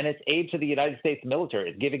producing this, and it's aid to the United States military.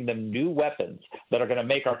 It's giving them new weapons that are going to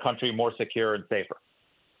make our country more secure and safer.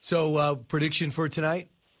 So, prediction for tonight?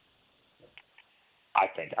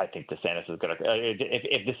 I think DeSantis is going to.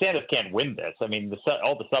 If DeSantis can't win this, I mean,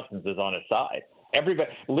 all the substance is on his side. Everybody,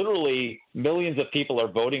 literally, millions of people are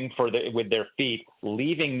voting with their feet,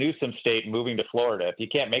 leaving Newsom State, moving to Florida. If you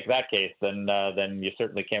can't make that case, then you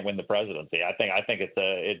certainly can't win the presidency. I think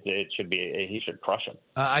it should be he should crush him.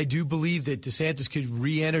 I do believe that DeSantis could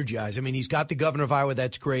re-energize. I mean, he's got the governor of Iowa.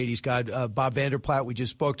 That's great. He's got Bob Vander Plaat. We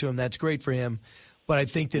just spoke to him. That's great for him. But I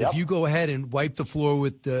think that if you go ahead and wipe the floor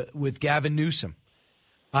with Gavin Newsom,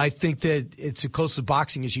 I think that it's as close to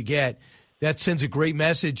boxing as you get. That sends a great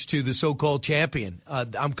message to the so-called champion.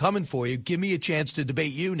 I'm coming for you. Give me a chance to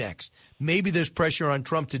debate you next. Maybe there's pressure on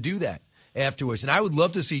Trump to do that afterwards. And I would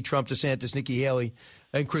love to see Trump, DeSantis, Nikki Haley,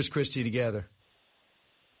 and Chris Christie together.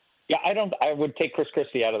 Yeah, I would take Chris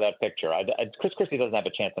Christie out of that picture. Chris Christie doesn't have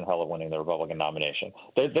a chance in hell of winning the Republican nomination.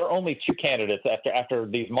 There are only 2 candidates after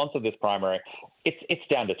these months of this primary. It's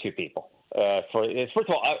down to 2 people. First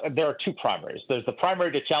of all, there are 2 primaries. There's the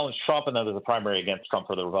primary to challenge Trump, and then there's a primary against Trump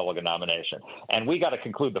for the Republican nomination. And we got to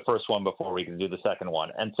conclude the first one before we can do the second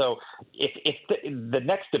one. And so if the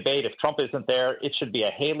next debate, if Trump isn't there, it should be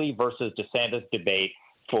a Haley versus DeSantis debate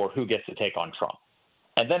for who gets to take on Trump.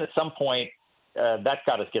 And then at some point, that's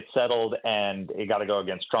got to get settled, and it got to go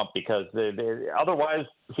against Trump because otherwise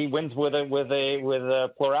he wins with a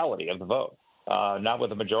plurality of the vote, not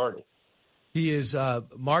with a majority. He is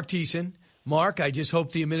Mark Thiessen. Mark, I just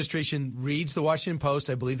hope the administration reads the Washington Post.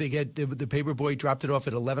 I believe they get the paper boy dropped it off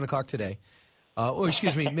at 11 o'clock today. or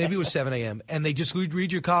excuse me, maybe it was 7 a.m., and they just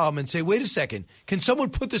read your column and say, wait a second, can someone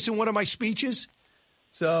put this in one of my speeches?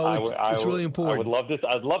 So it's really important. I would love this.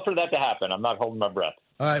 I'd love for that to happen. I'm not holding my breath.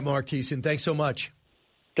 All right, Mark Thiessen, thanks so much.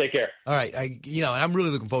 Take care. All right. I'm really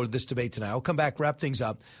looking forward to this debate tonight. I'll come back, wrap things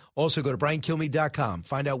up. Also, go to BrianKilmeade.com.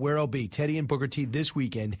 Find out where I'll be. Teddy and Booker T this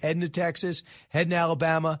weekend. Heading to Texas, heading to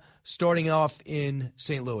Alabama, starting off in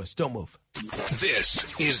St. Louis. Don't move.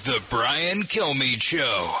 This is the Brian Kilmeade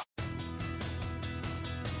Show.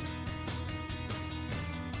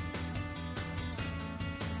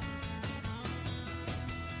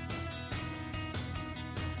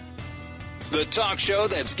 The talk show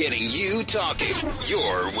that's getting you talking.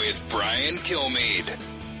 You're with Brian Kilmeade.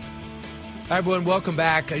 Hi, everyone. Welcome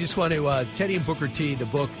back. I just want to, Teddy and Booker T, the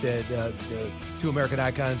book that the two American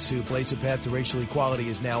icons who blaze a path to racial equality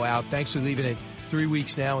is now out. Thanks for leaving it 3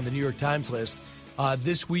 weeks now on the New York Times list.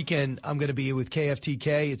 This weekend, I'm going to be with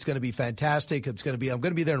KFTK. It's going to be fantastic. I'm going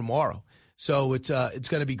to be there tomorrow. So it's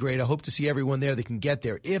going to be great. I hope to see everyone there that can get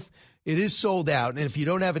there. If it is sold out, and if you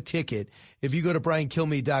don't have a ticket, if you go to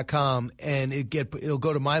BrianKilmeade.com and it'll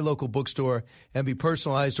go to my local bookstore and be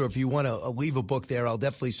personalized, or if you want to leave a book there, I'll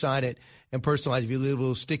definitely sign it and personalize if you leave a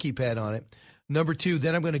little sticky pad on it. Number two,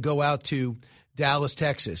 then I'm going to go out to Dallas,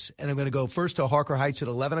 Texas, and I'm going to go first to Harker Heights at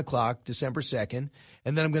 11 o'clock, December 2nd,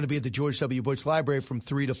 and then I'm going to be at the George W. Bush Library from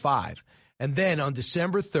 3 to 5. And then on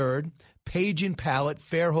December 3rd, Page and Pallet,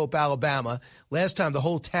 Fairhope, Alabama. Last time the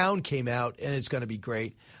whole town came out, and it's going to be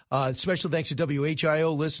great. Special thanks to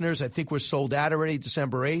WHIO listeners. I think we're sold out already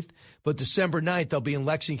December 8th. But December 9th, I'll be in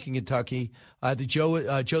Lexington, Kentucky,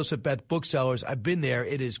 the Joseph Beth Booksellers. I've been there.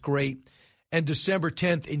 It is great. And December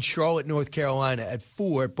 10th in Charlotte, North Carolina at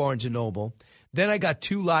 4 at Barnes & Noble. Then I got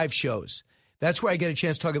 2 live shows. That's where I get a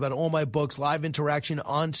chance to talk about all my books, live interaction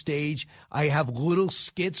on stage. I have little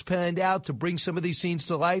skits planned out to bring some of these scenes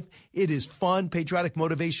to life. It is fun, patriotic,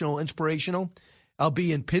 motivational, inspirational. I'll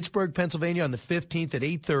be in Pittsburgh, Pennsylvania on the 15th at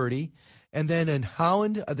 8:30, and then in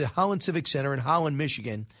Holland, the Holland Civic Center in Holland,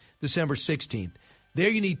 Michigan, December 16th.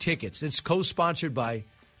 There you need tickets. It's co-sponsored by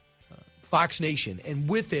Fox Nation, and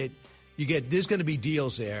with it, there's going to be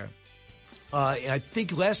deals there. I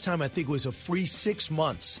think last time it was a free 6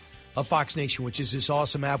 months of Fox Nation, which is this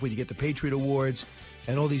awesome app where you get the Patriot Awards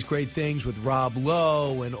and all these great things with Rob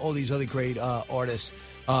Lowe and all these other great artists.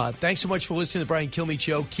 Thanks so much for listening to the Brian Kilmeade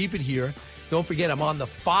Show. Keep it here. Don't forget, I'm on the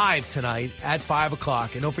 5 tonight at 5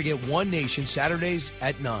 o'clock. And don't forget, One Nation, Saturdays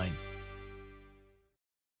at 9.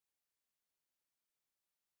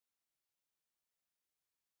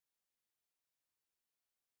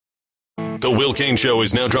 The Will Cain Show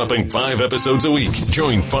is now dropping 5 episodes a week.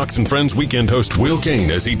 Join Fox and Friends weekend host Will Cain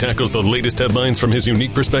as he tackles the latest headlines from his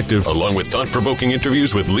unique perspective, along with thought-provoking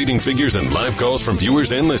interviews with leading figures and live calls from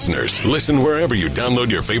viewers and listeners. Listen wherever you download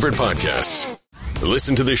your favorite podcasts.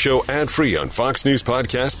 Listen to the show ad-free on Fox News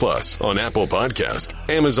Podcast Plus, on Apple Podcast,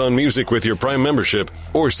 Amazon Music with your Prime membership,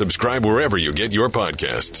 or subscribe wherever you get your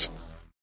podcasts.